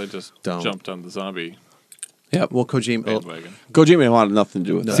doing? Well, they just Don't. jumped on the zombie Yep. Well, Kojima. bandwagon. Kojima wanted nothing to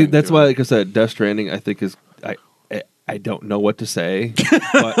do with No. that. See, that's why, like I said, Death Stranding, I think is I don't know what to say,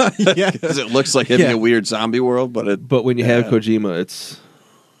 but yeah, Because it looks like having Yeah. a weird zombie world, but when you have Kojima, it's.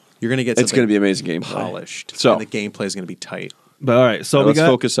 you're gonna get. it's something going to be amazing gameplay. polished. So- and the gameplay is gonna be tight. But all right, so Now we let's got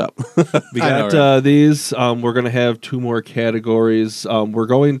focus up. we I got know, right? these. We're gonna have 2 more categories. We're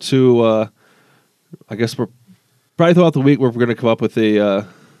going to. I guess we're probably throughout the week we're going to come up with a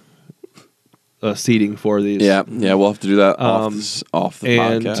seating for these. yeah, we'll have to do that off the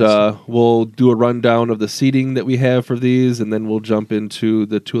And podcast. we'll do a rundown of the seating that we have for these, and then we'll jump into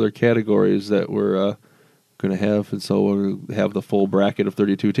the 2 other categories that we're going to have. And so we'll have the full bracket of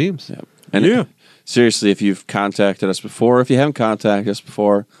 32 teams. Yeah. And seriously, if you've contacted us before, if you haven't contacted us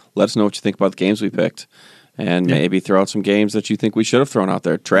before, let us know what you think about the games we picked. And maybe throw out some games that you think we should have thrown out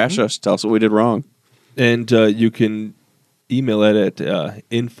there. Trash us. Tell us what we did wrong. And you can email it at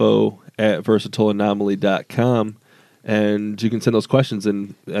info@versatileanomaly.com, and you can send those questions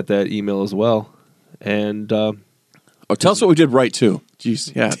in at that email as well. And Oh, tell us what we did right, too.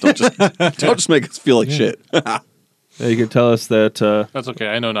 Jeez, yeah. Don't just make us feel like shit. you can tell us that That's okay.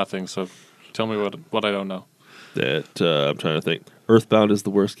 I know nothing, so tell me what I don't know. I'm trying to think. Earthbound is the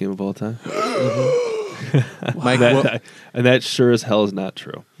worst game of all time. Mike, And that sure as hell is not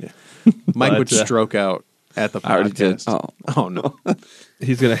true. Mike would but, stroke out at the podcast. I already did. Oh no!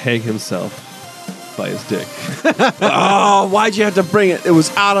 He's going to hang himself by his dick. Oh, why'd you have to bring it? It was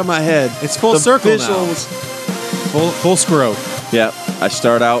out of my head. It's full The circle now. visuals. Full scroll. Yeah, I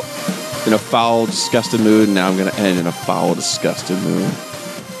start out in a foul, disgusted mood, and now I'm going to end in a foul, disgusted mood.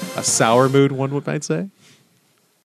 A sour mood, one might say.